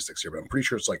statistics here, but I'm pretty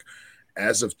sure it's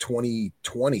as of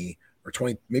 2020 or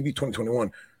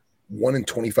 2021, 1 in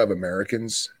 25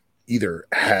 Americans either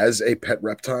has a pet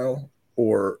reptile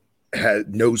or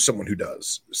knows someone who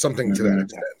does something to that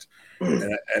extent.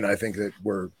 And I think that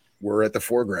we're at the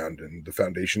foreground and the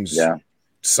foundation's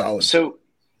solid.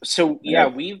 So yeah,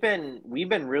 we've been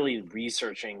really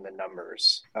researching the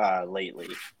numbers lately.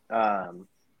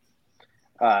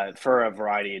 For a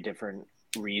variety of different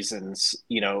reasons.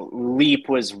 LEAP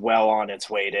was well on its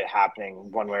way to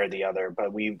happening one way or the other,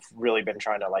 but we've really been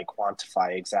trying to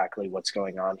quantify exactly what's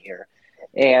going on here.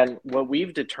 And what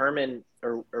we've determined,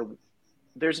 or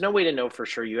there's no way to know for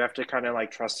sure. You have to kind of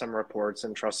trust some reports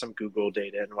and trust some Google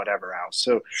data and whatever else.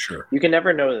 So you can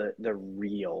never know the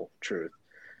real truth.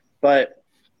 But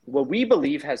what we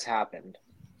believe has happened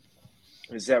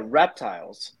is that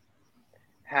reptiles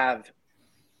have,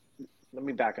 let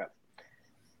me back up.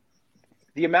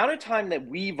 The amount of time that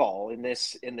we've all in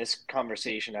this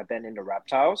conversation have been into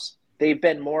reptiles, they've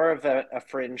been more of a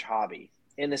fringe hobby.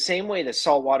 in the same way that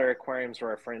saltwater aquariums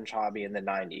were a fringe hobby in the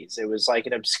 90s. It was like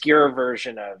an obscure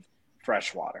version of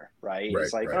freshwater, right?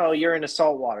 It's like, oh, you're into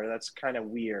saltwater. That's kind of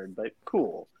weird, but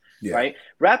cool, right?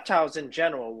 Reptiles in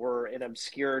general were an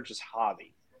obscure just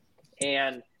hobby.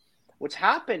 And what's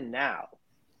happened now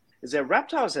is that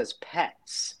reptiles as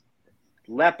pets,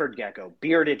 leopard gecko,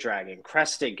 bearded dragon,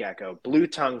 crested gecko,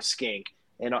 blue-tongued skink,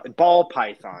 and ball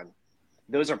python,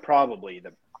 those are probably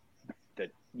the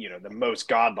most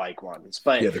godlike ones.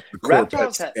 But the core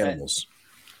reptiles pets, animals.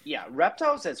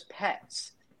 Reptiles as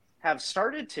pets have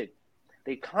started to,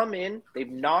 they come in,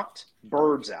 they've knocked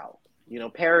birds out.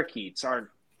 Parakeets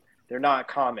they're not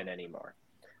common anymore.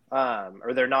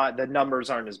 Or they're not, the numbers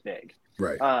aren't as big.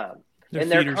 Right.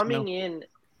 And they're coming in.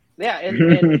 Yeah.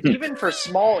 And even for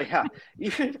small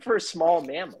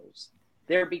mammals,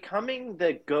 they're becoming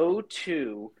the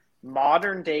go-to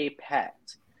modern day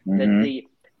pet that the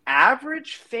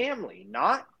average family,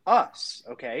 not us,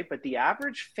 okay, but the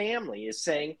average family is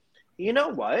saying, you know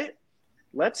what?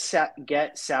 Let's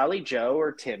get Sally Joe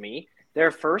or Timmy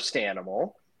their first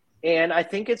animal, and I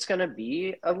think it's going to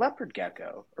be a leopard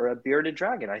gecko or a bearded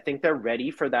dragon. I think they're ready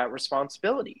for that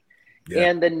responsibility. Yeah.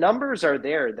 And the numbers are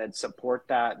there that support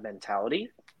that mentality.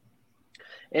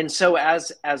 And so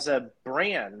as a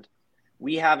brand,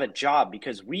 we have a job,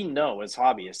 because we know as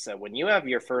hobbyists that when you have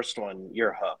your first one,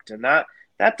 you're hooked. And that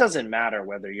doesn't matter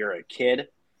whether you're a kid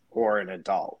or an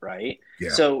adult, right?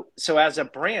 Yeah. So as a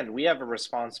brand, we have a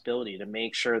responsibility to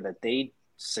make sure that they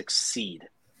succeed.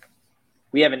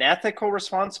 We have an ethical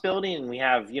responsibility, and we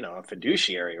have, a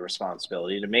fiduciary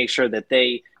responsibility to make sure that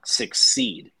they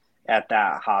succeed at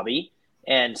that hobby.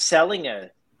 And selling a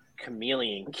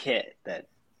chameleon kit that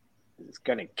is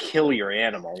going to kill your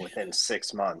animal within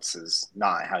 6 months is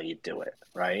not how you do it,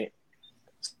 right?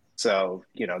 So,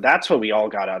 that's what we all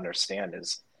got to understand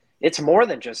is it's more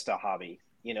than just a hobby.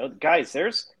 Guys,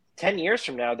 there's 10 years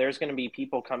from now, there's going to be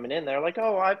people coming in. They're like,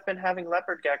 oh, I've been having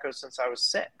leopard geckos since I was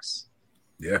 6.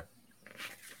 Yeah.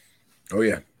 Oh,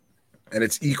 yeah. And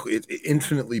it's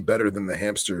infinitely better than the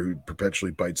hamster who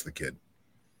perpetually bites the kid.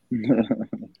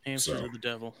 Hamsters are the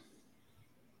devil.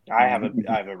 I have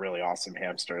a really awesome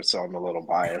hamster, so I'm a little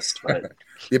biased, but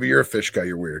yeah, but you're a fish guy.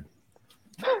 You're weird.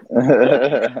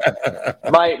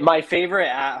 My favorite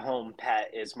at-home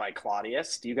pet is my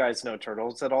Claudius. Do you guys know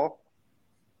turtles at all?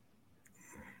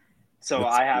 So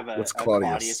I have a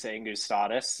Claudius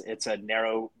angustatus. It's a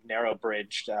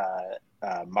narrow-bridged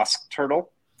musk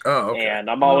turtle. Oh, okay. And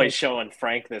I'm always showing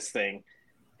Frank this thing.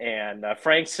 And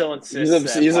Frank still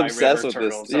insists he's obsessed with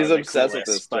this. He's obsessed with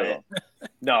this turtle.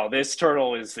 No, this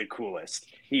turtle is the coolest.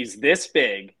 He's this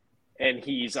big, and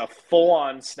he's a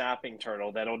full-on snapping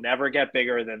turtle that'll never get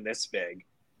bigger than this big.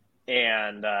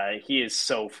 And he is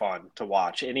so fun to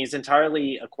watch. And he's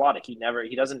entirely aquatic. He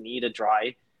doesn't need a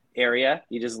dry area.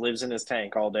 He just lives in his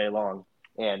tank all day long.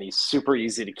 And he's super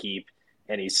easy to keep,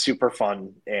 and he's super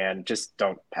fun. And just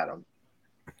don't pet him.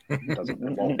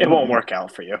 It won't work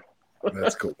out for you.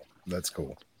 That's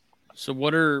cool. So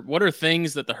what are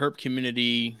things that the herp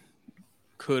community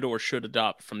could or should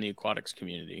adopt from the aquatics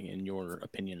community, in your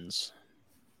opinions?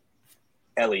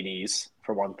 LEDs,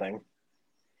 for one thing.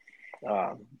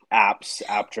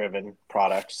 App-driven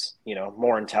products,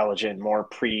 more intelligent, more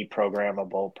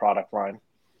pre-programmable product line.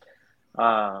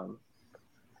 Something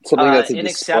that's a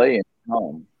display in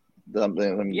home.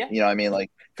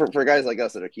 Like for guys like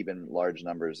us that are keeping large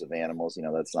numbers of animals,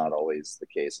 that's not always the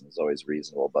case and it's always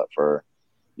reasonable. But for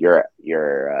your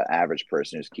average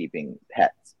person who's keeping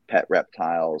pet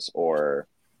reptiles, or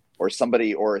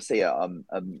somebody, or say a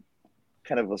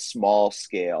kind of a small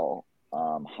scale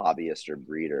hobbyist or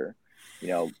breeder,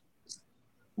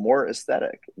 more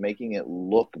aesthetic, making it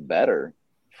look better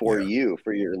for you,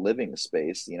 for your living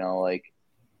space.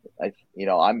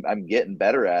 I'm getting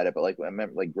better at it, but I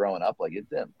remember growing up, it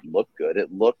didn't look good.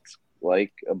 It looked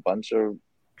like a bunch of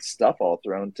stuff all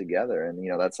thrown together, and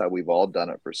that's how we've all done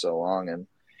it for so long. And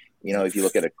if you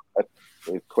look at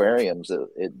aquariums,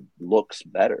 it looks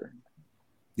better.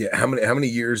 Yeah, how many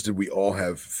years did we all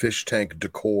have fish tank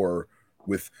decor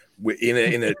in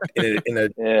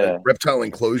a reptile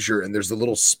enclosure, and there's a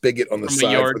little spigot on the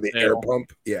side for the air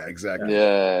pump? Yeah, exactly.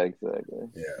 Yeah, exactly.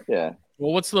 Yeah.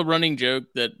 Well, what's the running joke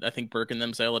that I think Burke and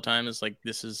them say all the time is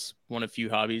this is one of few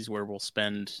hobbies where we'll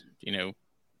spend,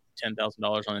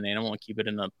 $10,000 on an animal and keep it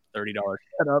in a $30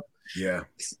 setup. Yeah.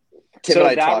 Tim and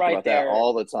I talk about that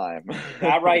all the time.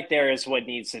 That right there is what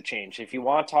needs to change. If you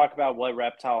want to talk about what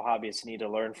reptile hobbyists need to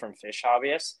learn from fish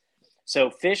hobbyists,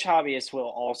 so fish hobbyists will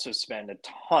also spend a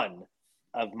ton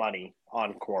of money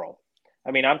on coral.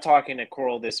 I mean, I'm talking a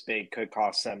coral this big could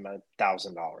cost them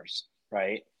 $1,000,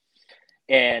 right?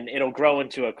 and it'll grow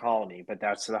into a colony, but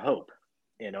that's the hope,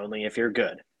 and only if you're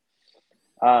good.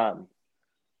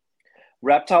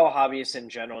 Reptile hobbyists in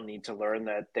general need to learn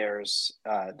that there's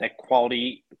that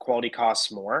quality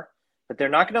costs more, but they're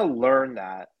not going to learn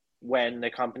that when the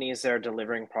companies that are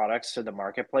delivering products to the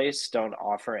marketplace don't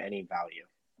offer any value.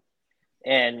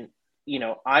 And,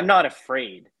 I'm not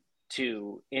afraid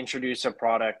to introduce a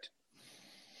product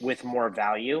with more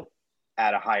value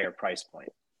at a higher price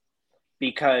point,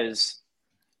 because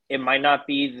it might not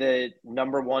be the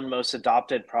number one most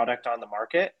adopted product on the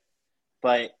market,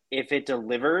 but if it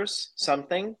delivers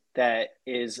something that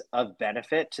is of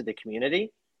benefit to the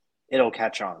community, it'll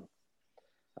catch on.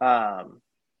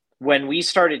 When we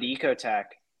started Ecotech,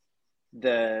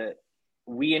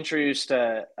 we introduced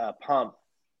a pump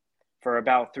for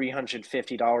about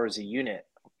 $350 a unit,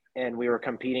 and we were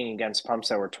competing against pumps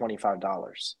that were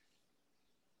 $25.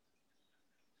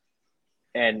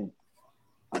 And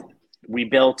we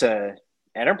built a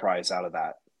enterprise out of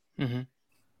that. Mm-hmm.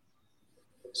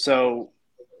 So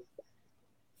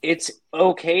it's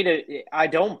okay I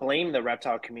don't blame the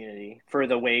reptile community for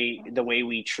the way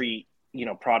we treat,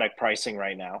 product pricing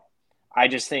right now. I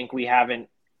just think we haven't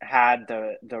had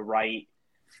the right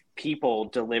people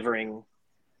delivering,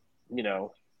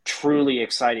 truly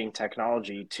exciting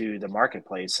technology to the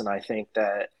marketplace. And I think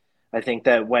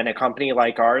that when a company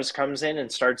like ours comes in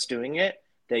and starts doing it,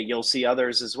 that you'll see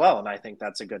others as well. And I think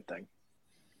that's a good thing.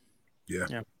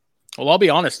 Yeah. Well, I'll be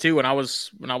honest too. When I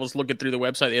was looking through the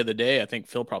website the other day, I think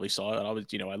Phil probably saw it.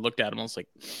 I looked at them. I was like,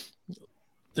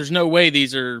 "There's no way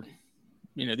these are,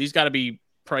 these got to be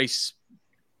priced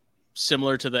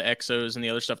similar to the Exos and the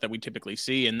other stuff that we typically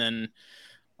see." And then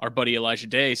our buddy Elijah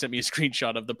Day sent me a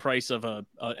screenshot of the price of a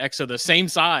Exo the same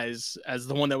size as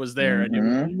the one that was there, and it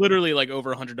was literally like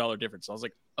over $100 difference. So I was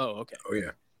like, "Oh, okay." Oh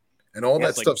yeah, and all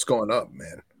that stuff's going up,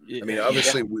 man. I mean,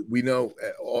 obviously, we know,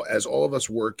 as all of us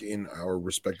work in our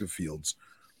respective fields,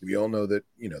 we all know that,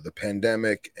 the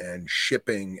pandemic and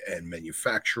shipping and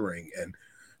manufacturing and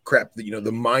crap,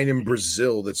 the mine in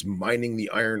Brazil that's mining the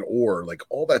iron ore, like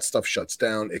all that stuff shuts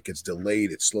down. It gets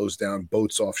delayed. It slows down,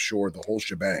 boats offshore, the whole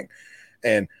shebang.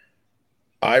 And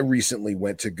I recently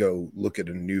went to go look at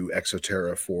a new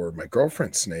Exoterra for my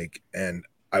girlfriend's snake, and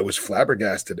I was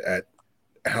flabbergasted at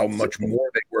how much more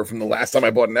they were from the last time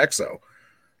I bought an Exo.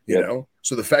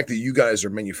 So the fact that you guys are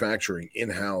manufacturing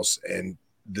in-house and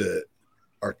the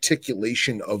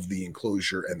articulation of the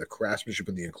enclosure and the craftsmanship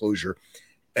of the enclosure,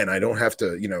 and I don't have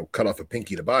to, cut off a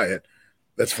pinky to buy it,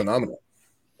 that's phenomenal.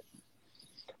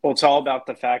 Well, it's all about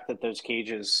the fact that those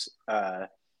cages,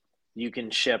 you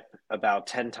can ship about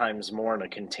 10 times more in a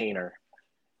container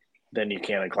than you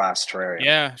can a glass terrarium.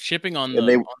 Yeah, shipping on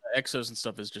the Exos and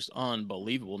stuff is just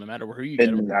unbelievable, no matter who you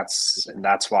get them.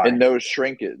 That's why. And no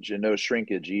shrinkage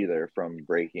either from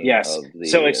breaking. Yes. Of the,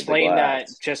 so explain that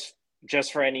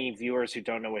just for any viewers who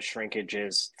don't know what shrinkage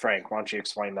is. Frank, why don't you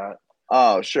explain that?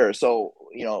 Oh, sure. So,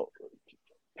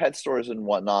 pet stores and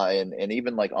whatnot, and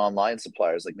even like online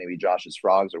suppliers, like maybe Josh's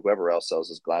Frogs or whoever else sells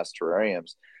his glass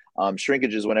terrariums.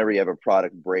 Shrinkage is whenever you have a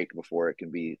product break before it can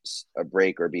be a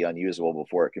break or be unusable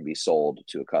before it can be sold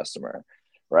to a customer,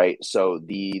 right? So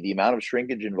the amount of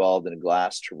shrinkage involved in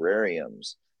glass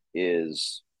terrariums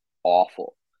is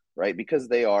awful, right? Because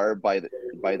they are by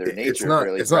their nature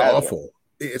it's not awful.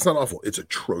 It's not awful. It's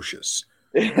atrocious.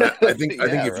 I think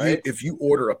if you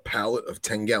order a pallet of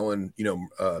 10-gallon, I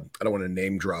don't want to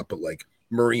name drop, but like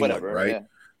Marineland, right? Yeah.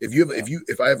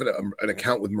 If I have an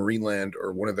account with Marineland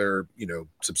or one of their,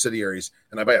 subsidiaries,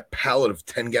 and I buy a pallet of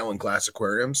 10-gallon glass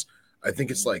aquariums, I think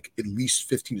it's like at least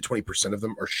 15 to 20% of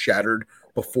them are shattered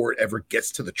before it ever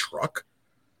gets to the truck.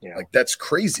 Yeah. Like that's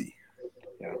crazy.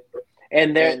 Yeah.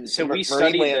 And so we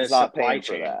studied the supply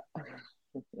chain.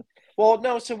 Well,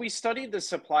 no, so we studied the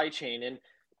supply chain, and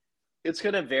it's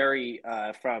going to vary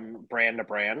from brand to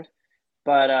brand,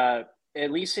 but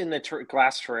at least in the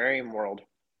glass terrarium world,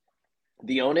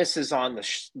 the onus is on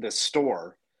the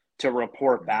store to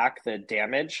report back the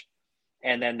damage,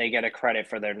 and then they get a credit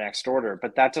for their next order.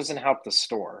 But that doesn't help the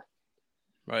store.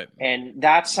 Right. And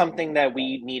that's something that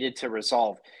we needed to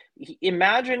resolve.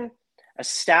 Imagine a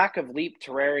stack of Leap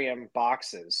terrarium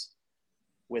boxes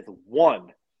with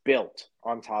one built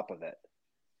on top of it.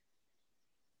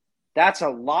 That's a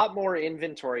lot more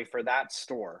inventory for that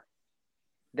store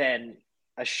than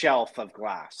a shelf of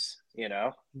glass,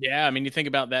 Yeah, I mean, you think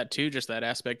about that too, just that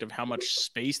aspect of how much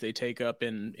space they take up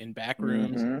in back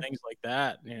rooms and things like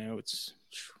that. It's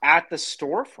at the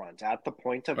storefront, at the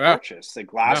point of purchase. The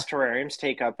glass terrariums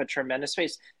take up a tremendous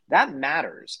space. That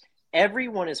matters.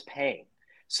 Everyone is paying.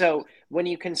 So when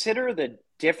you consider the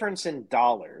difference in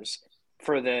dollars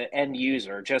for the end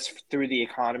user just through the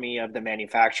economy of the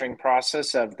manufacturing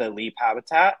process of the leap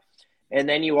habitat. And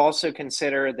then you also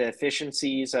consider the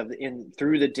efficiencies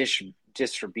through the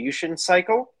distribution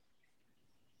cycle.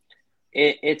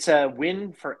 It's a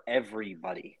win for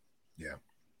everybody. Yeah.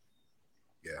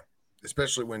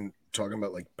 Especially when talking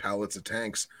about like pallets of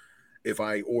tanks. If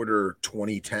I order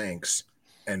 20 tanks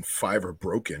and 5 are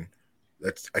broken,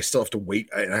 I still have to wait.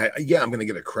 I'm going to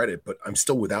get a credit, but I'm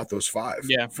still without those 5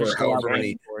 for however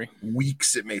many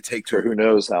weeks it may take to. For who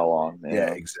knows how long. Yeah,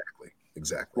 exactly.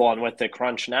 Well, and with the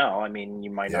crunch now, I mean,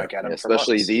 you might not get them,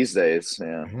 especially these days.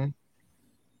 Yeah. Mm-hmm.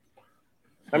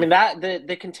 I mean, that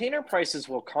the container prices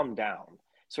will come down.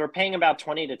 So we're paying about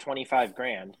 20 to 25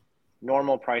 grand.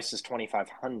 Normal price is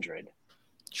 2,500.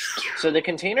 So the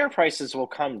container prices will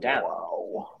come down.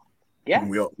 Wow. Yeah.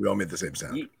 We all made the same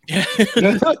sound.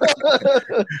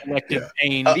 Collective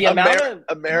pain. The amount of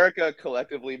America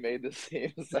collectively made the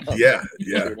same sound. Yeah.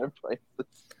 Yeah.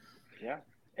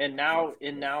 And now,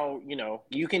 you know,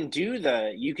 you can do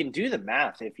the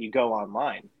math if you go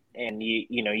online and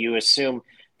you assume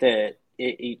that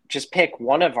you just pick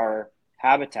one of our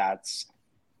habitats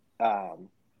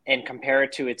and compare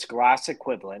it to its glass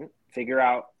equivalent, figure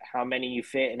out how many you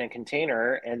fit in a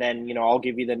container. And then, you know, I'll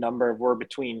give you the number of we're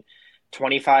between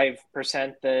 25%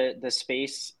 the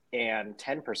space and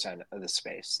 10% of the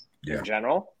space in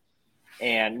general.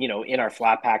 And, you know, in our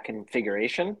flat pack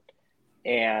configuration,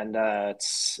 and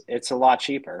it's a lot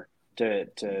cheaper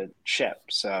to ship.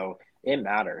 So it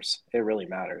matters. It really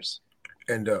matters.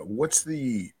 And what's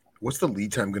the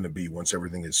lead time going to be once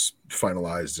everything is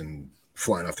finalized and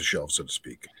flying off the shelf, so to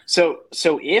speak? So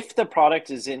if the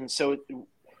product is in, so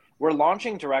we're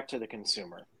launching direct to the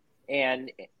consumer,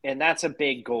 and that's a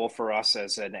big goal for us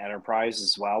as an enterprise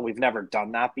as well. We've never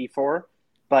done that before,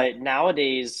 but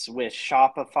nowadays with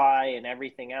Shopify and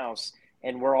everything else,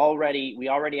 and we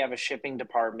already have a shipping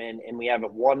department, and we have a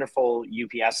wonderful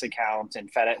UPS account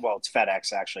and FedEx. Well, it's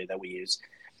FedEx actually that we use.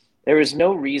 There is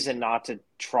no reason not to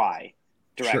try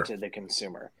direct to the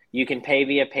consumer. You can pay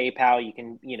via PayPal. You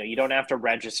can, you don't have to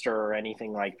register or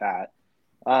anything like that.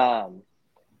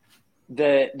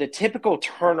 The typical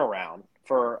turnaround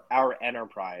for our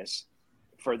enterprise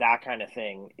for that kind of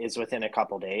thing is within a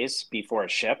couple days before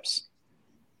it ships.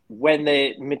 When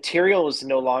the material is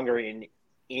no longer in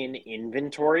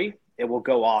inventory, it will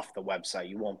go off the website.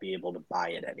 You won't be able to buy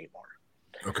it anymore.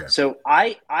 Okay. So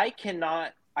I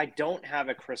don't have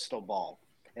a crystal ball,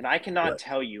 and I cannot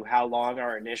tell you how long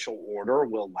our initial order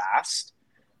will last.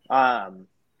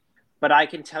 But I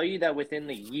can tell you that within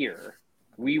the year,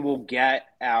 we will get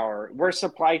we're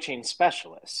supply chain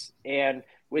specialists. And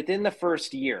within the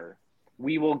first year,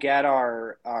 we will get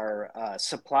our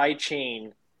supply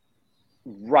chain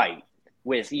right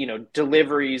with,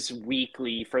 deliveries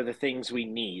weekly for the things we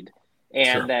need.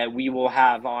 And that we will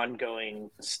have ongoing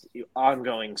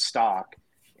stock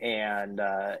and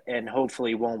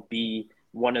hopefully won't be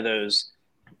one of those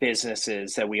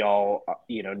businesses that we all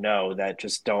know that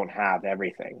just don't have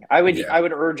everything. I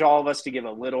would urge all of us to give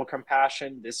a little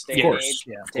compassion this day and age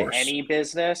to any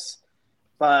business,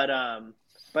 but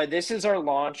this is our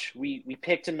launch. We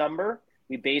picked a number,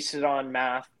 we based it on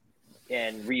math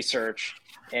and research,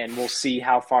 and we'll see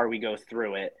how far we go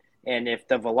through it. And if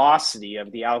the velocity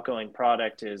of the outgoing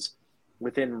product is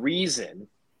within reason,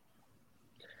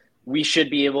 we should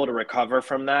be able to recover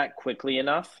from that quickly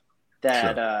enough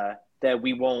that that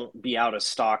we won't be out of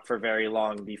stock for very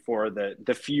long before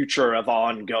the future of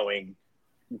ongoing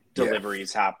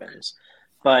deliveries happens.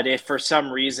 But if for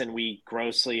some reason we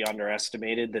grossly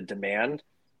underestimated the demand,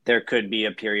 there could be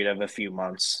a period of a few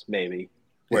months maybe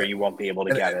where you won't be able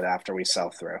to get it after we sell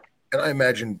through. And I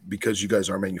imagine because you guys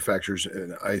are manufacturers,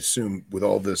 and I assume with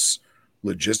all this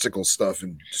logistical stuff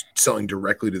and selling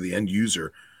directly to the end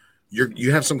user,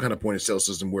 you have some kind of point of sale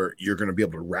system where you're going to be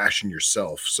able to ration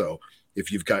yourself. So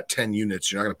if you've got 10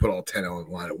 units, you're not going to put all 10 on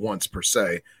the line at once per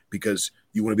se, because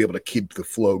you want to be able to keep the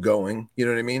flow going. You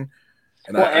know what I mean?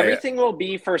 And everything will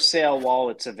be for sale while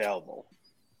it's available.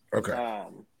 Okay.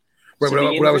 So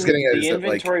what I was getting at is the that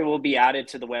inventory will be added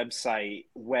to the website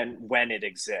when it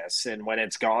exists, and when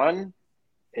it's gone,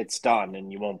 it's done,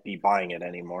 and you won't be buying it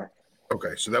anymore.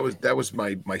 Okay, so that was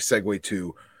my segue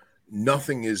to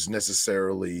nothing is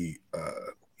necessarily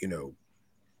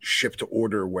shipped to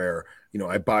order where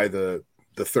I buy the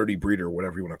 30 breeder,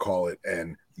 whatever you want to call it,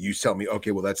 and you tell me,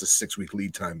 okay, well that's a 6-week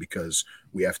lead time because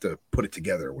we have to put it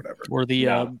together or whatever. Or the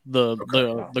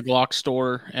Glock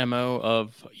store MO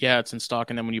of it's in stock,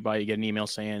 and then when you buy it, you get an email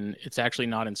saying it's actually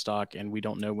not in stock and we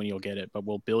don't know when you'll get it, but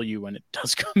we'll bill you when it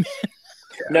does come in.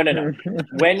 No.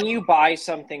 When you buy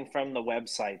something from the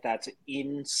website that's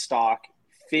in stock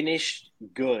finished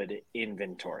good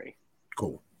inventory.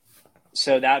 Cool.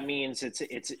 So that means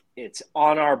it's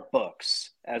on our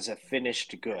books as a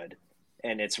finished good,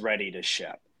 and it's ready to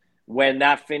ship. When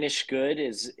that finished good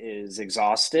is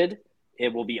exhausted,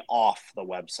 it will be off the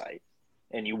website,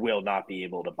 and you will not be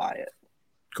able to buy it.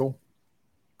 Cool.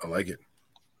 I like it.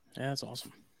 Yeah, that's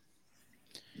awesome.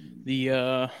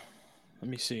 Let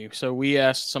me see. So we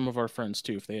asked some of our friends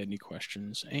too if they had any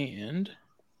questions, and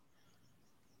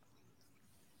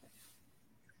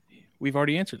we've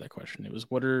already answered that question. It was,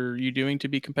 what are you doing to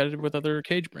be competitive with other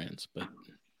cage brands? But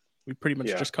we pretty much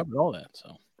just covered all that.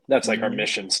 So that's like our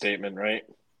mission statement, right?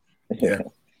 Yeah.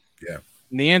 Yeah.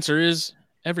 And the answer is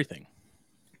everything.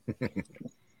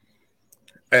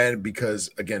 And because,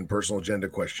 again, personal agenda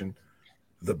question,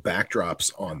 the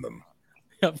backdrops on them.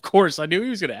 Of course, I knew he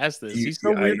was going to ask this. He's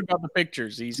so weird about the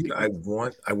pictures. I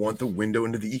want the window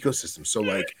into the ecosystem. So,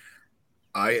 like,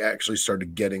 I actually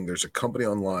started getting. There's a company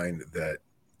online that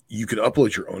you can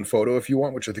upload your own photo if you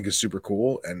want, which I think is super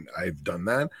cool, and I've done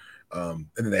that. And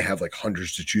then they have like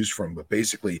hundreds to choose from. But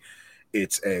basically,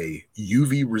 it's a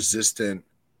UV resistant,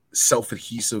 self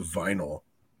adhesive vinyl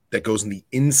that goes in the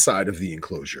inside of the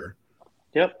enclosure.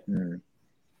 Yep.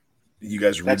 You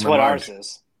guys read That's my what mind? Ours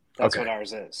is. That's what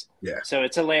ours is. Yeah. So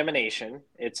it's a lamination.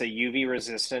 It's a UV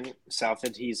resistant, self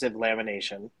adhesive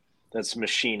lamination that's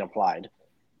machine applied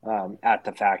at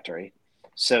the factory,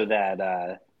 so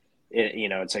that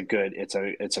it's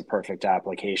a perfect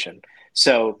application.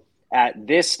 So at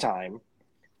this time,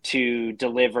 to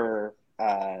deliver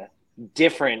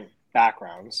different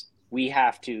backgrounds, we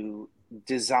have to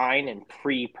design and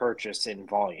pre-purchase in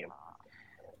volume.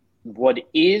 What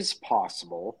is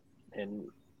possible, and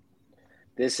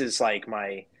this is like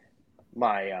my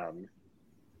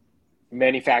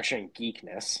manufacturing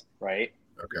geekness, right?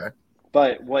 Okay.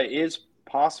 But what is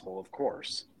possible, of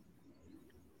course,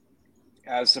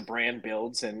 as the brand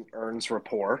builds and earns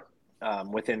rapport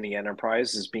within the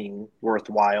enterprise, is being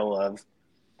worthwhile of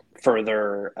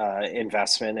further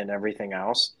investment and everything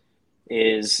else,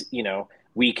 is,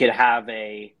 we could have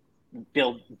a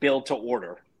build to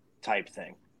order type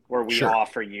thing where we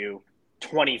offer you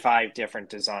 25 different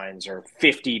designs or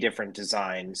 50 different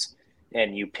designs,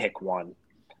 and you pick one.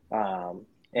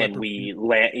 And we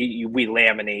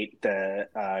laminate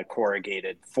the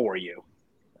corrugated for you.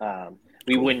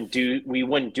 We wouldn't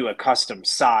do a custom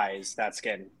size. That's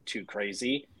getting too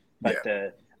crazy. But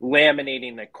the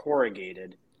laminating the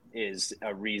corrugated is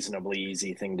a reasonably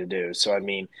easy thing to do. So, I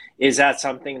mean, is that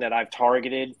something that I've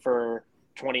targeted for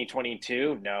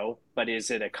 2022? No. But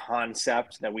is it a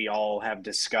concept that we all have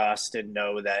discussed and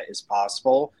know that is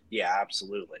possible? Yeah,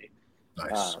 absolutely.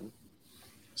 Nice.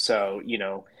 So,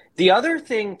 the other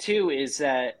thing too is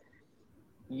that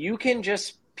you can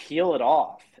just peel it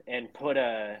off and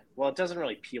it doesn't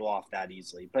really peel off that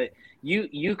easily, but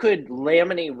you could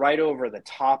laminate right over the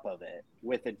top of it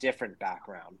with a different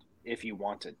background if you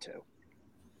wanted to.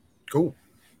 Cool.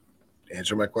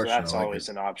 Answer my question. So that's always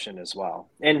an option as well.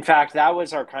 In fact, that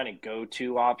was our kind of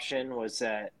go-to option, was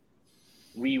that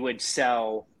we would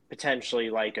sell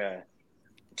potentially like a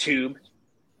tube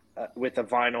with a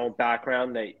vinyl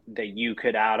background that you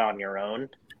could add on your own.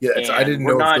 Yeah, I didn't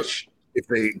know if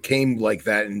they came like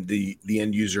that and the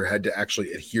end user had to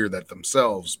actually adhere that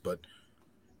themselves, but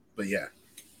yeah.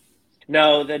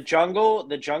 No, the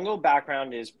jungle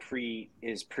background is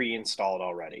pre-installed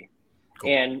already. Cool.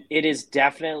 And it has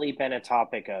definitely been a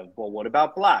topic of, well, what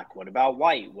about black? What about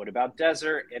white? What about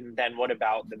desert? And then what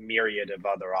about the myriad of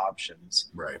other options?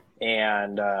 Right.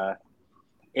 And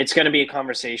it's going to be a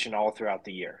conversation all throughout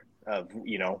the year of,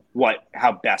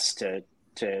 how best to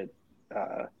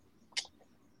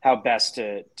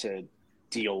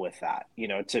deal with that,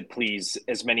 to please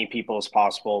as many people as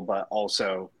possible, but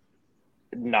also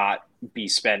not be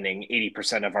spending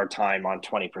 80% of our time on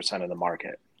 20% of the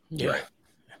market. Yeah. Right.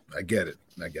 I get it.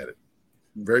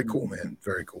 Very cool, man.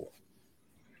 Very cool.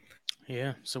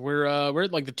 Yeah. So we're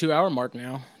at like the 2-hour mark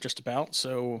now, just about.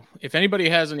 So if anybody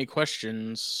has any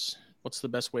questions, what's the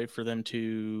best way for them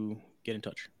to get in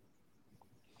touch?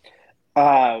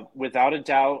 Without a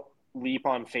doubt, Leap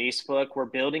on Facebook. We're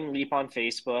building Leap on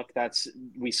Facebook.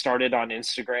 We started on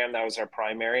Instagram. That was our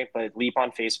primary, but Leap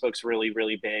on Facebook's really,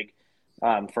 really big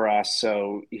for us.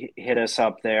 So hit us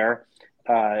up there.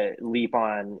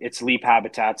 It's Leap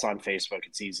Habitats on Facebook.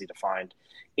 It's easy to find.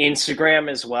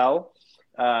 Instagram as well.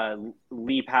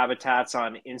 Leap Habitats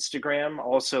on Instagram.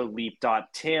 Also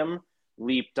leap.tim,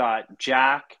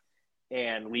 leap.jack,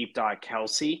 and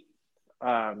leap.kelsey.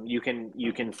 You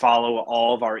can follow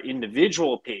all of our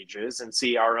individual pages and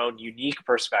see our own unique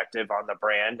perspective on the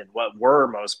brand and what we're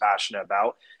most passionate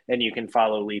about. And you can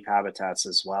follow Leap Habitats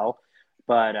as well.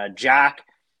 But Jack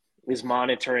is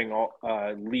monitoring all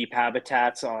leap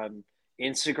habitats on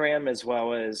Instagram as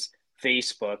well as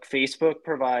Facebook. Facebook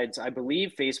provides, I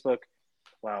believe, Facebook.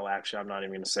 Well, actually, I'm not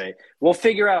even going to say. We'll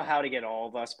figure out how to get all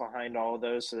of us behind all of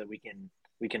those so that we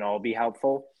can all be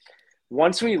helpful.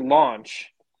 Once we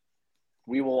launch,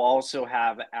 we will also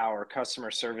have our customer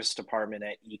service department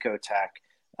at Ecotech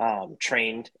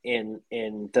trained in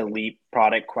the Leap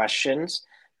product questions.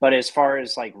 But as far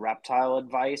as like reptile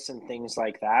advice and things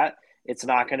like that, it's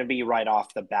not going to be right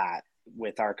off the bat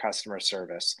with our customer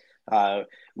service.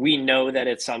 We know that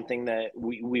it's something that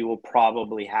we will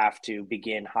probably have to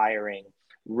begin hiring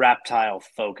reptile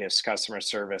focused customer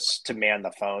service to man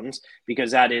the phones,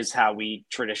 because that is how we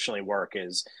traditionally work.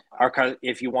 Is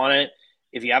if you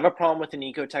have a problem with an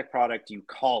Ecotech product, you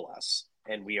call us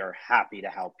and we are happy to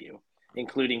help you,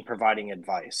 including providing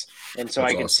advice. And so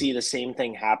I could see the same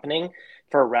thing happening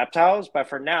for reptiles. But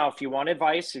for now, if you want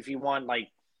advice, if you want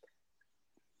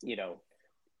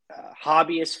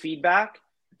hobbyist feedback,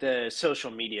 the social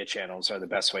media channels are the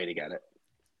best way to get it.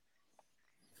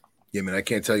 Yeah, man, I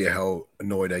can't tell you how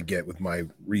annoyed I get with my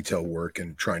retail work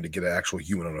and trying to get an actual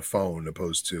human on a phone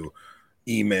opposed to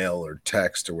email or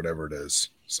text or whatever it is.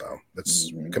 So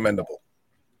that's commendable.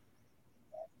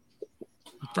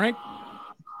 Frank?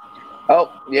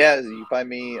 Oh, yeah, you can find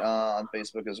me on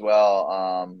Facebook as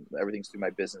well. Everything's through my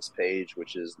business page,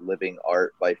 which is Living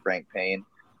Art by Frank Payne.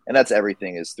 And that's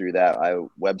everything is through that.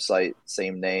 Website,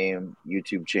 same name,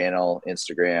 YouTube channel,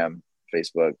 Instagram,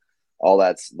 Facebook. All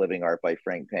that's Living Art by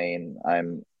Frank Payne.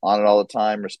 I'm on it all the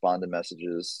time, respond to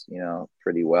messages,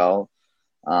 pretty well.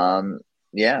 So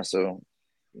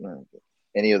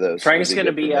any of those. Frank's going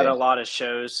to be at a lot of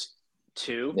shows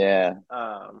too. Yeah.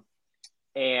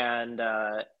 And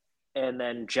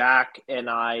then Jack and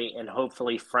I, and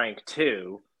hopefully Frank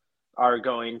too, are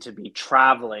going to be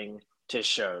traveling to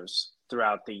shows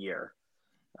throughout the year.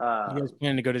 You guys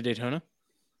planning to go to Daytona?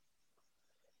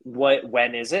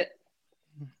 When is it?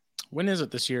 When is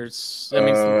it this year? It's the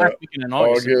last weekend in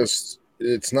August.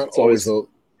 It's always the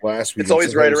last week. It's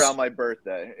always right around my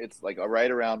birthday. It's like right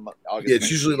around August. Yeah,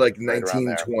 it's usually like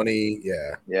 19, 20.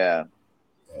 Yeah. Yeah.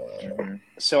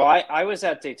 So I was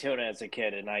at Daytona as a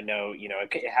kid, and I know,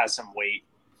 it has some weight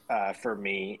for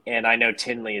me. And I know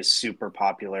Tinley is super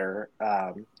popular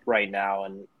right now.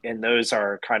 And those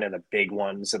are kind of the big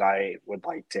ones that I would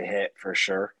like to hit for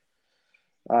sure.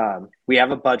 We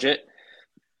have a budget.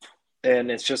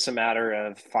 And it's just a matter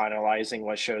of finalizing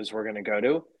what shows we're going to go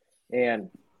to.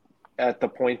 And at the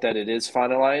point that it is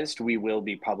finalized, we will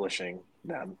be publishing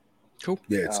them. Cool.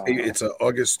 Yeah, it's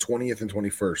August 20th and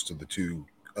 21st of the two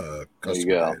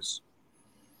customer days.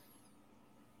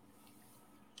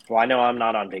 Well, I know I'm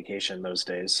not on vacation those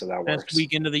days, so that works. Best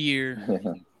weekend of the year.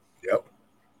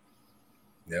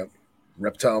 Yep.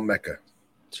 Reptile Mecca.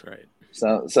 That's right.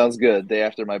 Sounds good. Day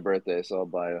after my birthday, so I'll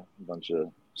buy a bunch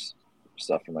of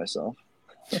stuff for myself.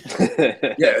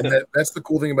 Yeah, and that's the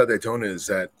cool thing about Daytona is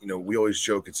that we always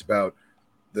joke it's about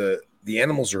the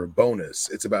animals are a bonus.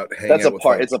 It's about hanging out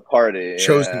with it's a party,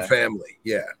 chosen family,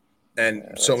 and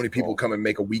so many people come and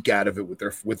make a week out of it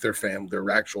with their family, their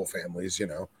actual families,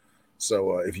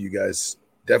 So if you guys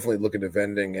definitely look into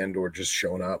vending and or just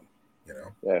showing up,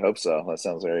 Yeah, I hope so. That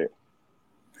sounds great.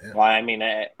 Yeah. Well, I mean,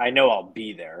 I know I'll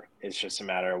be there. It's just a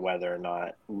matter of whether or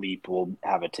not Leap will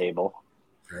have a table.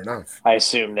 Fair enough. I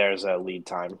assume there's a lead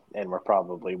time, and we're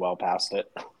probably well past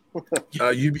it.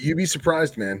 You'd be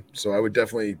surprised, man. So I would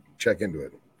definitely check into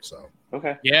it. So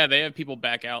okay. Yeah, they have people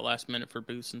back out last minute for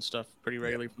booths and stuff pretty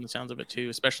regularly from the sounds of it too,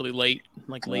 especially late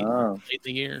in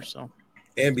the year. So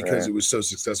and because it was so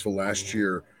successful last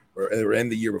year or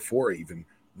end the year before even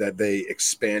that they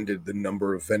expanded the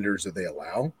number of vendors that they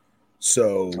allow.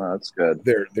 So that's good.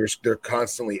 They're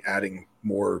constantly adding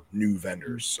more new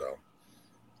vendors. So.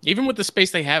 Even with the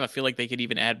space they have, I feel like they could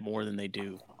even add more than they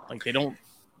do. Like they don't.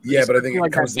 Yeah, but I think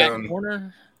it comes down.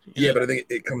 Corner, but I think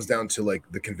it comes down to like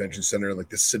the convention center, like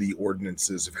the city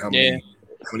ordinances of how many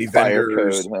fire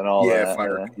vendors code and all that.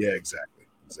 Fire. Yeah, exactly.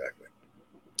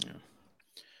 Yeah.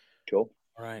 Cool.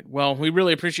 All right. Well, we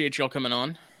really appreciate y'all coming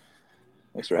on.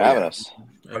 Thanks for having us.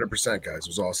 100%, guys. It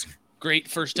was awesome. Great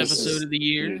first episode of the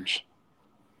year. Huge.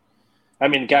 I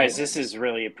mean, guys, this is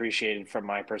really appreciated from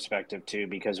my perspective too,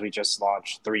 because we just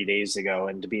launched 3 days ago,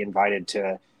 and to be invited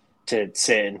to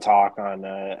sit and talk on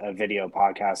a video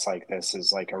podcast like this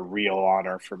is like a real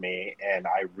honor for me, and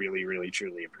I really, really,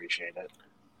 truly appreciate it.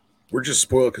 We're just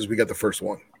spoiled because we got the first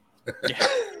one.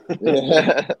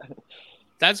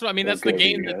 That's what I mean. That's the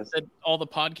game that all the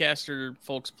podcaster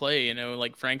folks play.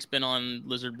 Like Frank's been on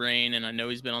Lizard Brain, and I know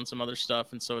he's been on some other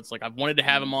stuff, and so it's like I've wanted to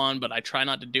have him on, but I try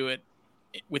not to do it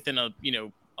within a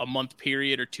a month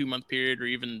period or 2 month period or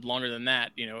even longer than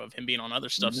that, of him being on other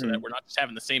stuff, so that we're not just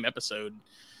having the same episode.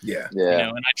 Yeah.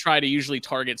 And I try to usually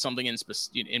target something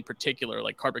in particular,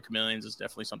 like Carpet Chameleons is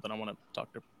definitely something I want to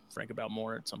talk to Frank about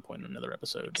more at some point in another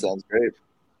episode. Sounds great.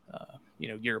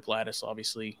 Europlatus,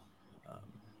 obviously.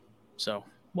 So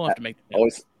we'll have to make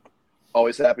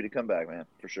always happy to come back, man,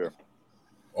 for sure.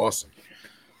 Awesome.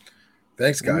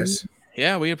 Thanks, guys.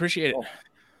 Yeah, we appreciate it.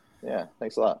 Yeah,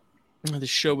 thanks a lot. The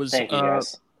show was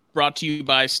brought to you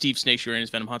by Steve Snakes Uranus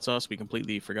Venom Hot Sauce. We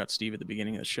completely forgot Steve at the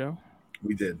beginning of the show.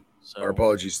 We did. So our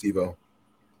apologies, Steve-O.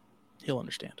 He'll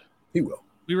understand. He will.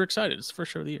 We were excited. It's the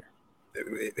first show of the year.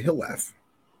 He'll laugh.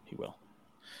 He will.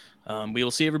 We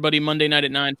will see everybody Monday night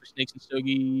at 9 for Snakes and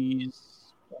Stogies.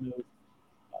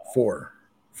 4?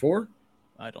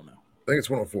 I don't know. I think it's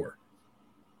 104.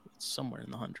 It's somewhere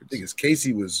in the hundreds. I think it's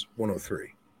Casey was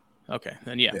 103. Okay,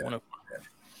 then 104. Yeah.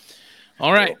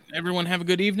 All right, everyone have a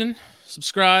good evening.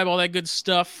 Subscribe, all that good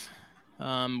stuff.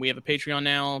 We have a Patreon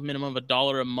now, minimum of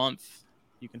 $1 a month.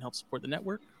 You can help support the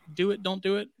network. Do it, don't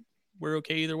do it. We're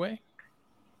okay either way.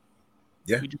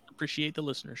 Yeah. We just appreciate the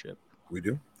listenership. We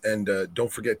do. And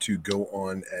don't forget to go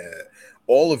on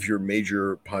all of your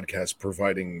major podcast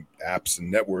providing apps and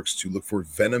networks to look for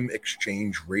Venom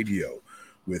Exchange Radio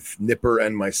with Nipper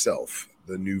and myself,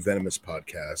 the new Venomous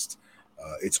podcast.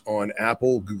 It's on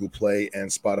Apple, Google Play, and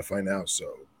Spotify now.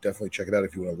 So definitely check it out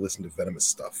if you want to listen to Venomous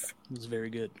stuff. It's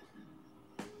very good.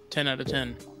 10 out of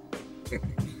 10.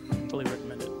 Fully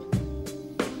recommend it.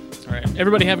 All right.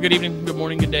 Everybody have a good evening, good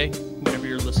morning, good day, whenever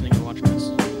you're listening or watching this.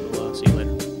 We'll see you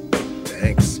later.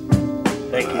 Thanks.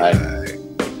 Thank you. Bye.